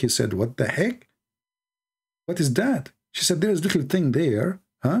 Prophet, he said, what the heck? What is that? She said, there is a little thing there.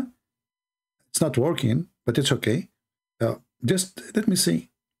 Huh? It's not working, but it's okay. Just let me see.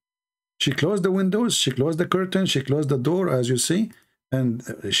 She closed the windows, she closed the curtain, she closed the door, as you see, and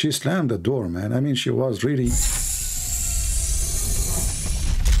she slammed the door, man. I mean, she was really...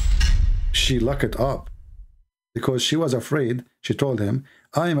 She locked it up because she was afraid. She told him,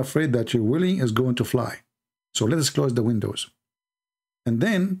 I am afraid that your willy is going to fly. So let us close the windows. And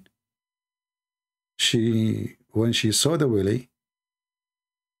then when she saw the willy,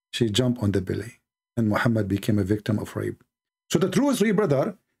 she jumped on the belly, and Muhammad became a victim of rape. So the truth,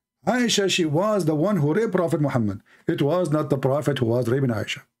 brother, Aisha, she was the one who raped Prophet Muhammad. It was not the Prophet who was raping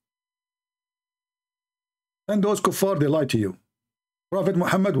Aisha. And those kuffar, they lie to you. Prophet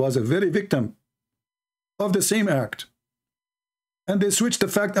Muhammad was a very victim of the same act. And they switched the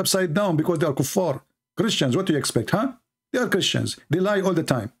fact upside down because they are kuffar. Christians, what do you expect, huh? They are Christians. They lie all the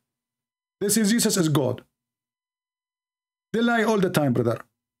time. They say Jesus is God. They lie all the time, brother.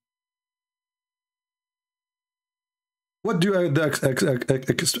 What do you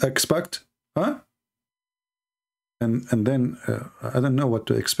expect? Huh? And then I don't know what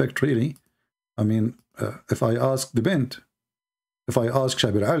to expect, really. I mean, if I ask the bint, if I ask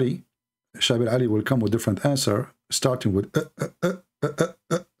Shabir Ali will come with different answer, starting with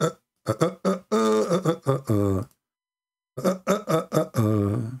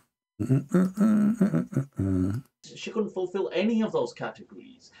She couldn't fulfill any of those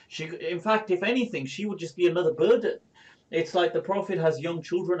categories. In fact, if anything, she would just be another burden. It's like the Prophet has young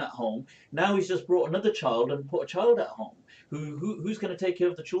children at home. Now he's just brought another child and put a child at home. Who's going to take care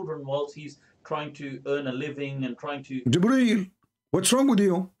of the children whilst he's trying to earn a living and trying to... Jibreel, what's wrong with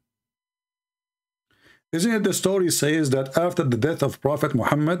you? Isn't it the story says that after the death of Prophet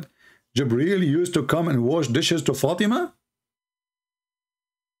Muhammad, Jibreel used to come and wash dishes to Fatima?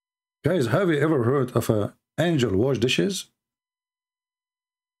 Guys, have you ever heard of an angel wash dishes?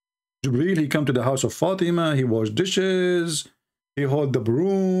 Jibreel, he come to the house of Fatima, he washed dishes, he held the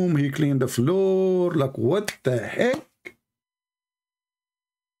broom, he cleaned the floor. Like, what the heck?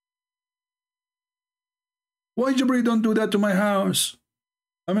 Why Jibreel don't do that to my house?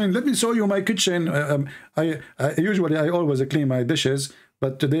 I mean, let me show you my kitchen. I usually always clean my dishes,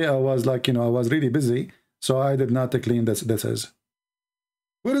 but today I was like, I was really busy, so I did not clean the dishes.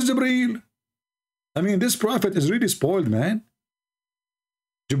 Where is Jibreel? I mean, this prophet is really spoiled, man.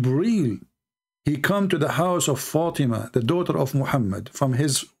 Jibreel, he come to the house of Fatima, the daughter of Muhammad, from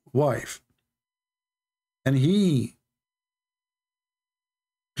his wife, and he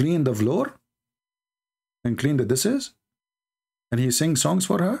cleaned the floor and cleaned the dishes, and he sing songs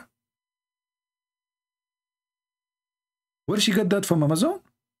for her. Where did she get that from? Amazon?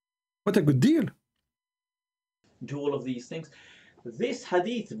 What a good deal. Do all of these things. This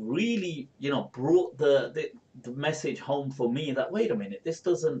hadith really, brought the message home for me that, wait a minute, this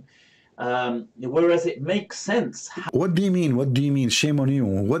doesn't, whereas it makes sense. What do you mean? What do you mean? Shame on you.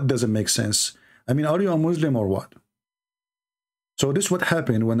 What doesn't make sense? I mean, are you a Muslim or what? So this is what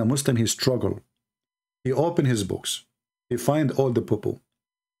happened when a Muslim, he struggled. He opened his books. He find all the poo-poo.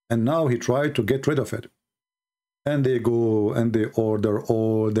 And now he tried to get rid of it. And they go and they order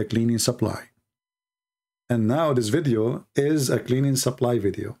all the cleaning supply. And now this video is a cleaning supply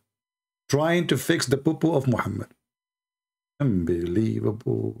video, trying to fix the poo-poo of Muhammad.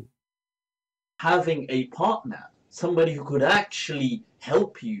 Unbelievable. Having a partner, somebody who could actually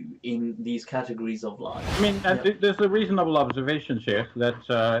help you in these categories of life. I mean, there's a reasonable observation, Sheikh, that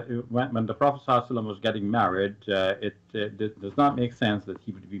when the Prophet ﷺ was getting married, it does not make sense that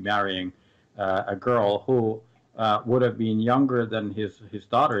he would be marrying a girl who would have been younger than his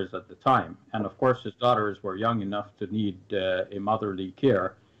daughters at the time. And of course, his daughters were young enough to need a motherly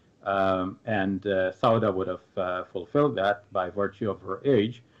care. And Sauda would have fulfilled that by virtue of her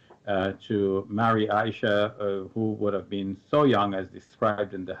age to marry Aisha, who would have been so young as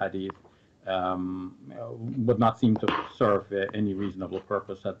described in the hadith, would not seem to serve any reasonable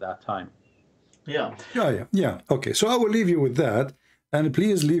purpose at that time. Yeah. Okay, so I will leave you with that, and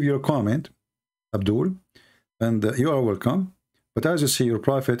please leave your comment, Abdul, and you are welcome. But as you see, your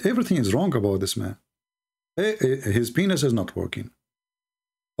prophet, everything is wrong about this man. His penis is not working.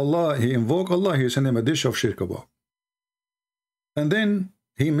 Allah, he invoked Allah, he sent him a dish of shirk kebab. And then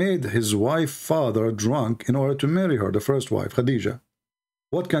he made his wife father drunk in order to marry her, the first wife, Khadija.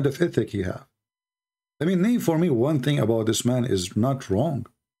 What kind of ethic he have? I mean, name for me one thing about this man is not wrong.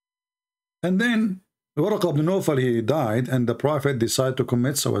 And then Waraq ibn Nawfal, he died, and the prophet decided to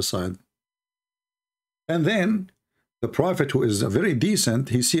commit suicide. And then the prophet, who is very decent,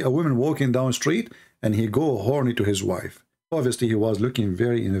 he see a woman walking down the street, and he go horny to his wife. Obviously, he was looking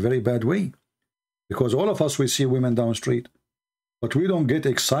in a very bad way, because all of us, we see women down the street, but we don't get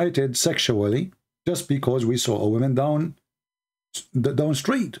excited sexually just because we saw a woman down the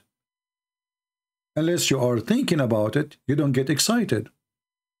street. Unless you are thinking about it, you don't get excited.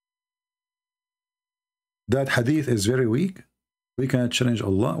 That hadith is very weak. We cannot challenge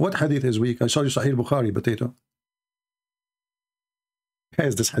Allah. What hadith is weak? I saw you Sahih Bukhari, potato.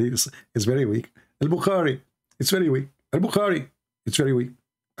 Yes, this hadith is very weak. Al-Bukhari, it's very weak. Al-Bukhari, it's very weak.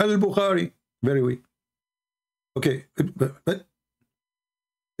 Al-Bukhari, very weak. Okay, but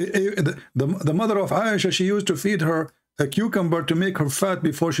the mother of Aisha, she used to feed her a cucumber to make her fat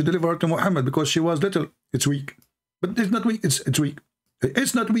before she delivered her to Muhammad because she was little. It's weak. But it's not weak. It's weak.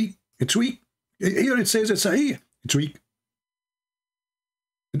 It's not weak. It's weak. Here it says it's sahih. It's weak.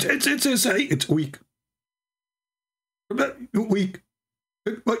 It says sahih. It's weak. Weak.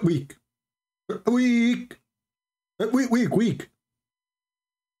 What weak? Weak. Weak.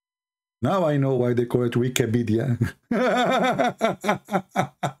 Now I know why they call it Wikipedia.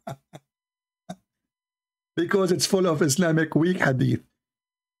 Because it's full of Islamic weak hadith.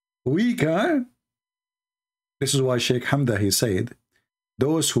 Weak, huh? This is why Sheikh Hamda, he said,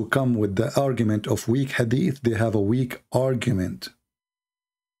 those who come with the argument of weak hadith, they have a weak argument.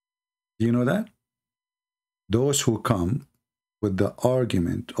 Do you know that? Those who come with the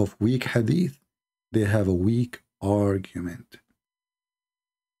argument of weak hadith, they have a weak argument.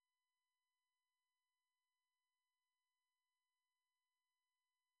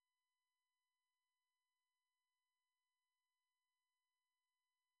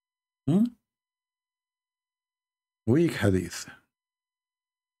 Weak hadith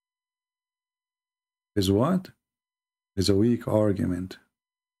is what? Is a weak argument.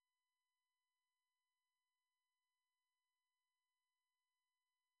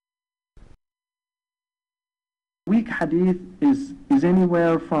 Weak hadith is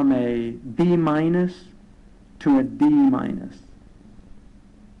anywhere from a B- to a D-.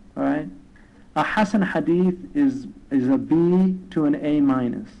 All right? A Hasan hadith is a B to an A-.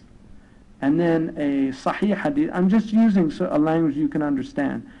 And then a Sahih hadith, I'm just using a language you can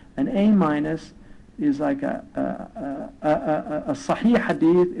understand. An A- is like a Sahih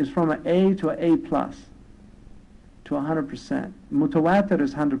hadith is from an A to an A+, to 100%. Mutawatir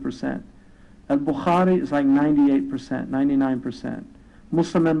is 100%. Al-Bukhari is like 98%, 99%.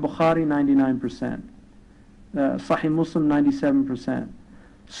 Muslim and Bukhari, 99%. Sahih Muslim, 97%.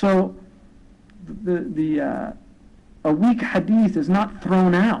 So a weak hadith is not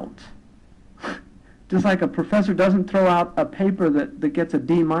thrown out. Just like a professor doesn't throw out a paper that gets a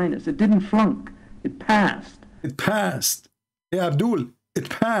D-. It didn't flunk. It passed. It passed. Yeah, Abdul, it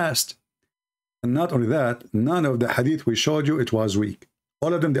passed. And not only that, none of the hadith we showed you, it was weak.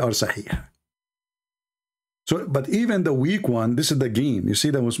 All of them, they are sahih. So, but even the weak one, this is the game. You see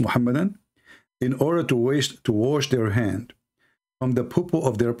that was Muhammadan? In order to wash their hand from the poo-poo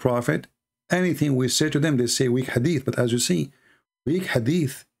of their prophet, anything we say to them, they say weak hadith. But as you see, weak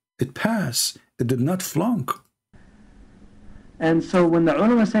hadith, it passed. It did not flunk. And so when the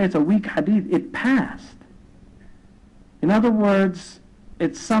ulama say it's a weak hadith, it passed. In other words,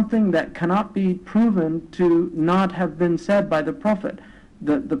 it's something that cannot be proven to not have been said by the prophet.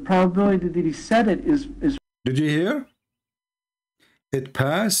 The probability that he said it is... Did you hear? It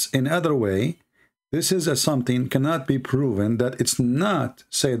passed. In other way, this is something cannot be proven that it's not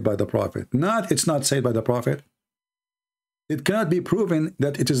said by the prophet. It's not said by the prophet. It cannot be proven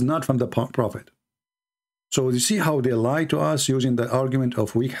that it is not from the prophet. So you see how they lie to us using the argument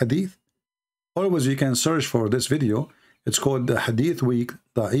of weak hadith? Always you can search for this video. It's called the Hadith Week,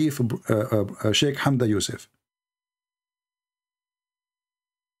 Da'if, Sheikh Hamda Yusuf.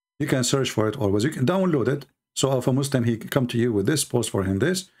 You can search for it always. You can download it. So if a Muslim, he come to you with this, post for him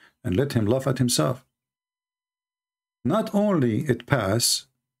this, and let him laugh at himself. Not only it pass,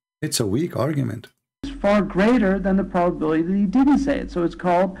 it's a weak argument. It's far greater than the probability that he didn't say it. So it's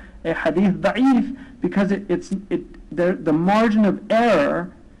called a hadith da'if because the margin of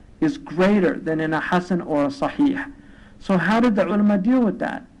error is greater than in a hasan or a sahih. So how did the ulama deal with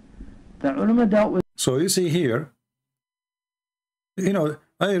that? The ulama dealt with... So you see here, you know,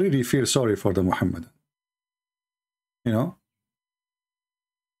 I really feel sorry for the Muhammadan. You know,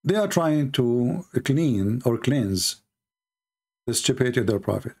 they are trying to clean or cleanse the stupidity of their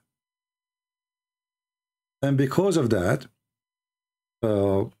prophet. And because of that,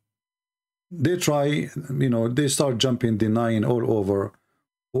 they try, you know, they start jumping, denying all over,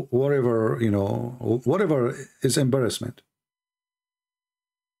 whatever, you know, whatever is embarrassment.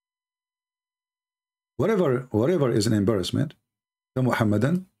 Whatever is an embarrassment, the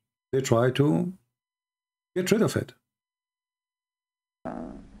Muhammadan, they try to get rid of it.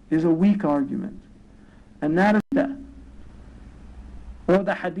 Is a weak argument. And that is that. Or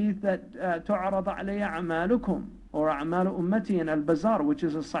the hadith that تُعْرَضَ عَلَيَّ أَعْمَالُكُمْ or أَعْمَالُ أُمَّتِي in Al-Bazar, which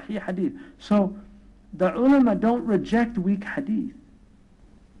is a sahih hadith. So the ulama don't reject weak hadith.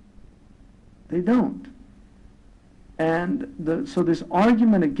 They don't. And so this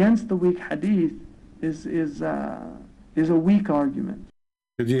argument against the weak hadith is a weak argument.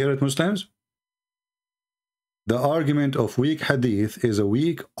 Did you hear it, Muslims? The argument of weak hadith is a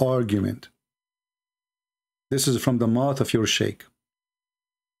weak argument. This is from the mouth of your sheikh.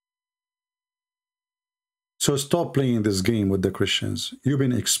 So stop playing this game with the Christians. You've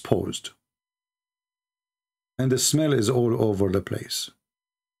been exposed. And the smell is all over the place.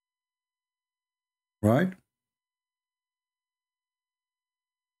 Right?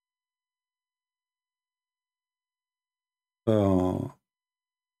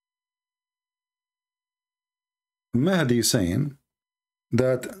 Mahdi saying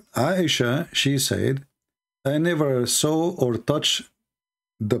that Aisha, she said, I never saw or touched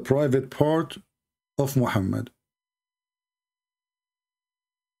the private part of Muhammad.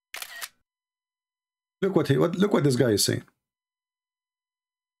 Look what this guy is saying.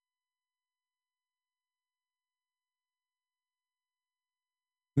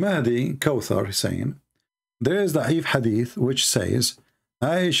 Mahdi Kawthar is saying, there is the hadith which says,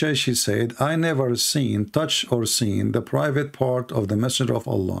 Aisha, she said, I never seen, touched or seen the private part of the Messenger of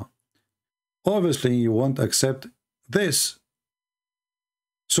Allah. Obviously, you won't accept this.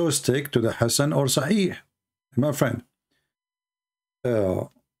 So stick to the Hasan or Sahih. My friend,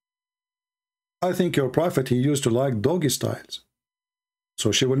 I think your prophet, he used to like doggy styles.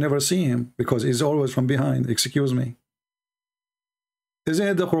 So she will never see him because he's always from behind. Excuse me. Isn't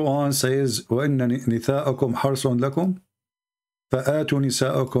it the Quran says, وَإِنَّ نِثَاءَكُمْ حَرْصٌ لَكُمْ فَآتُوا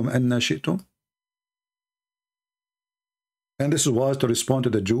نِسَاءَكُمْ أَنَّ شِئْتُمْ. And this was to respond to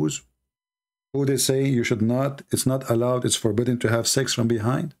the Jews who they say you should not, it's not allowed, it's forbidden to have sex from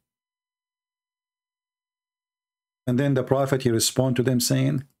behind. And then the prophet, he respond to them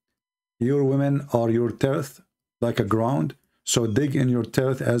saying, your women are your turf like a ground, so dig in your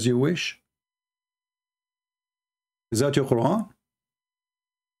turf as you wish. Is that your Quran?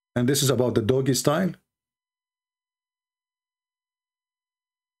 And this is about the doggy style?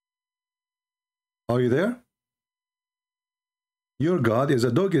 Are you there? Your God is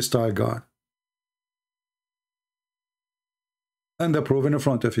a doggy style God. And the proof in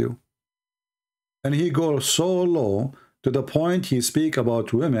front of you. And he goes so low to the point he speaks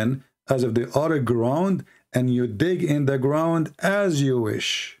about women as if they are a ground and you dig in the ground as you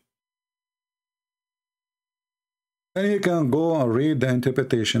wish. And you can go and read the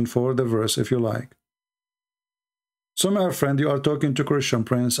interpretation for the verse if you like. So my friend, you are talking to Christian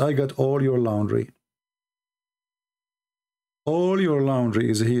Prince. I got all your laundry. All your laundry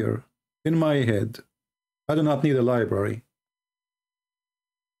is here in my head. I do not need a library.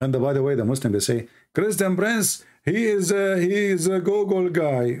 And by the way, the Muslim, they say, Christian Prince, he is a Google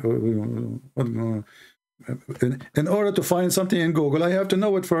guy. In order to find something in Google, I have to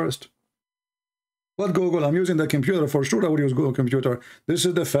know it first. What Google? I'm using the computer. For sure I would use Google computer. This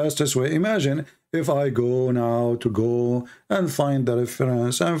is the fastest way. Imagine if I go now to go and find the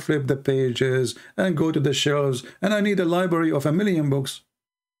reference and flip the pages and go to the shelves and I need a library of 1,000,000 books.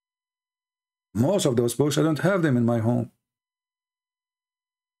 Most of those books, I don't have them in my home.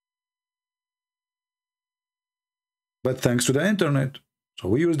 But thanks to the internet. So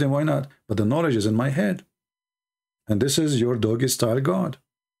we use them, why not? But the knowledge is in my head. And this is your doggy style God.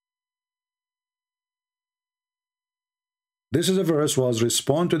 This is a verse was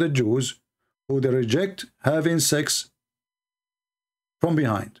respond to the Jews who they reject having sex from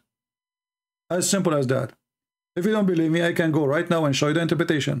behind. As simple as that. If you don't believe me, I can go right now and show you the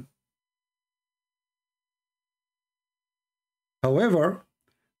interpretation. However,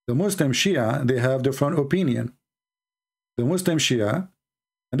 the Muslim Shia, they have different opinion. The Muslim Shia,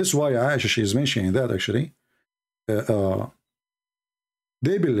 and this is why Aisha, she is mentioning that actually, they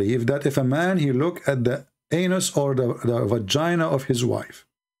believe that if a man, he look at the anus or the vagina of his wife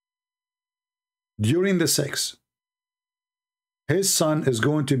during the sex, his son is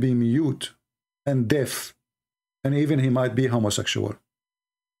going to be mute and deaf, and even he might be homosexual.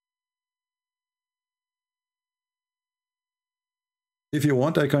 If you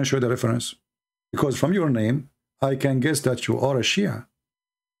want, I can show the reference, because from your name I can guess that you are a Shia.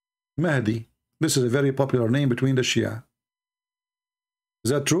 Mahdi, this is a very popular name between the Shia. Is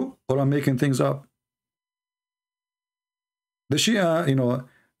that true, or I'm making things up? The Shia, you know,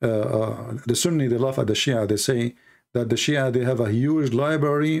 the Sunni, they laugh at the Shia. They say that the Shia, they have a huge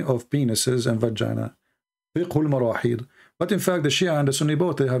library of penises and vagina. But in fact, the Shia and the Sunni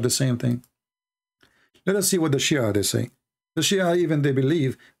both, they have the same thing. Let us see what the Shia, they say. The Shia, even they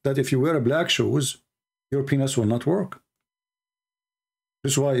believe that if you wear black shoes, your penis will not work.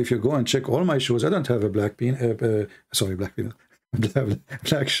 This is why if you go and check all my shoes, I don't have a black penis, sorry, black penis,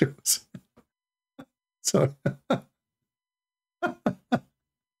 black shoes. Sorry.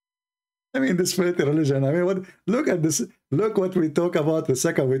 I mean, this filthy religion. I mean, what? Look at this. Look what we talk about. The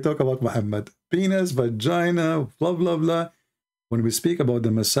second we talk about Muhammad, penis, vagina, blah blah blah. When we speak about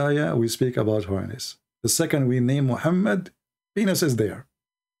the Messiah, we speak about holiness. The second we name Muhammad, penis is there.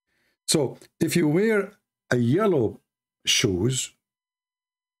 So if you wear a yellow shoes,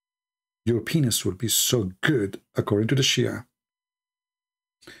 your penis will be so good, according to the Shia.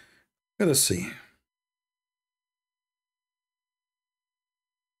 Let us see.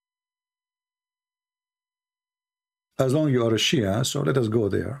 As long as you are a Shia, so let us go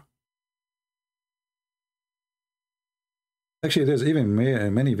there. Actually, there's even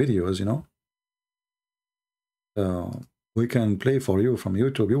many videos, you know. We can play for you from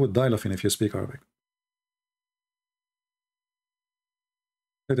YouTube. You would die laughing if you speak Arabic.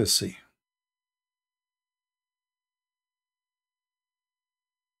 Let us see.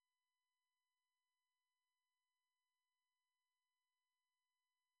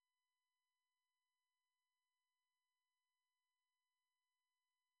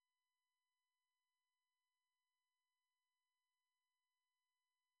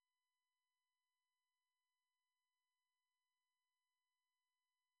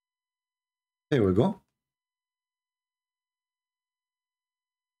 There we go.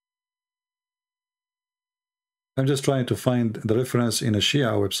 I'm just trying to find the reference in a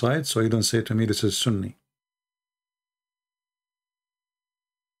Shia website, so you don't say to me this is Sunni.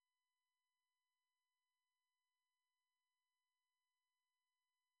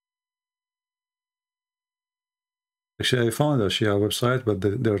 Actually, I found a Shia website, but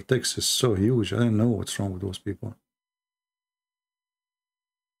their text is so huge. I don't know what's wrong with those people.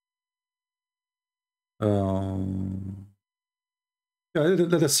 Yeah,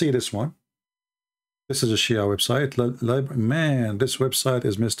 let us see this one. This is a Shia website. Man, this website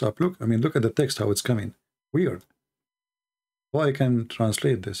is messed up. Look, I mean, look at the text, how it's coming. Weird. Well, I can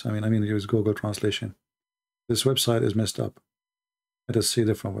translate this. I mean, use Google Translation. This website is messed up. Let us see a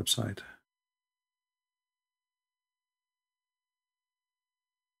different website.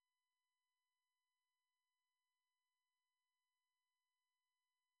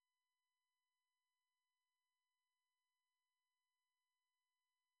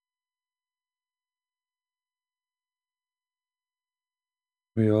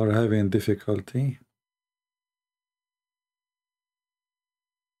 We are having difficulty.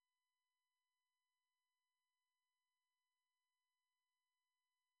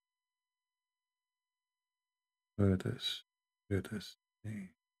 Where it is. Where it is.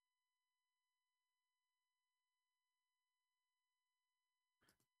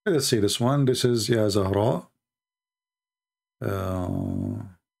 Let's see this one. This is Zahra.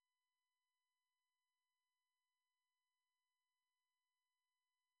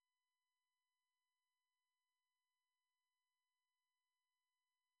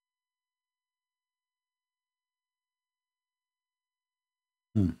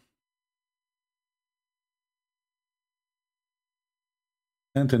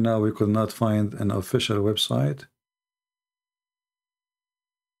 Until now, we could not find an official website.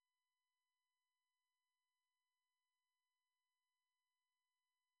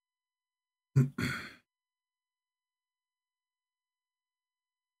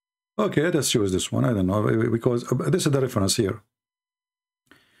 Okay, let's use this one. I don't know, because this is the reference here.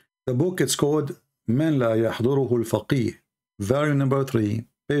 The book, it's called من لا يحضره الفقيه, volume number 3,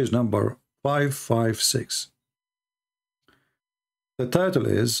 page number 556. The title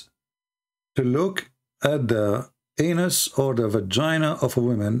is "To look at the anus or the vagina of a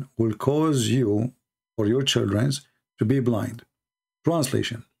woman will cause you or your children to be blind."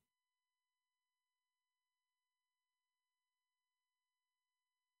 Translation: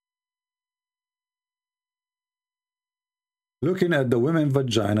 looking at the women's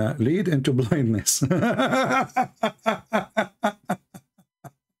vagina lead into blindness.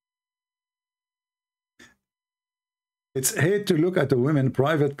 It's hate to look at the women's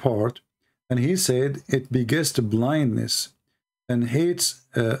private part, and he said it begets to blindness, and hate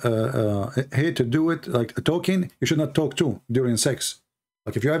to do it like talking. You should not talk too during sex.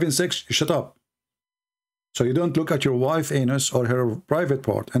 Like if you're having sex, you shut up. So you don't look at your wife's anus or her private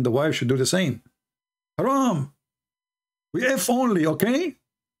part, and the wife should do the same. Haram. We F only, okay?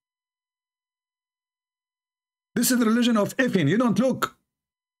 This is the religion of effing. You don't look.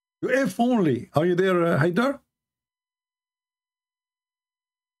 You F only. Are you there, Haidar?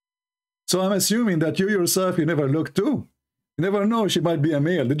 So I'm assuming that you yourself, you never look too. You never know, she might be a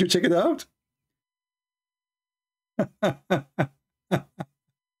male. Did you check it out?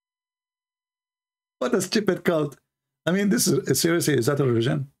 What a stupid cult. I mean, this is, seriously, is that a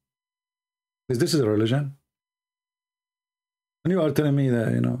religion? This is a religion? And you are telling me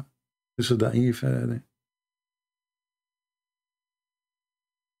that, you know, this is da'if.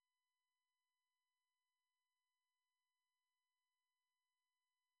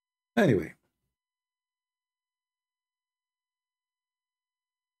 Anyway.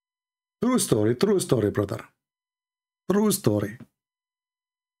 True story, brother. True story.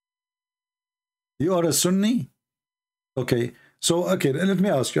 You are a Sunni? Okay. So, okay, let me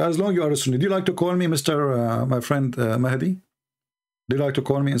ask you, as long as you are a Sunni, do you like to call me Mr. My friend Mahdi? Do you like to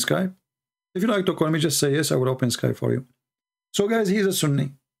call me in Skype? If you like to call me, just say yes, I will open Skype for you. So, guys, he's a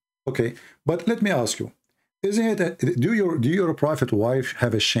Sunni. Okay, but let me ask you, isn't it, do your prophet wife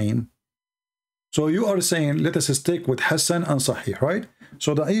have a shame? So you are saying, let us stick with Hassan and Sahih, right?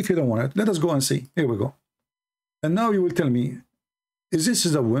 So if you don't want it, let us go and see. Here we go. And now you will tell me, is this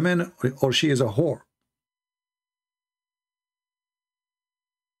a woman or she is a whore?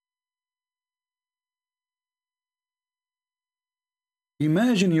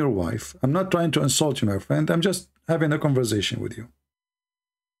 Imagine your wife. I'm not trying to insult you, my friend. I'm just having a conversation with you.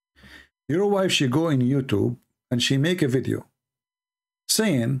 Your wife, she go in YouTube and she make a video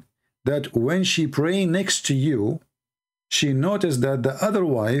saying that when she pray next to you, she noticed that the other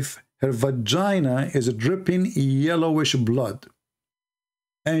wife, her vagina is dripping yellowish blood.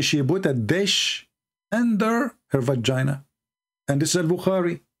 And she put a dish under her vagina. And this is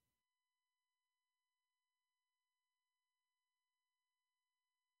Al-Bukhari.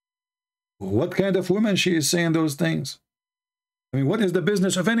 What kind of woman she is saying those things? I mean, what is the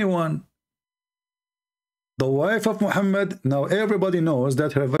business of anyone? The wife of Muhammad, now everybody knows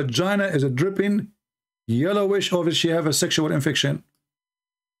that her vagina is a dripping yellowish, or she have a sexual infection.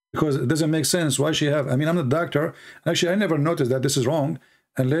 Because it doesn't make sense why she have. I mean, I'm not a doctor. Actually, I never noticed that this is wrong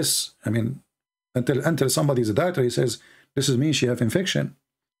unless, I mean, until somebody is a doctor, he says, this is mean she have infection.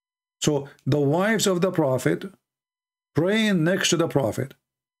 So the wives of the Prophet praying next to the Prophet,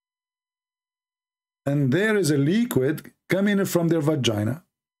 and there is a liquid coming from their vagina,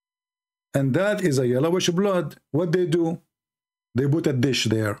 and that is a yellowish blood. What they do? They put a dish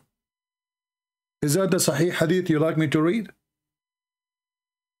there. Is that the Sahih Hadith you like me to read?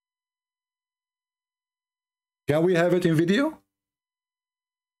 Can we have it in video?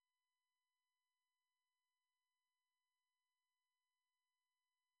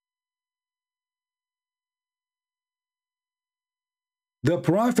 The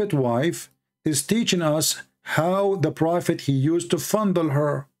Prophet wife is teaching us how the Prophet, he used to fondle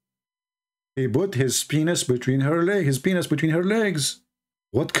her. He put his penis between her legs.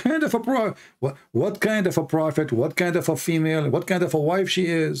 What kind of a what kind of a prophet, what kind of a female, what kind of a wife she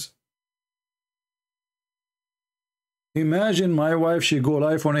is? Imagine my wife, she go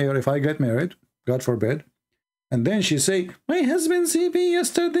live on air if I get married, God forbid, and then she say, my husband CB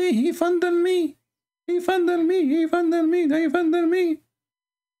yesterday, he fondled me. He fondled me, he fondled me, he fondled me.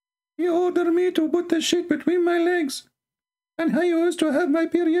 He ordered me to put the shit between my legs. And I used to have my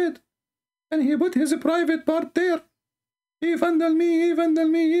period. And he put his private part there. He fondled me, he fondled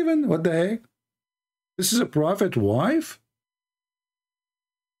me, even. What the heck? This is a prophet wife?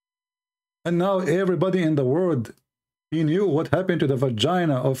 And now everybody in the world, he knew what happened to the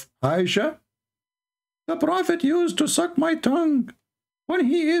vagina of Aisha. The prophet used to suck my tongue when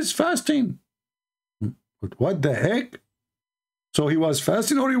he is fasting. But what the heck? So he was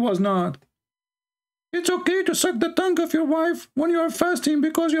fasting or he was not? It's okay to suck the tongue of your wife when you are fasting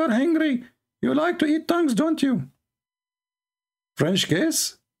because you are hungry. You like to eat tongues, don't you? French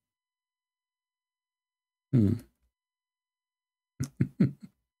kiss?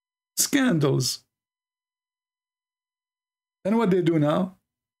 Scandals. And what they do now?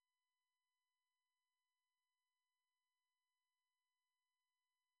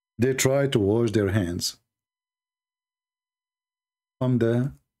 They try to wash their hands from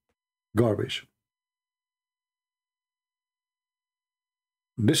the garbage.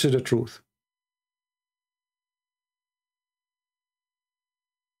 This is the truth.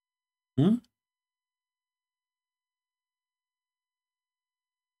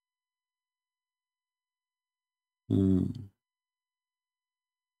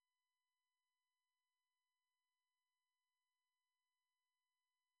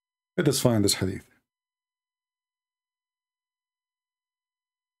 Let us find this hadith.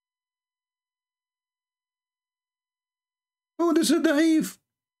 Oh, this is da'if.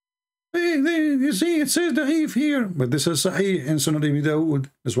 You see, it says da'if here. But this is sahih in Sunan Ibn Dawood.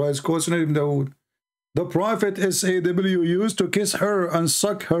 That's why it's called Sunan Ibn Dawood. The Prophet SAW used to kiss her and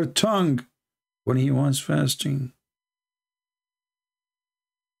suck her tongue when he was fasting.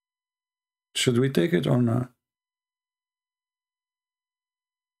 Should we take it or not?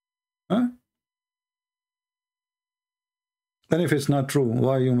 Huh? And if it's not true,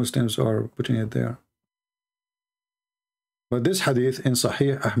 why you Muslims are putting it there? But this hadith in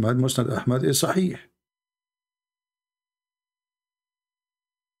Sahih Ahmed, Musnad Ahmed, is Sahih.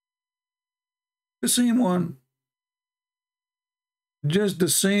 The same one. Just the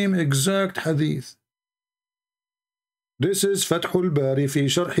same exact hadith. This is Fathul Bari fi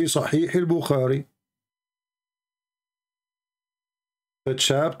Sharhi Sahih al-Bukhari. The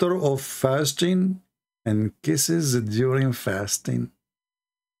chapter of fasting and kisses during fasting.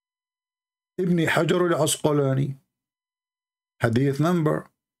 Ibn Hajar al-Asqalani. Hadith number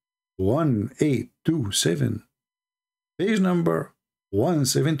 1827. Page number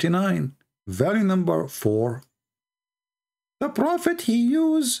 179. Value number 4. The Prophet, he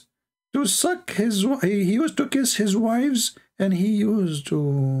used to suck his, he used to kiss his wives, and he used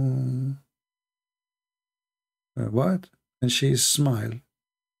to what? And she smiled.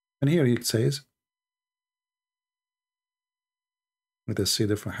 And here it says, let us see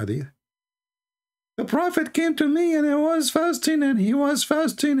different hadith. The Prophet came to me and I was fasting, and he was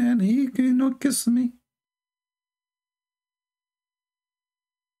fasting, and he kissed me.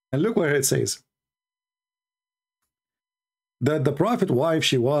 And look where it says that the Prophet's wife,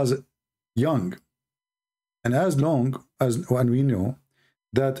 she was young. And as long as when we know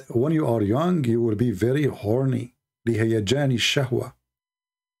that when you are young, you will be very horny. لهيجان الشهوة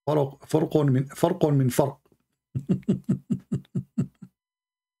فرق من فرق.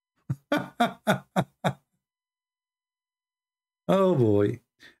 Oh boy.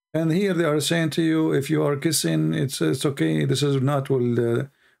 And here they are saying to you, if you are kissing, it's okay. This is not will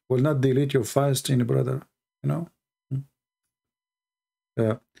not delete your fasting, brother. You know.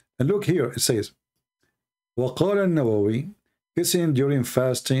 And look here, it says, وقال النووي, kissing during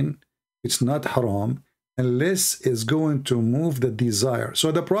fasting, it's not haram unless it's going to move the desire.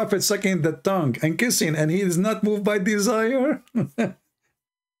 So the Prophet sucking the tongue and kissing, and he is not moved by desire.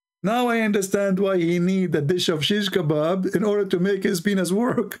 Now I understand why he need a dish of shish kebab in order to make his penis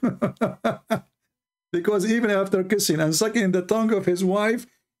work. Because even after kissing and sucking the tongue of his wife,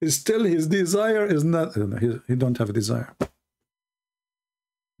 still his desire is not, he don't have a desire.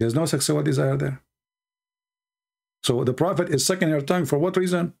 There's no sexual desire there. So the Prophet is sucking her tongue for what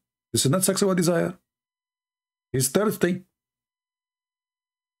reason? This is not sexual desire. He's thirsty.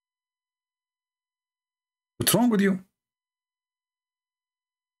 What's wrong with you?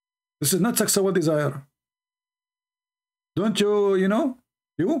 This is not sexual desire. Don't you, you know?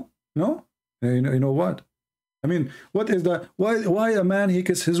 You? No? You know what? I mean, what is that? Why a man, he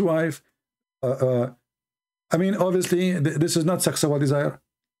kisses his wife? I mean, obviously, this is not sexual desire.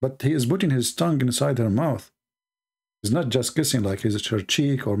 But he is putting his tongue inside her mouth. He's not just kissing like his her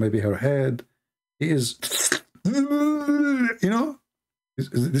cheek or maybe her head. He is, you know,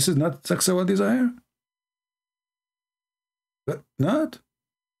 this is not sexual desire. But not.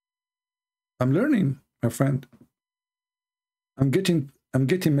 I'm learning, my friend. I'm getting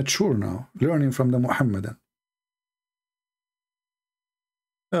mature now, learning from the Muhammadan.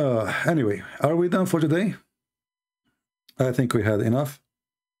 Anyway, are we done for today? I think we had enough.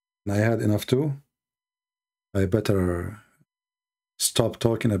 And I had enough too. I better stop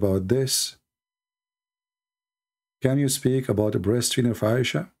talking about this. Can you speak about the breastfeeding for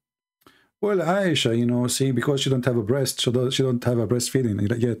Aisha? Well, Aisha, you know, see, because she don't have a breast, so she don't have a breastfeeding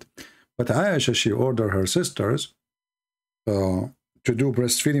yet. But Aisha, she ordered her sisters to do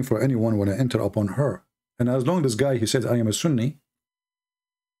breastfeeding for anyone when I enter upon her. And as long as this guy, he says, I am a Sunni,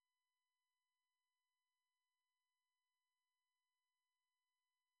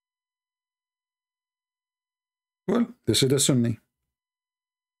 well, this is a Sunni.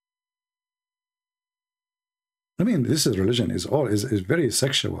 I mean, this is religion, is very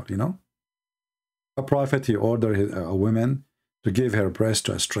sexual, you know. A prophet, he ordered a woman to give her breast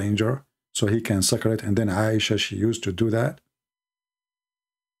to a stranger so he can suckle it, and then Aisha, she used to do that.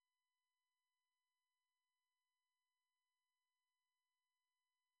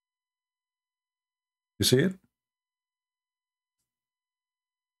 You see it?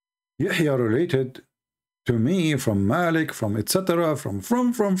 Yahya related to me from Malik, from etc., from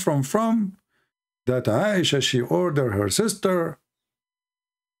that Aisha, she ordered her sister.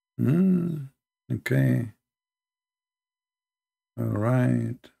 Okay. All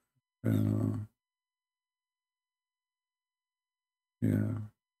right. Yeah.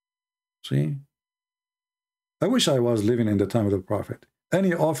 See? I wish I was living in the time of the Prophet.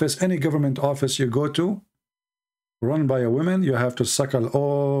 Any office, any government office you go to, run by a woman, you have to suckle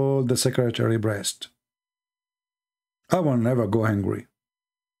all the secretary breast. I will never go hungry.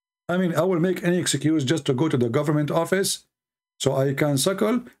 I mean, I will make any excuse just to go to the government office so I can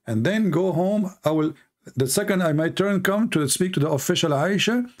suckle and then go home. I will, the second my turn come to speak to the official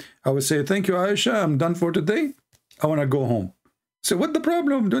Aisha, I will say, thank you, Aisha, I'm done for today. I want to go home. So what the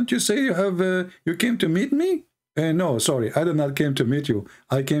problem? Don't you say you have, you came to meet me? No, sorry, I did not came to meet you.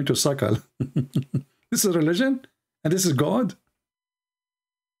 I came to suckle. This is religion? And this is God?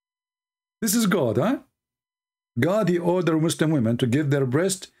 This is God, huh? God, he ordered Muslim women to give their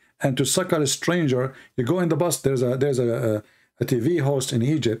breast and to suckle a stranger. You go in the bus, there's a TV host in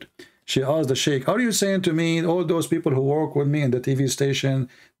Egypt. She asked the sheikh, are you saying to me, all those people who work with me in the TV station,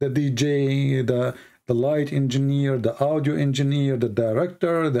 the DJ, the light engineer, the audio engineer, the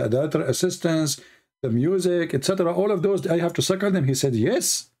director, the editor assistants, the music, etc., all of those, I have to suckle them? He said,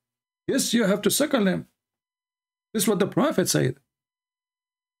 yes. Yes, you have to suckle them. This is what the Prophet said.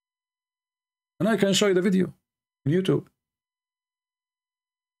 And I can show you the video on YouTube.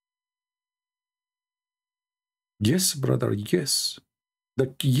 Yes, brother, yes.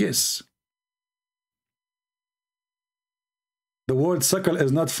 Yes. The word suckle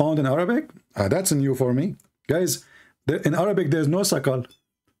is not found in Arabic? That's new for me. Guys, in Arabic, there's no suckle.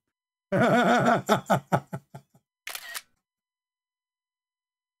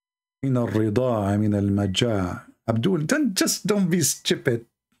 من الرضاعة من المجاعة. Abdul, don't be stupid.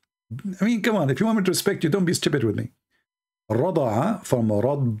 I mean, come on, if you want me to respect you, don't be stupid with me. رضاعة from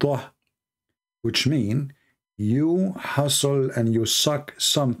رضة, which means you hustle and you suck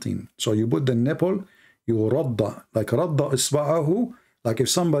something. So you put the nipple, you radda, like radda isba'ahu, like if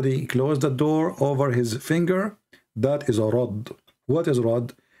somebody closed the door over his finger, that is a rad. What is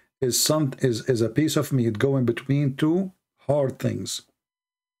rad? Is a piece of meat going between two hard things.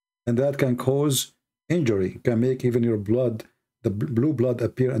 And that can cause injury, can make even your blood, the blue blood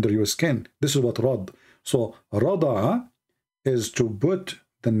appear under your skin. This is what rad. So rada'a is to put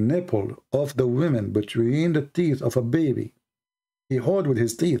the nipple of the woman between the teeth of a baby. He holds with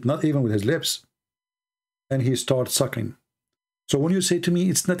his teeth, not even with his lips. And he starts sucking. So when you say to me,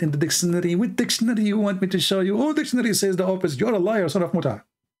 it's not in the dictionary, what dictionary you want me to show you? Oh, dictionary says the opposite. You're a liar, son of Muta.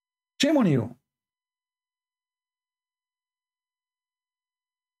 Shame on you.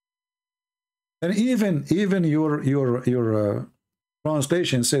 And even your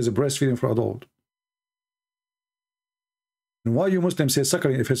translation says breastfeeding for adult. And why you Muslims say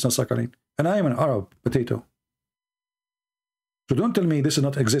suckling if it's not suckling? And I am an Arab potato. So don't tell me this does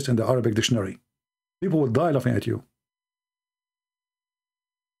not exist in the Arabic dictionary. People will die laughing at you.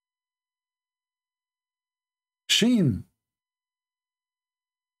 Sheen.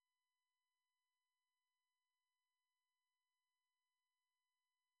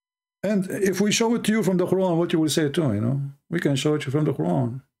 And if we show it to you from the Quran, what you will say too, you know? We can show it to you from the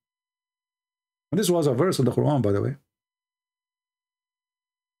Quran. And this was a verse in the Quran, by the way.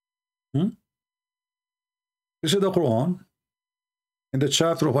 This is the Quran in the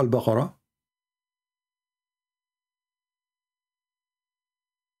chapter of Al-Baqarah.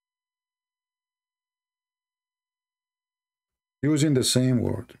 Using the same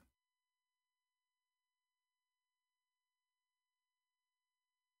word.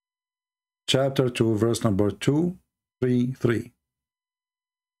 Chapter 2, verse number 233.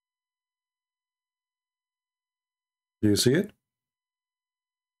 Do you see it?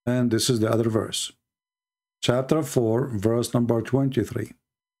 And this is the other verse. Chapter 4, verse number 23.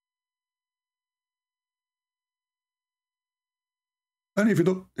 And if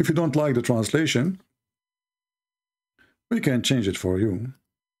you don't like the translation, we can change it for you.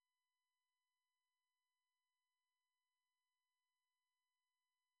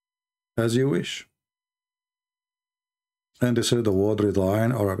 As you wish. And this is the word rida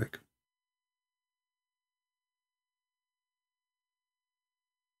in Arabic.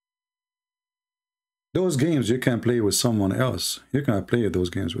 Those games you can play with someone else. You cannot play those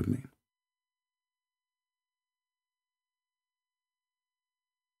games with me.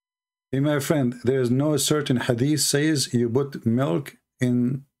 Hey, my friend, there is no certain hadith says you put milk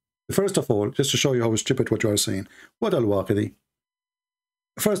in. First of all, just to show you how stupid what you are saying. What al-Waqidi?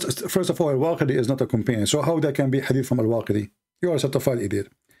 First of all, al-Waqidi is not a companion. So how that can be hadith from al-Waqidi? You are a certified idiot.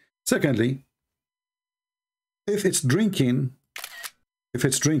 Secondly, if it's drinking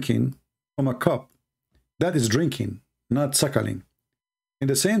from a cup, that is drinking, not suckling. In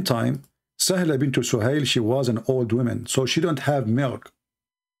the same time, Sahla bint Suhail, she was an old woman, so she don't have milk.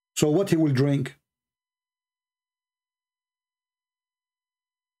 So what he will drink?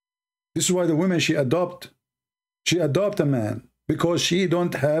 This is why the woman she adopt a man, because she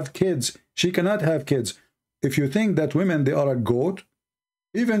don't have kids. She cannot have kids. If you think that women, they are a goat,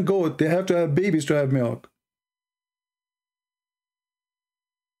 even goat, they have to have babies to have milk.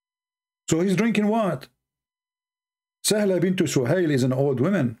 So he's drinking what? Sahla bint Suhail is an old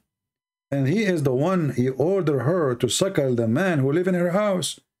woman, and he is the one, he ordered her to suckle the man who live in her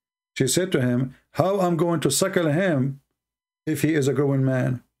house. She said to him, how I'm going to suckle him if he is a grown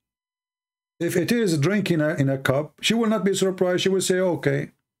man? If it is drinking in a cup, she will not be surprised. She will say,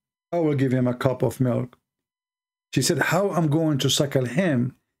 okay, I will give him a cup of milk. She said, how I'm going to suckle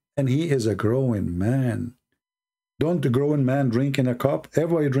him, and he is a grown man. Don't the grown man drink in a cup?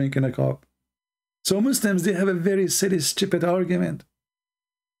 Everybody drink in a cup. So Muslims, they have a very silly, stupid argument.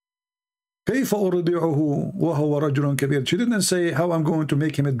 كيف أرضعه وهو رجل كبير? She didn't say how I'm going to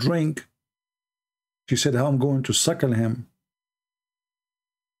make him a drink. She said how I'm going to suckle him.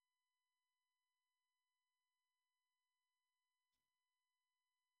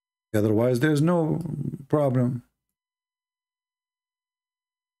 Otherwise, there's no problem.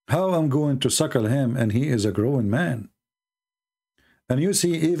 How I'm going to suckle him, and he is a grown man. And you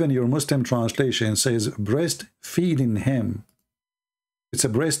see, even your Muslim translation says breastfeeding him. It's a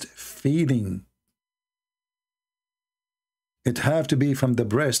breastfeeding. It have to be from the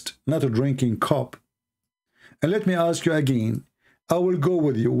breast, not a drinking cup. And let me ask you again, I will go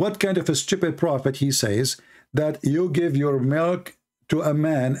with you. What kind of a stupid prophet he says that you give your milk to a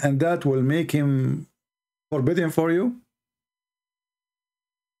man and that will make him forbidden for you?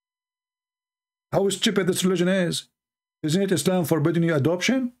 How stupid this religion is. Isn't it Islam forbidding you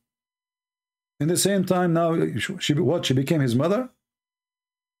adoption? In the same time now, she became his mother?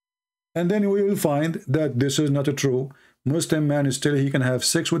 And then we will find that this is not true. Muslim man is still, he can have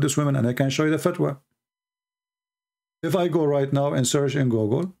sex with this woman, and I can show you the fatwa. If I go right now and search in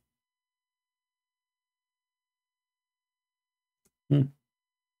Google,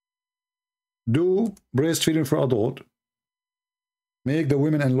 do breastfeeding for adult make the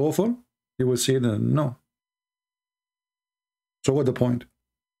women unlawful? You will see that no. So what's the point?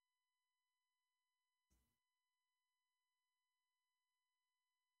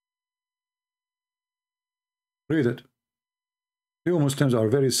 Read it. You Muslims are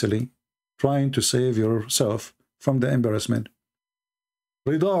very silly, trying to save yourself from the embarrassment.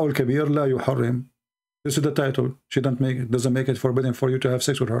 رضاع الكبير لا يحرم. This is the title. She doesn't make it forbidden for you to have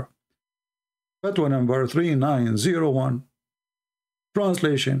sex with her. Fatwa number 3901.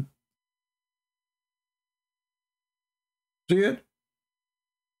 Translation. See it?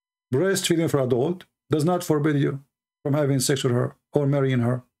 Breastfeeding for adult does not forbid you from having sex with her or marrying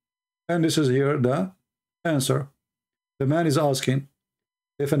her. And this is here the answer. The man is asking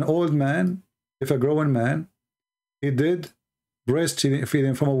if an old man, if a grown man, he did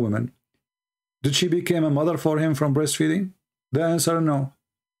breastfeeding from a woman, did she become a mother for him from breastfeeding? The answer, no.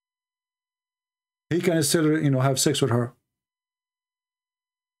 He can still, have sex with her.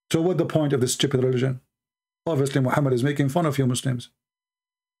 So what's the point of this stupid religion? Obviously, Muhammad is making fun of you Muslims.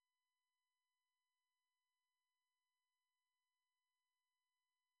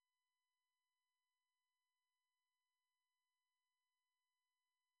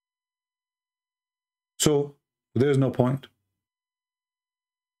 So, there is no point.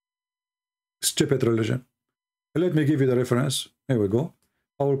 Stupid religion. Let me give you the reference. Here we go.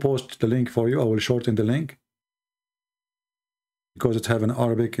 I will post the link for you. I will shorten the link because it have an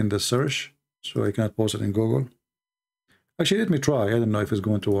Arabic in the search, so I cannot post it in Google. Actually, let me try. I don't know if it's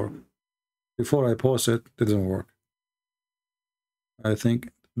going to work. Before I post it, it doesn't work. I think,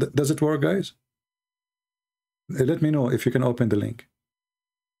 does it work, guys? Let me know if you can open the link.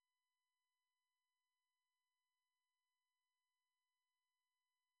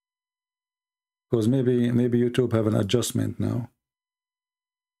 Because maybe YouTube have an adjustment now.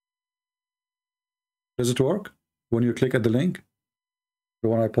 Does it work when you click at the link? The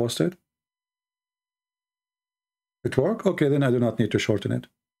one I posted? It work? Okay, then I do not need to shorten it.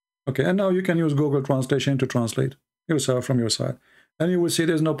 Okay, and now you can use Google Translation to translate yourself from your side. And you will see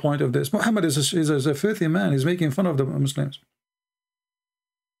there's no point of this. Muhammad is a filthy man. He's making fun of the Muslims.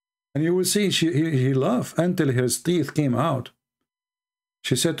 And you will see he laughed until his teeth came out.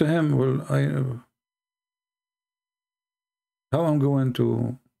 She said to him, well, how I'm going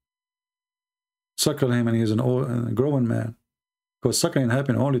to suckle him, and he's an old, grown man. Because suckling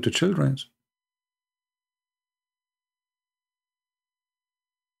happened only to children.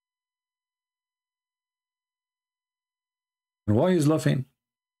 And why he's laughing?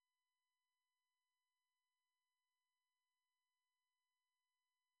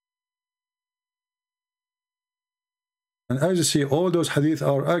 And as you see, all those hadith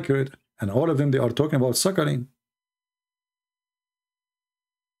are accurate, and all of them, they are talking about suckling.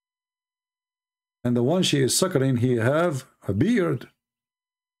 And the one she is suckling, he have a beard.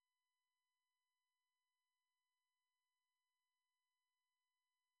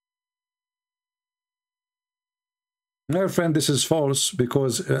 My friend, this is false,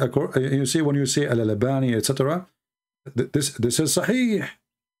 because you see, when you say al-Albani, etc., this is sahih.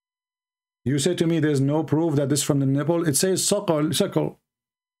 You say to me, there's no proof that this from the nipple. It says suckle.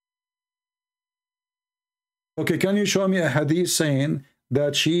 Okay, can you show me a hadith saying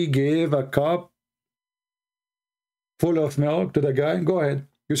that she gave a cup full of milk to the guy? Go ahead.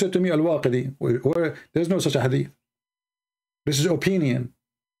 You said to me, al-Waqidi. Where there's no such a hadith. This is opinion.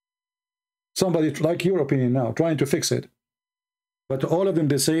 Somebody like your opinion now, trying to fix it. But all of them,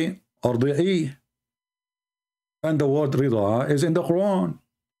 they say, ardi'i. And the word rida is in the Quran.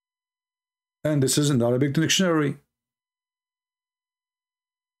 And this is in the Arabic dictionary.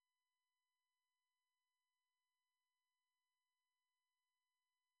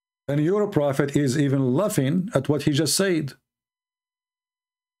 And your prophet is even laughing at what he just said.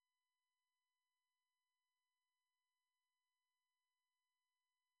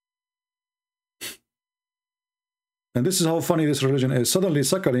 And this is how funny this religion is. Suddenly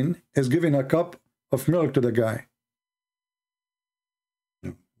suckling is giving a cup of milk to the guy.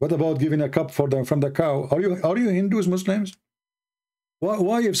 What about giving a cup from the cow? Are you Hindus, Muslims?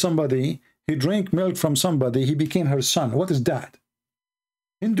 Why if somebody, he drank milk from somebody, he became her son? What is that?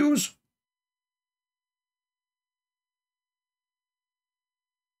 Hindus?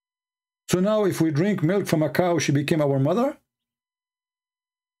 So now if we drink milk from a cow, she became our mother?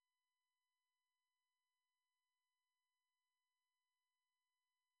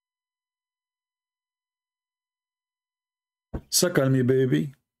 Suckle me,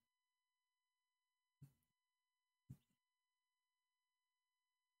 baby.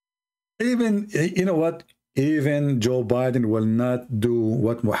 Even, you know what? Even Joe Biden will not do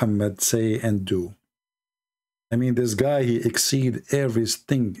what Muhammad say and do. I mean, this guy, he exceed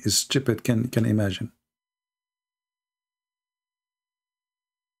everything is stupid can imagine.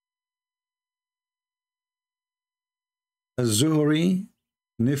 A Zuhri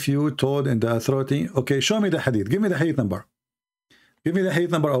nephew told in the authority. Okay, show me the hadith. Give me the hadith number. Give me the hadith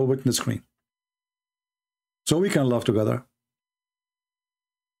number. I will put in the screen. So we can laugh together.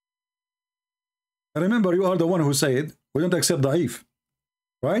 Remember, you are the one who said we don't accept da'if,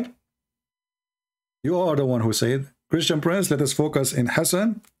 right? You are the one who said, Christian Prince, let us focus in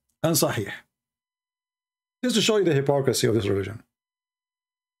Hassan and Sahih. Just to show you the hypocrisy of this religion.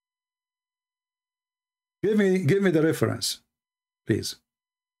 Give me the reference, please.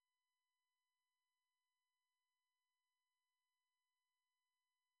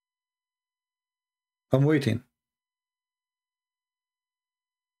 I'm waiting.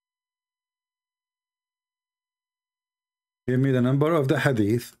 Give me the number of the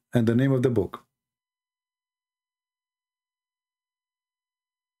hadith and the name of the book.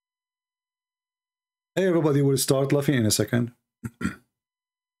 Everybody will start laughing in a second.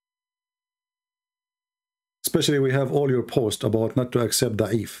 Especially we have all your posts about not to accept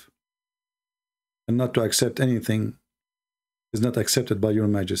da'if. And not to accept anything is not accepted by your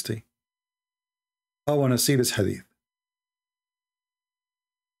majesty. I want to see this hadith.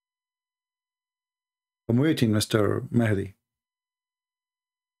 I'm waiting, Mr. Mahdi.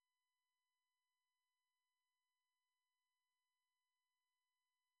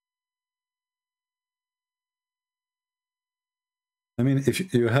 I mean,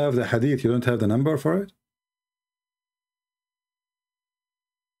 if you have the hadith, you don't have the number for it?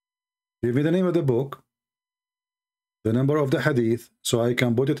 Give me the name of the book, the number of the hadith, so I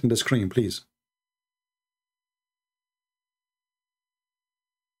can put it in the screen, please.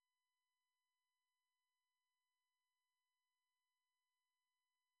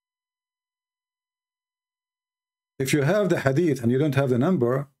 If you have the hadith and you don't have the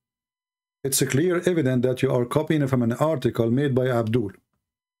number, it's a clear evidence that you are copying from an article made by Abdul.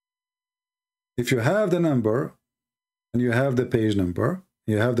 If you have the number and you have the page number,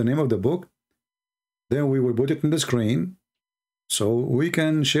 you have the name of the book, then we will put it on the screen so we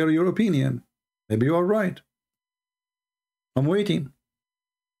can share your opinion. Maybe you are right. I'm waiting.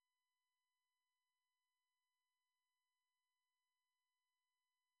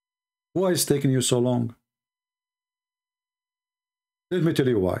 Why is it taking you so long? Let me tell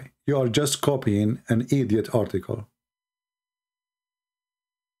you why. You are just copying an idiot article.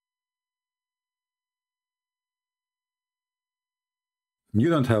 You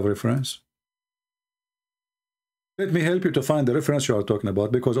don't have reference. Let me help you to find the reference you are talking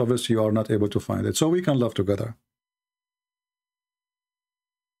about, because obviously you are not able to find it. So we can laugh together.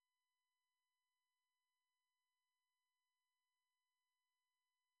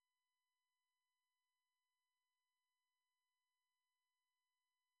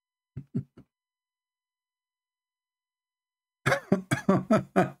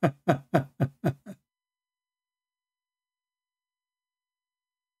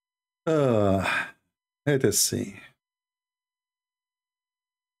 Let us see.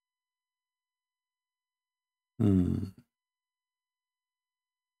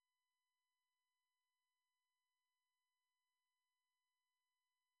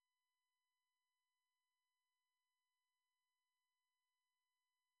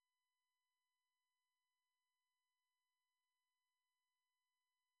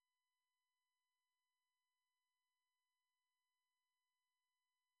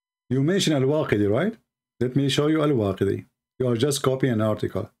 You mentioned Al-Waqidi, right? Let me show you Al-Waqidi. You are just copying an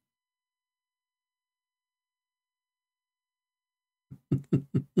article.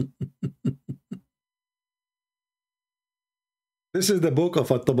 This is the book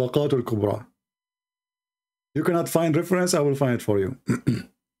of At-Tabaqat al-Kubra. You cannot find reference, I will find it for you.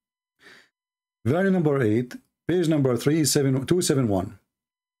 Volume number 8, page number 271.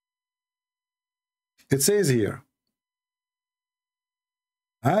 It says here,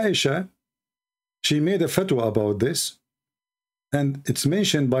 Aisha, she made a fatwa about this, and it's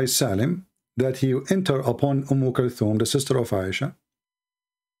mentioned by Salim that he entered upon Kulthum, the sister of Aisha,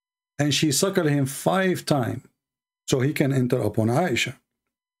 and she suckled him 5 times so he can enter upon Aisha.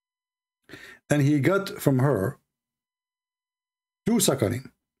 And he got from her 2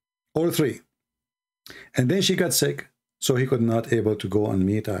 suckling, or 3. And then she got sick, so he could not able to go and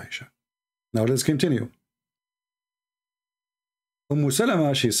meet Aisha. Now let's continue.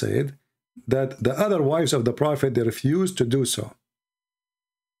 Salama, she said that the other wives of the Prophet, they refused to do so.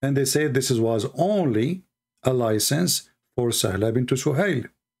 And they said this was only a license for Sahla bint Suhail.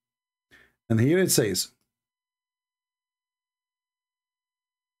 And here it says,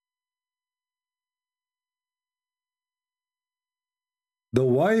 the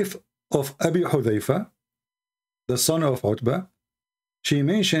wife of Abi Hudhayfa, the son of Utbah, she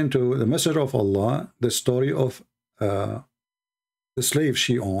mentioned to the Messenger of Allah the story of the slave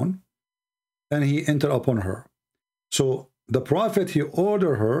she owned, and he entered upon her. So the Prophet, he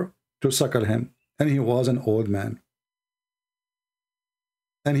ordered her to suckle him, and he was an old man.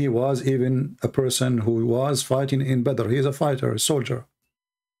 And he was even a person who was fighting in Badr. He is a fighter, a soldier.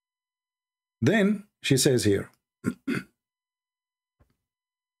 Then she says here,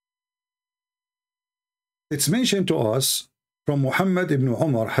 it's mentioned to us from Muhammad ibn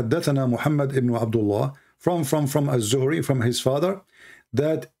Umar, Haddathana Muhammad ibn Abdullah, from Az-Zuhri, from his father,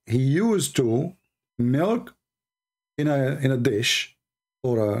 that he used to milk in a dish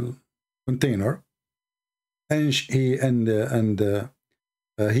or a container, and he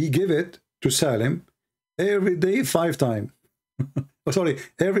gave it to Salim every day 5 times. Oh, sorry,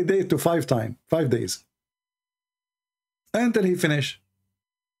 every day to 5 times, 5 days, until he finished.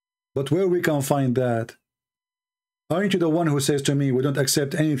 But where we can find that? Aren't you the one who says to me, we don't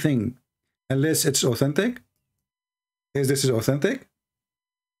accept anything unless it's authentic? Is this authentic?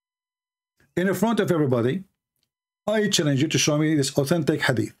 In front of everybody, I challenge you to show me this authentic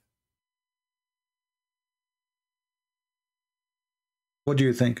hadith. What do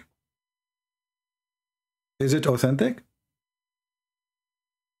you think? Is it authentic?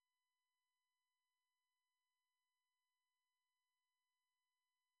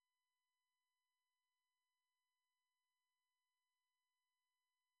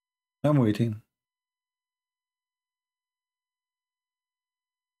 I'm waiting.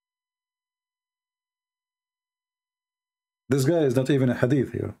 This guy is not even a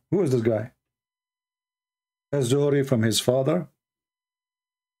hadith here. Who is this guy? Az-Zuhri from his father.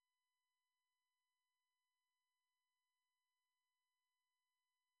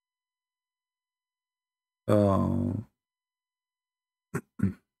 and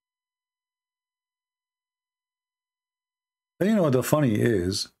you know, the funny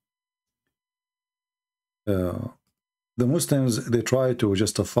is, the Muslims, they try to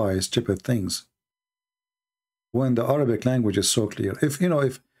justify stupid things when the Arabic language is so clear. If you know,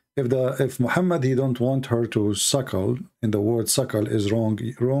 if Muhammad, he don't want her to suckle, and the word suckle is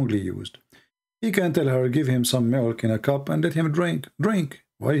wrongly used, he can tell her, give him some milk in a cup and let him drink.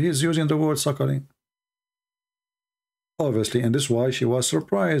 Why he's using the word suckling? Obviously, and this is why she was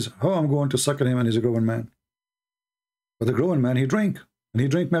surprised. How I'm going to suckle him and he's a grown man? But the grown man, he drink, and he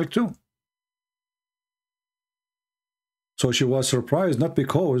drink milk too. So she was surprised, not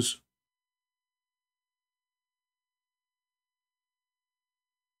because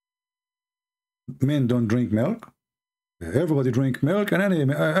men don't drink milk. Everybody drink milk and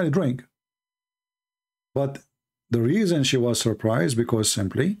any drink. But the reason she was surprised, because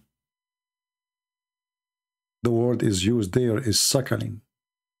simply the word is used there is suckling.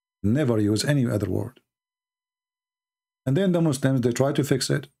 Never use any other word. And then the Muslims, they try to fix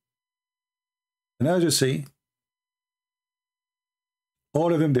it. And as you see,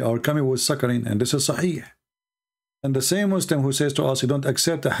 all of them, they are coming with suckling, and this is sahih. And the same Muslim who says to us, you don't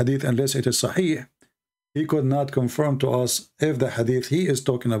accept the hadith unless it is sahih, he could not confirm to us if the hadith he is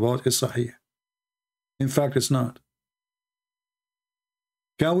talking about is sahih. In fact, it's not.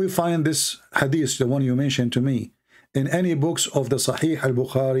 Can we find this hadith, the one you mentioned to me, in any books of the Sahih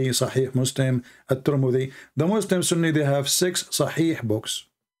al-Bukhari, Sahih Muslim, At-Tirmidhi? The Muslim Sunni, they have 6 Sahih books.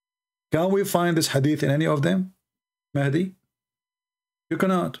 Can we find this hadith in any of them, Mahdi? You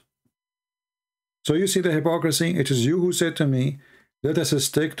cannot. So you see the hypocrisy. It is you who said to me, let us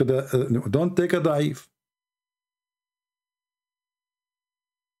stick to the, don't take a da'if.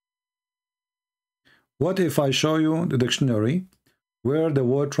 What if I show you the dictionary where the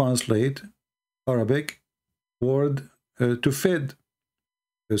word translate Arabic word to feed?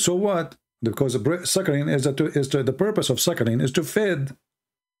 So what? Because suckling is the purpose of suckling is to feed.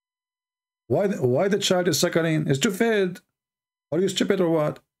 Why the child is suckling is to feed. Are you stupid or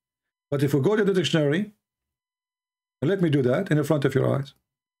what? But if we go to the dictionary, and let me do that in the front of your eyes.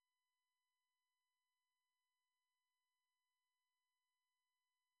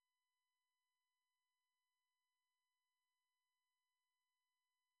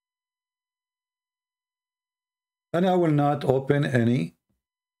 And I will not open any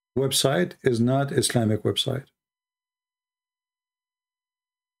website, is not Islamic website.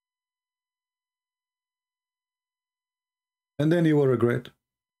 And then you will regret.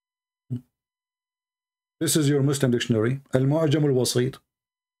 This is your Muslim dictionary, Al-Mu'jam al-Wasit,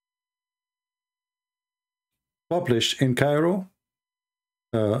 published in Cairo,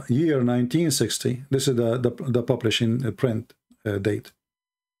 year 1960. This is the publishing print date.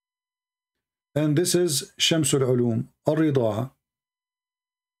 And this is Shams al-Ulum, Al-Rida'a.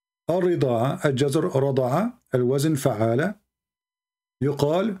 Al-Rida'a, الجزر رضع, الوزن فعالة,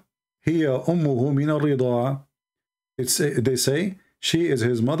 يقال هي أمه من الرضاعة. They say she is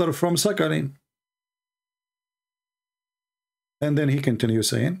his mother from suckling. And then he continues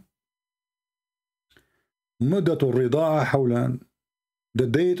saying, مدة الرضاعة حولان. The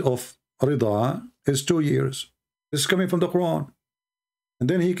date of rida'a is 2 years. This is coming from the Quran. And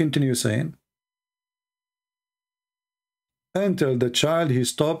then he continues saying, until the child he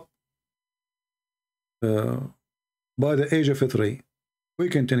stopped by the age of 3. We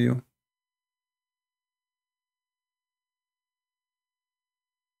continue.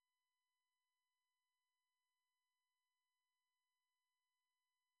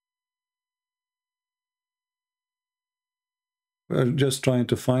 We're just trying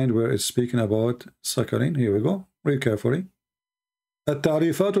to find where it's speaking about suckling. Here we go. Read carefully.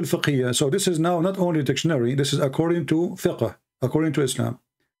 التعريفات الفقهية. So this is now not only dictionary, this is according to fiqh, according to Islam.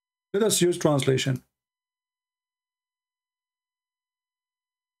 Let us use translation.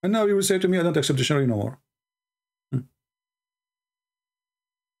 And now you will say to me, I don't accept dictionary no more.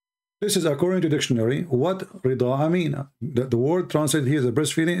 This is according to dictionary. What rida'a mean? The word translated here, the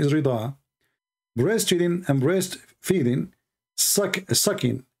breastfeeding, is rida'a. Breastfeeding and breastfeeding,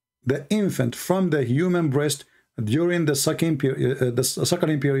 sucking the infant from the human breast during the suckling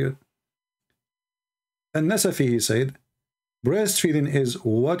period. And Nasafi, he said, breastfeeding is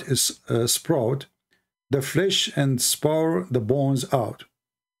what is sprout the flesh and spour the bones out.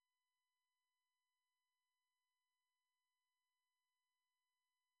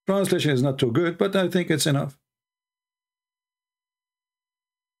 Translation is not too good, but I think it's enough.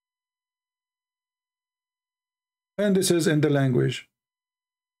 And this is in the language.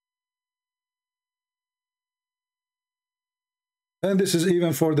 And this is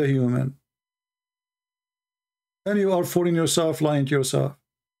even for the human. And you are fooling yourself, lying to yourself.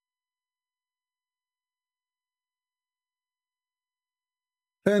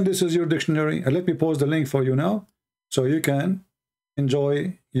 And this is your dictionary. And let me post the link for you now so you can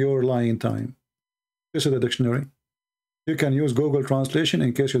enjoy your lying time. This is the dictionary. You can use Google translation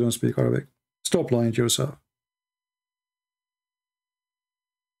in case you don't speak Arabic. Stop lying to yourself.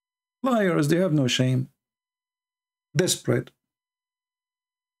 Liars, they have no shame. Desperate.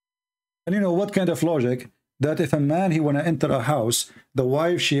 And you know what kind of logic? That if a man, he want to enter a house, the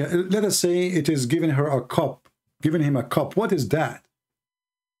wife, let us say it is giving her a cup, giving him a cup. What is that?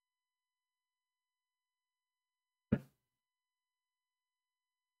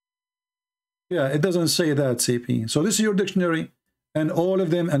 Yeah, it doesn't say that, CP. So this is your dictionary, and all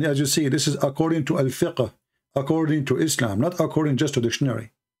of them, and as you see, this is according to al-fiqh, according to Islam, not according just to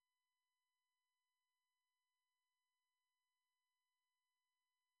dictionary.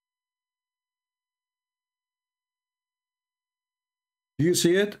 Do you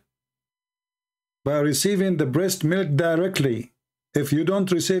see it? By receiving the breast milk directly. If you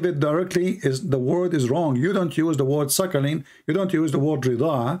don't receive it directly, the word is wrong. You don't use the word suckling, you don't use the word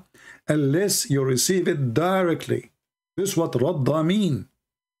rida, unless you receive it directly. This is what radda mean.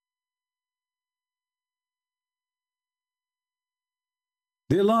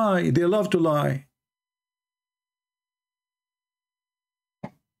 They lie, they love to lie.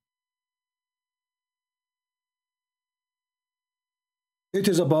 It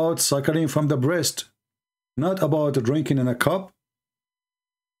is about suckling from the breast, not about drinking in a cup.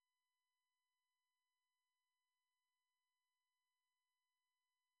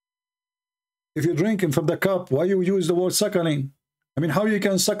 If you're drinking from the cup, why you use the word suckling? I mean, how you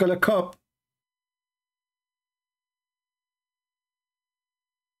can suckle a cup?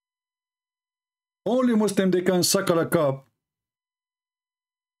 Only Muslim, they can suckle a cup.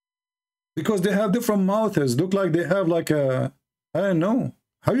 Because they have different mouths. Look like they have like a, I don't know.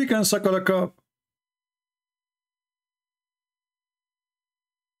 How you can suckle a cup?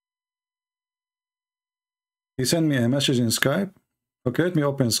 He sent me a message in Skype. Okay, let me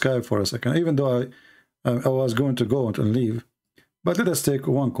open Skype for a second, even though I was going to go and leave. But let us take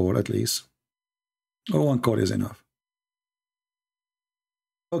one call at least. Oh, one call is enough.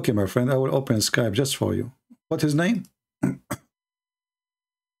 Okay, my friend, I will open Skype just for you. What's his name?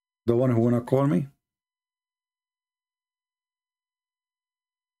 The one who wanna call me?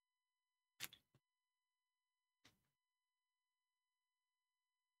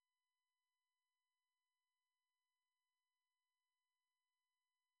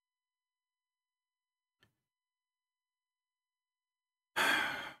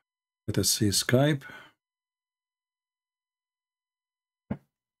 Let us see Skype.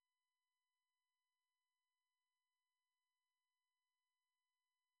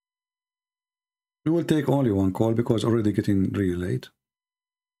 We will take only one call because already getting really late.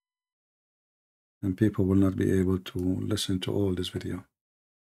 And people will not be able to listen to all this video.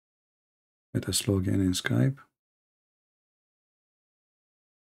 Let us log in Skype.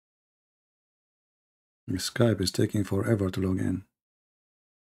 Skype is taking forever to log in.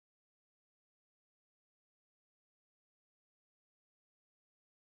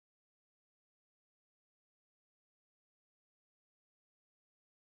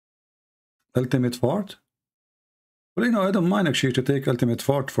 Ultimate fart? Well, you know, I don't mind actually to take ultimate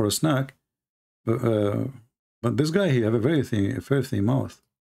fart for a snack. But this guy, he have a very thin mouth.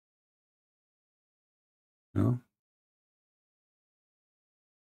 You know?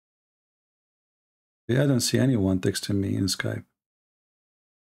 Yeah, I don't see anyone texting me in Skype.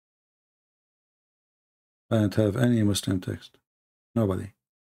 I don't have any Muslim text. Nobody.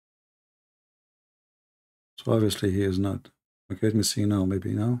 So obviously he is not. Okay, let me see now,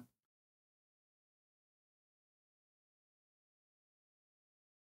 maybe now.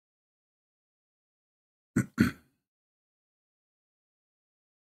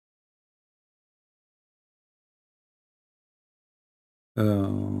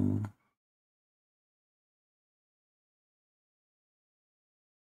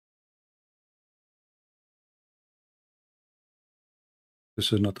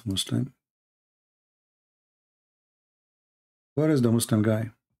 This is not a Muslim. Where is the Muslim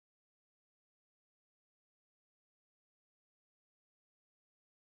guy?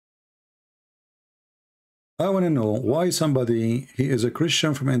 I want to know why somebody, he is a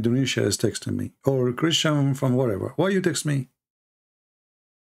Christian from Indonesia, is texting me, or a Christian from wherever. Why you text me?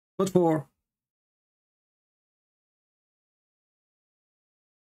 What for?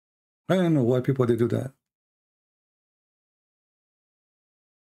 I don't know why people they do that.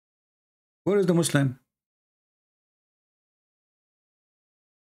 Where is the Muslim?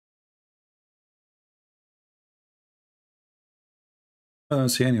 I don't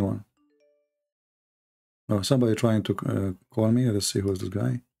see anyone. Oh, somebody trying to call me. Let's see who's this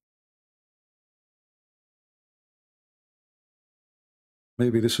guy.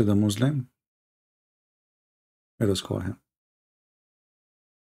 Maybe this is a Muslim. Let us call him.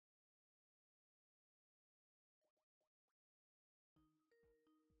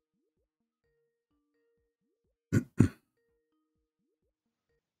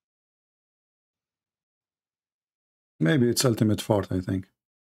 Maybe it's Ultimate Fart, I think.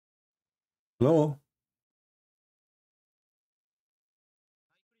 Hello?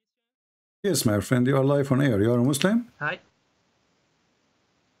 Yes, my friend, you are live on air. You are a Muslim? Hi.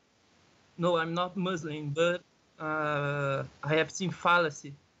 No, I'm not Muslim, but I have seen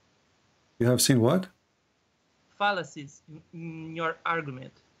fallacy. You have seen what? Fallacies in your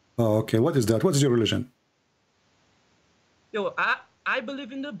argument. Oh, okay. What is that? What is your religion? Yo, I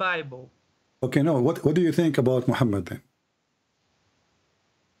believe in the Bible. Okay, no. What do you think about Muhammad then?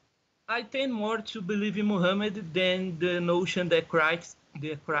 I tend more to believe in Muhammad than the notion that Christ.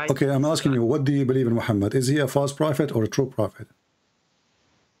 Okay, I'm asking you, what do you believe in Muhammad? Is he a false prophet or a true prophet?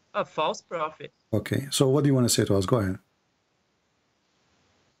 A false prophet. Okay, so what do you want to say to us? Go ahead.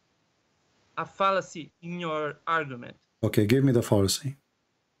 A fallacy in your argument. Okay, give me the fallacy.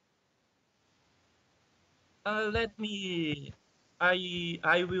 Let me.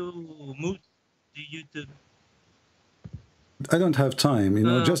 I will move to YouTube. I don't have time, you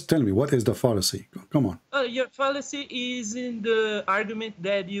know, just tell me, what is the fallacy? Come on. Your fallacy is in the argument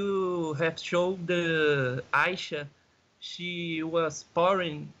that you have shown the Aisha. She was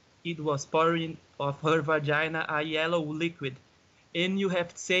pouring, it was pouring of her vagina a yellow liquid. And you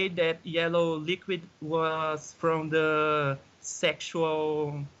have said that yellow liquid was from the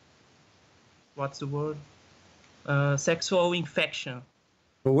sexual, what's the word? Sexual infection.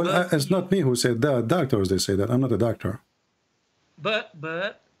 Well, it's not me who said that. Doctors, they say that. I'm not a doctor. But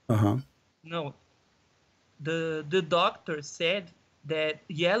no, the doctor said that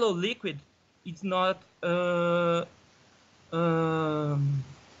yellow liquid is not the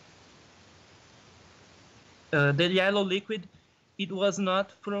yellow liquid. It was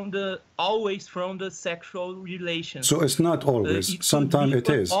not always from the sexual relation. So it's not always. Sometimes it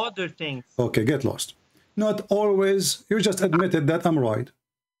is. Other things. Okay, get lost. Not always. You just admitted that I'm right.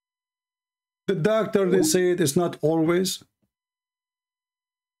 The doctor, they say it's not always.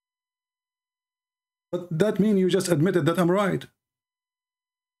 But that means you just admitted that I'm right.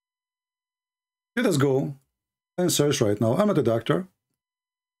 Let us go and search right now. I'm not a doctor.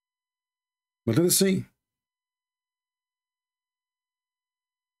 But let us see.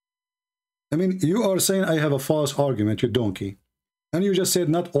 I mean, you are saying I have a false argument, you donkey. And you just said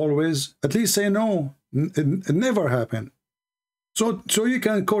not always. At least say no. It never happened. So you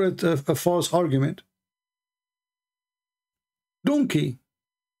can call it a false argument. Donkey.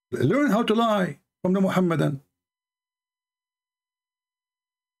 Learn how to lie from the Muhammadan.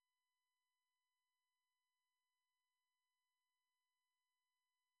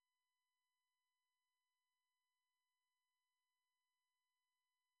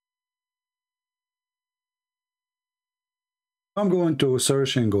 I'm going to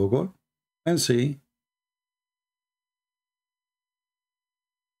search in Google and see.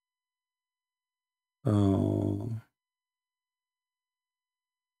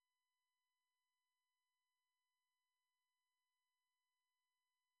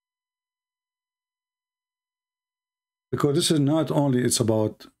 Because this is not only, it's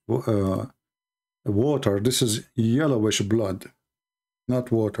about water. This is yellowish blood, not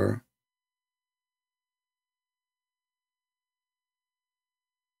water.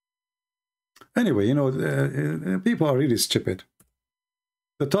 Anyway, you know, people are really stupid.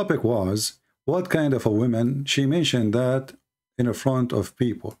 The topic was, what kind of a woman? She mentioned that in front of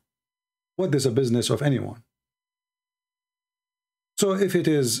people. What is the business of anyone? So if it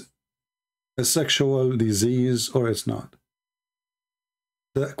is a sexual disease or it's not.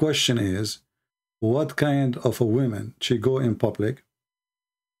 The question is, what kind of a woman she go in public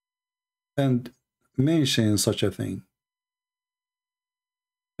and mention such a thing?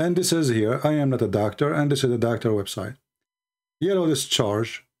 And this is here, I am not a doctor, and this is a doctor website. Yellow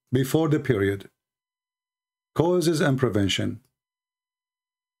discharge before the period. Causes and prevention.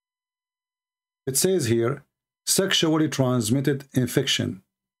 It says here, sexually transmitted infection.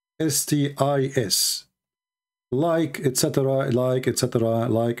 STIS, like, etc., like, etc.,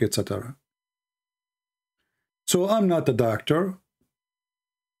 like, etc. So I'm not a doctor.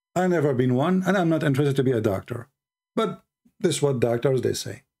 I've never been one, and I'm not interested to be a doctor. But this is what doctors, they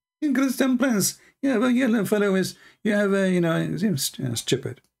say. In Christian Prince, you have a yellow fellow is, you have a, you know, it's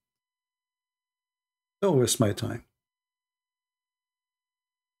stupid. Don't waste my time.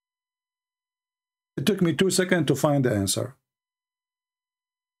 It took me 2 seconds to find the answer.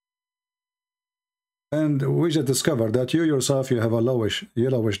 And we just discovered that you yourself, you have a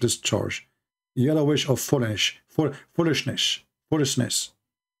yellowish discharge. Yellowish of foolishness.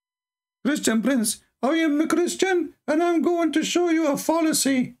 Christian Prince, I am a Christian and I'm going to show you a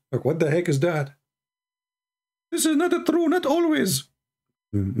fallacy. Like, what the heck is that? This is not true, not always.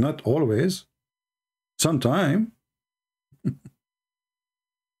 Not always. Sometime.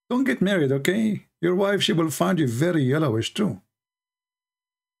 Don't get married, okay? Your wife, she will find you very yellowish too.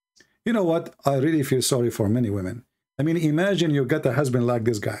 You know what? I really feel sorry for many women. I mean, imagine you get a husband like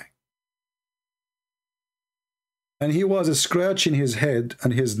this guy. And he was scratching his head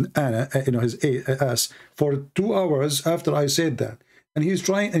and his, his ass for 2 hours after I said that. And he's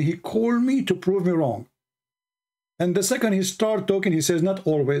trying, and he called me to prove me wrong. And the second he started talking, he says, not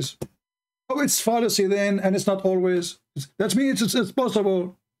always. Oh, it's fallacy then, and it's not always. That means it's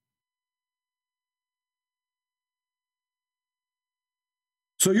possible.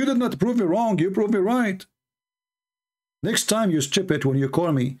 So you did not prove me wrong, you proved me right. Next time you strip it when you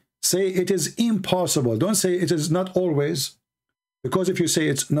call me, say it is impossible. Don't say it is not always. Because if you say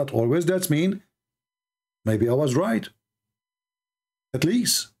it's not always, that means maybe I was right. At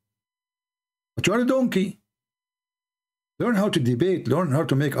least. But you're a donkey. Learn how to debate. Learn how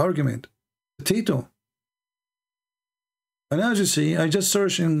to make argument. Potato. And as you see, I just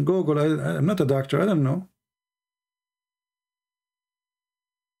searched in Google. I'm not a doctor. I don't know.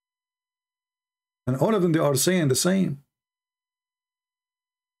 And all of them, they are saying the same.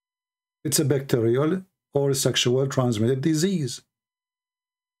 It's a bacterial or sexual transmitted disease.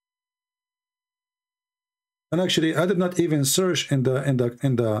 And actually, I did not even search in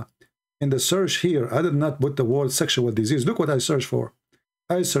the search here. I did not put the word sexual disease. Look what I searched for.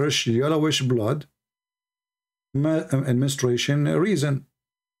 I searched yellowish blood, menstruation reason.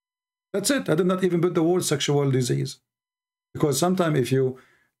 That's it. I did not even put the word sexual disease. Because sometimes if you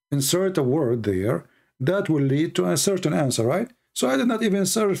insert a word there, that will lead to a certain answer, right? So I did not even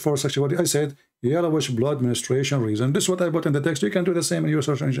search for sexuality. I said yellowish blood menstruation reason. This is what I put in the text. You can do the same in your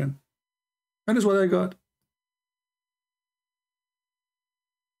search engine. And this is what I got.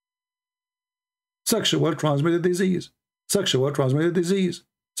 Sexual transmitted disease. Sexual transmitted disease.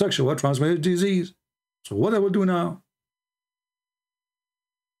 Sexual transmitted disease. So what I will do now?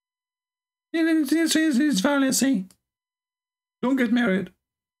 It's fallacy. Don't get married.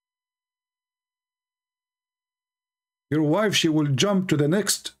 Your wife, she will jump to the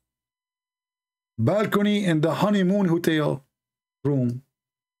next balcony in the honeymoon hotel room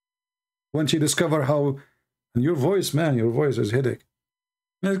when she discover how, and your voice, man, your voice is headache.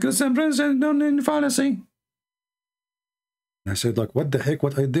 Christian Prince, don't in fallacy. I said, like, what the heck,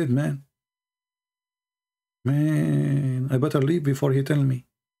 what I did, man? Man, I better leave before he tell me.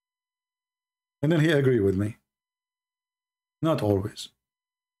 And then he agreed with me. Not always.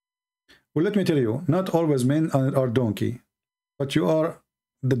 Well, let me tell you, not always men are donkey, but you are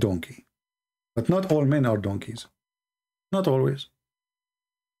the donkey. But not all men are donkeys. Not always.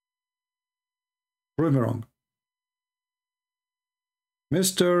 Prove me wrong.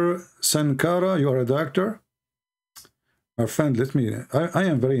 Mr. Sankara, you are a doctor? My friend, I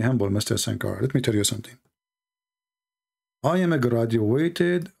am very humble, Mr. Sankara. Let me tell you something. I am a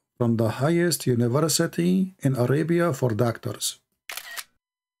graduated from the highest university in Arabia for doctors.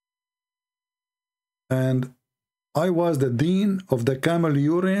 And I was the dean of the Camel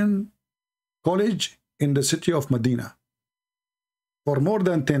Urine College in the city of Medina for more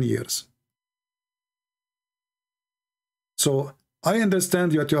than 10 years. So I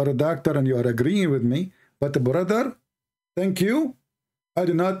understand that you are a doctor and you are agreeing with me, but brother, thank you. I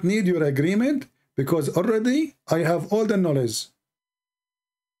do not need your agreement because already I have all the knowledge.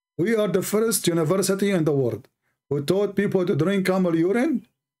 We are the first university in the world who taught people to drink camel urine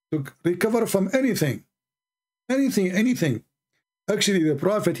to recover from anything. Anything. Actually, the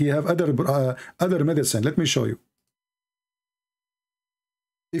Prophet, he have other medicine. Let me show you.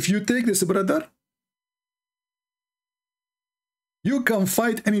 If you take this, brother, you can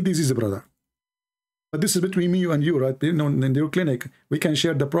fight any disease, brother. But this is between me and you, right? You know, in your clinic, we can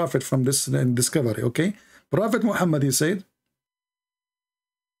share the Prophet from this discovery, okay? Prophet Muhammad, he said,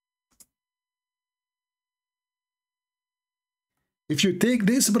 if you take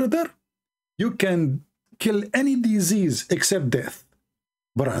this, brother, you can kill any disease except death.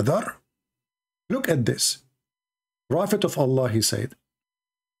 Brother, look at this. Prophet of Allah, he said,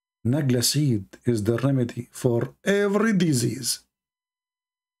 Nagla seed is the remedy for every disease.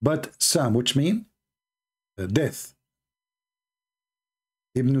 But some, which mean death.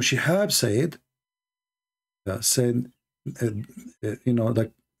 Ibn Shihab said, you know,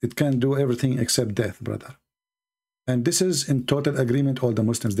 like it can do everything except death, brother. And this is in total agreement. All the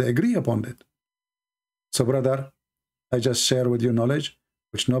Muslims, they agree upon it. So, brother, I just share with you knowledge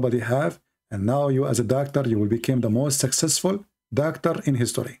which nobody have. And now you as a doctor, you will become the most successful doctor in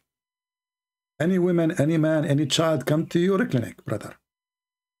history. Any woman, any man, any child come to your clinic, brother.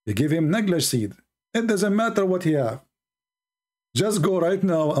 You give him neglige seed. It doesn't matter what he have. Just go right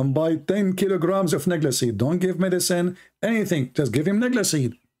now and buy 10 kilograms of neglige seed. Don't give medicine, anything. Just give him neglige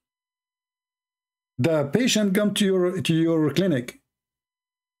seed. The patient come to your clinic.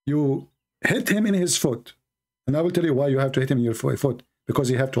 You hit him in his foot. And I will tell you why you have to hit him in your foot. Because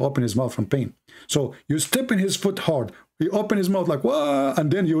he have to open his mouth from pain. So you step in his foot hard. He open his mouth like, wah,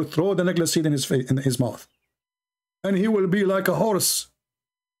 and then you throw the neglige seed in his face, in his mouth. And he will be like a horse.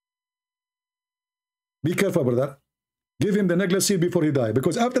 Be careful, brother. Give him the neglige seed before he die.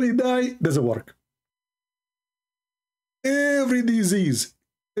 Because after he die, doesn't work. Every disease.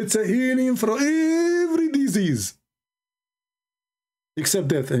 It's a healing for every disease. Except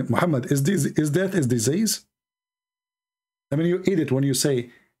death. Muhammad, is death is disease? I mean, you eat it when you say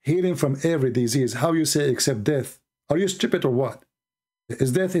healing from every disease. How you say except death? Are you stupid or what?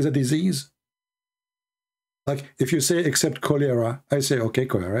 Is death is a disease? Like if you say except cholera, I say, okay,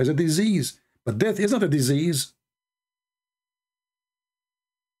 cholera is a disease. But death is not a disease.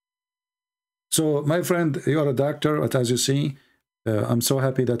 So, my friend, you are a doctor, but as you see, I'm so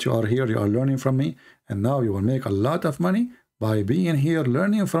happy that you are here. You are learning from me. And now you will make a lot of money by being here,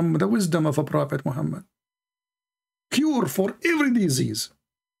 learning from the wisdom of a Prophet Muhammad. Cure for every disease.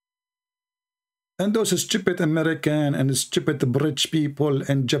 And those stupid American and stupid British people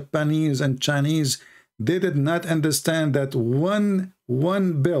and Japanese and Chinese, they did not understand that one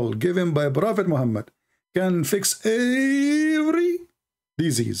pill given by Prophet Muhammad can fix every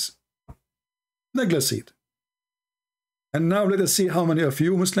disease. Neglige seed. And now let us see how many of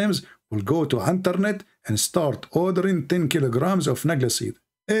you Muslims will go to internet and start ordering 10 kilograms of neglige seed.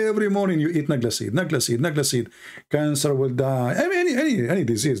 Every morning you eat neglige seed, neglige seed, neglige seed. Cancer will die. I mean, any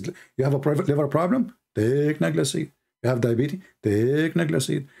disease. You have a private liver problem? Take neglige seed. You have diabetes? Take neglige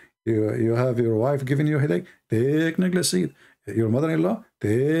seed. You have your wife giving you a headache? Take neglige seed. Your mother-in-law?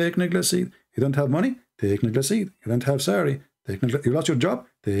 Take neglige seed. You don't have money? Take neglige seed. You don't have salary? Take neglige. You lost your job?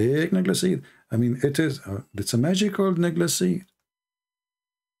 Take neglige seed. I mean, it's a magical neglige seed.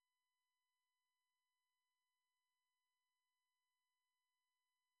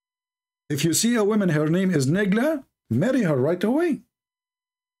 If you see a woman, her name is Negla, marry her right away.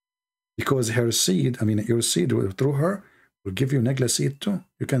 Because her seed, I mean, your seed through her will give you Negla seed too.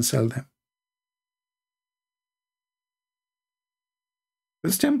 You can sell them.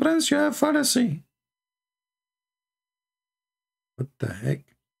 Christian Prince, you have fallacy. What the heck?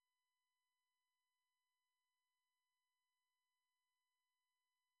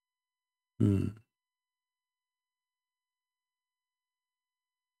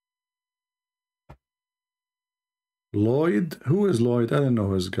 Lloyd? Who is Lloyd? I don't know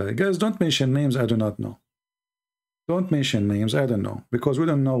who this guy. Guys, don't mention names I do not know. Don't mention names I don't know. Because we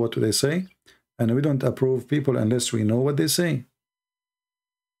don't know what they say. And we don't approve people unless we know what they say.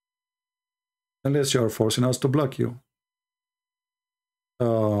 Unless you are forcing us to block you.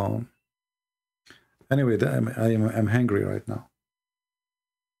 Anyway, I'm hungry right now.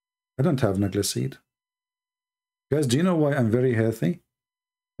 I don't have neglige seed. Guys, do you know why I'm very healthy?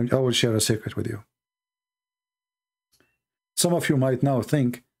 I will share a secret with you. Some of you might now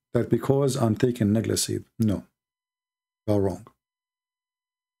think that because I'm taking neglige seed. No, you are wrong.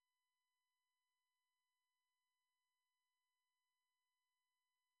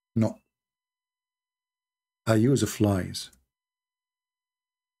 No. I use flies.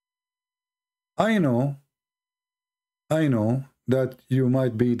 I know that you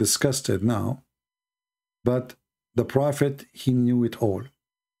might be disgusted now, but the Prophet, he knew it all.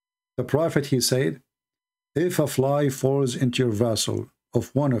 The Prophet, he said, if a fly falls into your vessel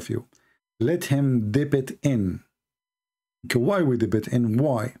of one of you, let him dip it in. Okay, why we dip it in?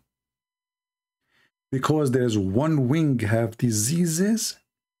 Why? Because there's one wing have diseases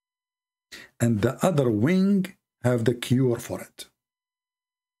and the other wing have the cure for it.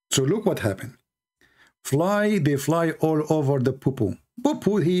 So look what happened. Fly, they fly all over the poo-poo.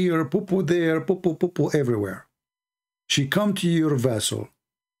 Poo-poo here, poo-poo there, poo-poo everywhere. She come to your vessel.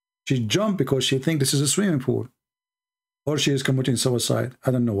 She jump because she thinks this is a swimming pool. Or she is committing suicide. I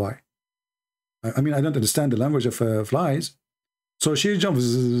don't know why. I mean, I don't understand the language of flies. So she jumps.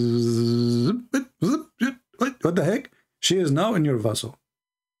 What the heck? She is now in your vessel.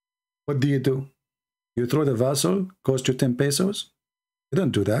 What do? You throw the vessel, cost you 10 pesos? You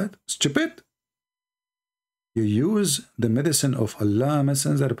don't do that. Stupid. You use the medicine of Allah,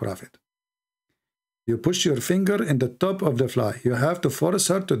 Messenger, Prophet. You push your finger in the top of the fly. You have to force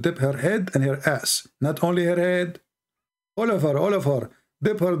her to dip her head and her ass. Not only her head, all of her.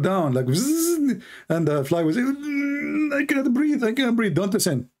 Dip her down like zzz, and the fly was, I cannot breathe, I cannot breathe. Don't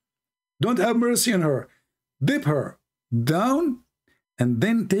listen. Don't have mercy on her. Dip her down and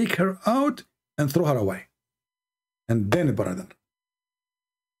then take her out and throw her away. And then, brother,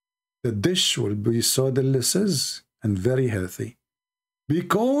 the dish will be so delicious and very healthy.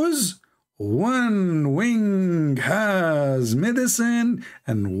 Because one wing has medicine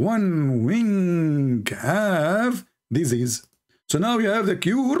and one wing have disease. So now you have the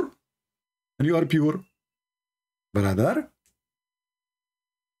cure and you are pure. Brother,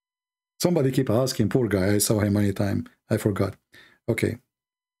 somebody keep asking, poor guy, I saw him many times. I forgot. Okay.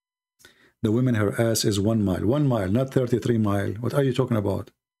 The woman, her ass is 1 mile. 1 mile, not 33 miles. What are you talking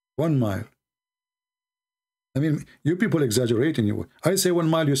about? 1 mile. I mean, you people exaggerating. You. I say 1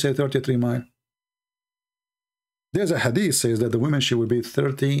 mile, you say 33 miles. There's a hadith says that the woman, she will be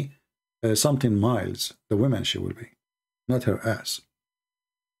 30 something miles. The woman, she will be, not her ass.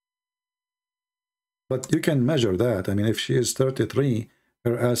 But you can measure that. I mean, if she is 33,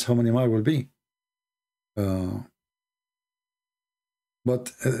 her ass, how many miles will be?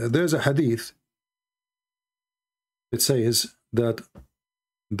 But there's a hadith. It says that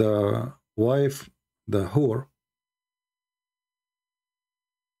the wife, the whore,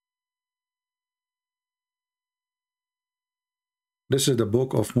 this is the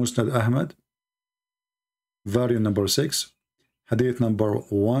book of Musnad Ahmed, volume number 6, hadith number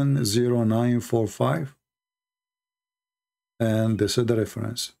 10945, and this is the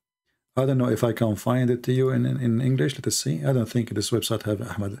reference. I don't know if I can find it to you in English. Let us see. I don't think this website have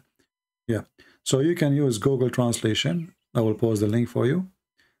Ahmed. Yeah. So you can use Google translation. I will post the link for you.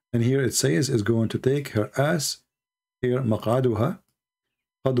 And here it says is going to take her ass, here maqaduha,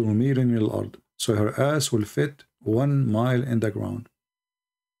 qadru mirin min al-ard. So her ass will fit 1 mile in the ground.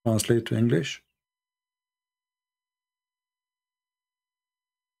 Translate to English.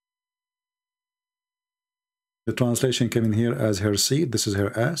 The translation came in here as her seed. This is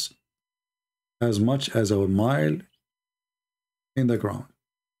her ass. As much as 1 mile in the ground.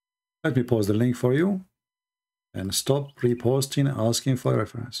 Let me post the link for you and stop reposting and asking for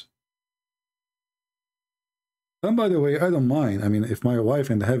reference. And by the way, I don't mind. I mean, if my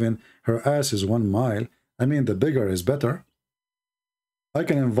wife in heaven, her ass is 1 mile, I mean, the bigger is better. I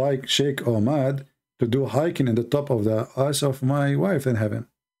can invite Sheikh Ahmed to do hiking in the top of the ass of my wife in heaven.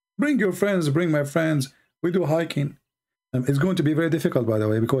 Bring your friends, bring my friends. We do hiking. It's going to be very difficult, by the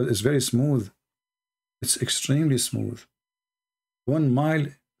way, because it's very smooth. It's extremely smooth. 1 mile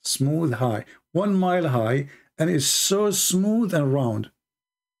smooth high. 1 mile high, and it's so smooth and round.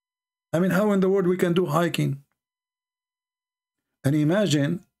 I mean, how in the world we can do hiking? And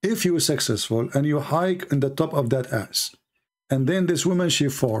imagine if you were successful and you hike in the top of that ass. And then this woman, she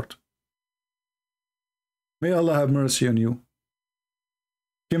fought. May Allah have mercy on you.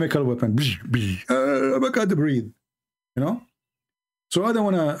 Chemical weapon. I can't breathe. You know? So I don't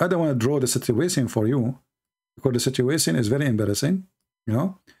wanna draw the situation for you, because the situation is very embarrassing, you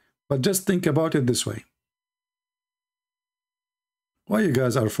know. But just think about it this way. Why you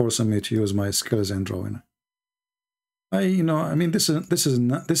guys are forcing me to use my skills in drawing? I mean, this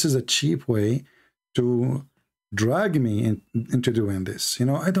is a cheap way to drag me into doing this. You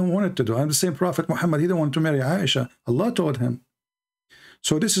know, I don't want it to do. I'm the same Prophet Muhammad. He don't want to marry Aisha. Allah told him.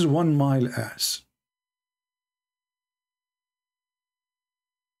 So this is 1 mile ass.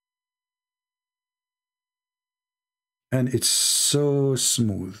 And it's so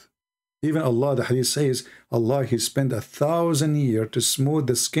smooth. Even Allah, the hadith says, Allah, He spent 1,000 years to smooth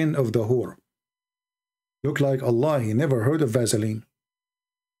the skin of the whore. Look like Allah, He never heard of Vaseline.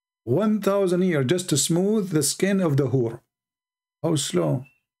 1,000 years just to smooth the skin of the whore. How slow.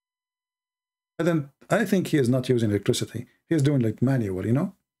 And then I think He is not using electricity. He is doing like manual, you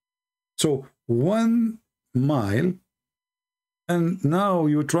know. So 1 mile, and now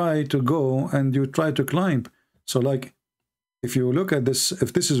you try to go and you try to climb. So like, if you look at this,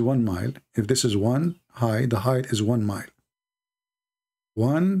 if this is 1 mile, if this is 1 high, the height is 1 mile.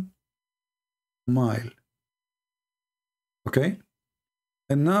 1 mile. Okay?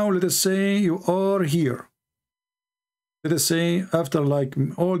 And now let us say you are here. Let us say after like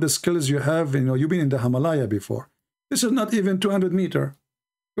all the skills you have, you know, you've been in the Himalaya before. This is not even 200 meters.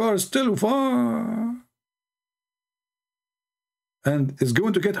 You are still far. And it's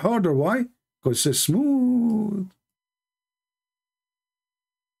going to get harder. Why? Because it's smooth.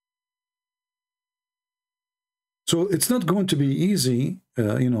 So it's not going to be easy,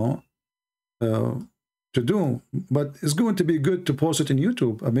 you know, to do, but it's going to be good to post it in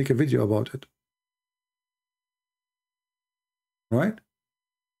YouTube and make a video about it. Right?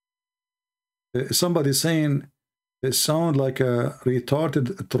 Somebody saying they sound like a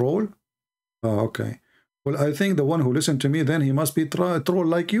retarded troll. Oh, okay. Well, I think the one who listened to me, then he must be a troll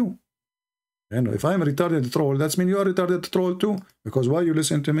like you. And if I'm a retarded troll, that means you are a retarded troll too. Because why you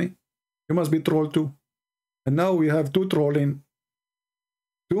listen to me? You must be troll too. And now we have 2 trolling.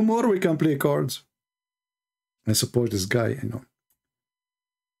 2 more we can play cards. I support this guy, you know.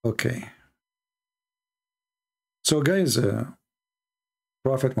 Okay. So guys,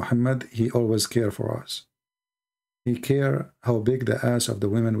 Prophet Muhammad, he always care for us. He care how big the ass of the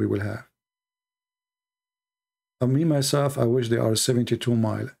women we will have. Me, myself, I wish they are 72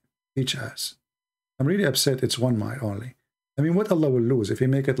 mile each ass. I'm really upset it's 1 mile only. I mean, what Allah will lose if he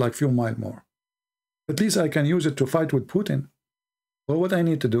make it like few mile more? At least I can use it to fight with Putin. Well, what I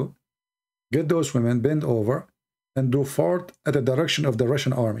need to do, get those women, bend over, and do fart at the direction of the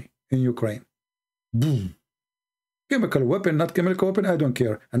Russian army in Ukraine. Boom. Chemical weapon, not chemical weapon, I don't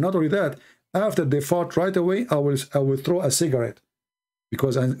care. And not only that, after they fart right away, I will throw a cigarette.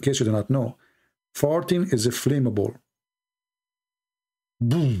 Because in case you do not know, farting is flammable.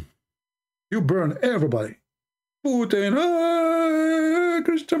 Boom. You burn everybody. Putin,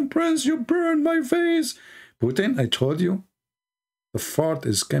 Christian Prince, you burned my face. Putin, I told you, the fart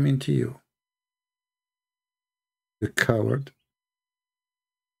is coming to you. The coward.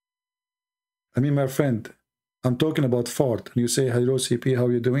 I mean, my friend, I'm talking about fart. And you say, hello, CP, how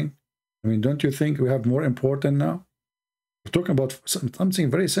are you doing? I mean, don't you think we have more important now? We're talking about something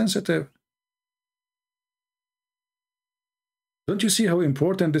very sensitive. Don't you see how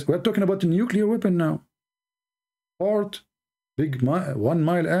important this? We're talking about the nuclear weapon now. Fart, big 1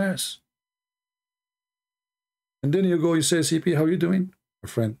 mile ass. And then you go, you say, CP, how are you doing? My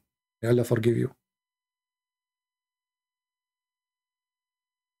friend, may Allah forgive you.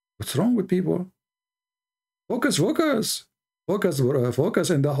 What's wrong with people? Focus, focus. Focus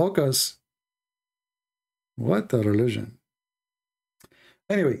in the hocus. What a religion.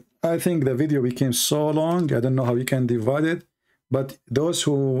 Anyway, I think the video became so long, I don't know how you can divide it. But those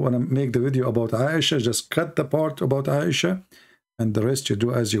who want to make the video about Aisha, just cut the part about Aisha, and the rest you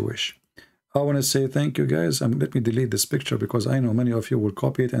do as you wish. I want to say thank you, guys. Let me delete this picture because I know many of you will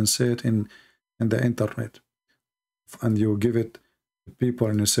copy it and say it in the internet. And you give it to people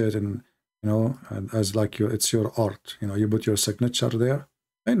and you say it in, you know, as like it's your art. You know, you put your signature there.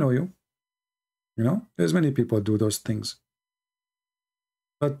 I know you. You know, there's many people do those things.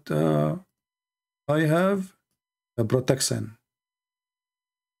 But I have a protection.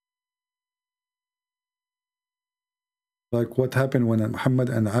 Like what happened when Muhammad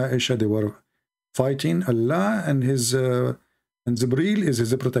and Aisha, they were fighting. Allah and his and Jibreel is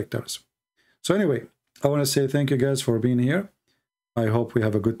his protectors. So anyway, I want to say thank you guys for being here. I hope we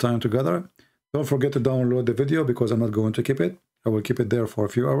have a good time together. Don't forget to download the video because I'm not going to keep it. I will keep it there for a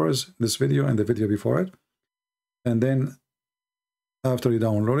few hours, this video and the video before it. And then after you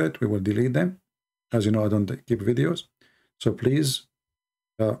download it, we will delete them. As you know, I don't keep videos. So please,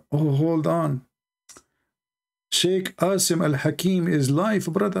 oh, hold on. Sheikh Asim Al-Hakim is live,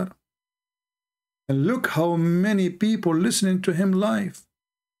 brother. And look how many people listening to him live.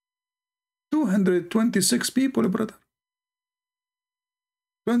 226 people, brother.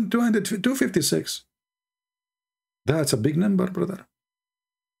 256. That's a big number, brother.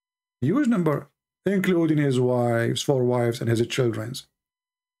 Huge number, including his wives, 4 wives, and his children.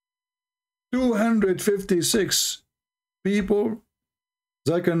 256 people.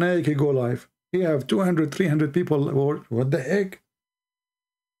 Zakir Naik, he go live. He have 200, 300 people. What the heck?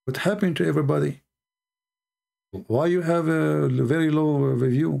 What happened to everybody? Why you have a very low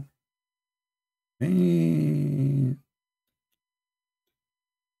review?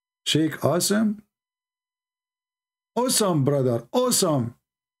 Sheikh Awesome? Awesome, brother. Awesome.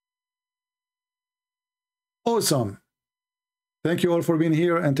 Awesome. Thank you all for being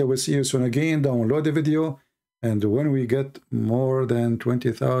here. Until we see you soon again. Download the video. And when we get more than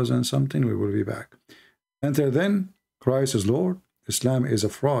 20,000 something, we will be back. Until then, Christ is Lord. Islam is a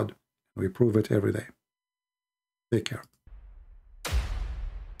fraud. We prove it every day. Take care.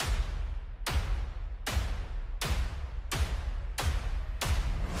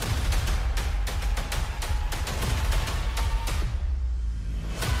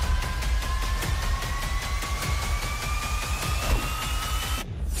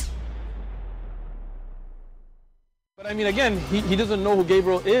 But I mean, again, he doesn't know who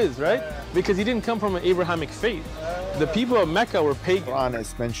Gabriel is, right? Because he didn't come from an Abrahamic faith. The people of Mecca were pagan. The Quran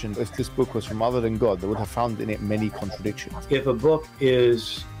is mentioned, if this book was from other than God, they would have found in it many contradictions. If a book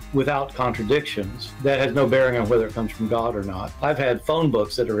is without contradictions that has no bearing on whether it comes from God or not. I've had phone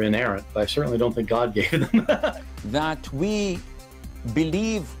books that are inerrant, but I certainly don't think God gave them. That we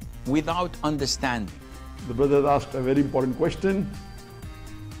believe without understanding. The brother asked a very important question,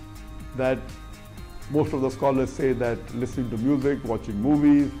 that most of the scholars say that listening to music, watching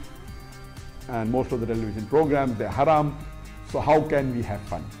movies, and most of the television programs, they're haram. So how can we have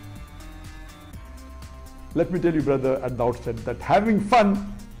fun? Let me tell you, brother, at the outset that having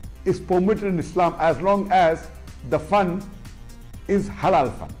fun is permitted in Islam as long as the fun is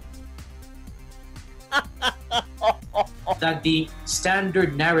halal fun. That the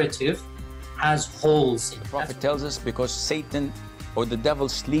standard narrative has holes in it. The Prophet tells us because Satan or the devil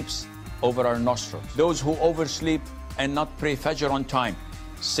sleeps over our nostrils. Those who oversleep and not pray Fajr on time,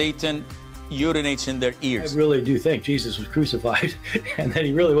 Satan urinates in their ears. I really do think Jesus was crucified and that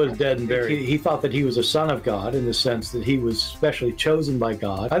he really was dead and buried. He thought that he was a son of God in the sense that he was specially chosen by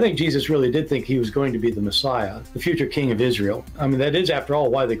God. I think Jesus really did think he was going to be the Messiah, the future king of Israel. I mean, that is, after all,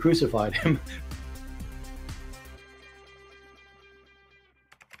 why they crucified him.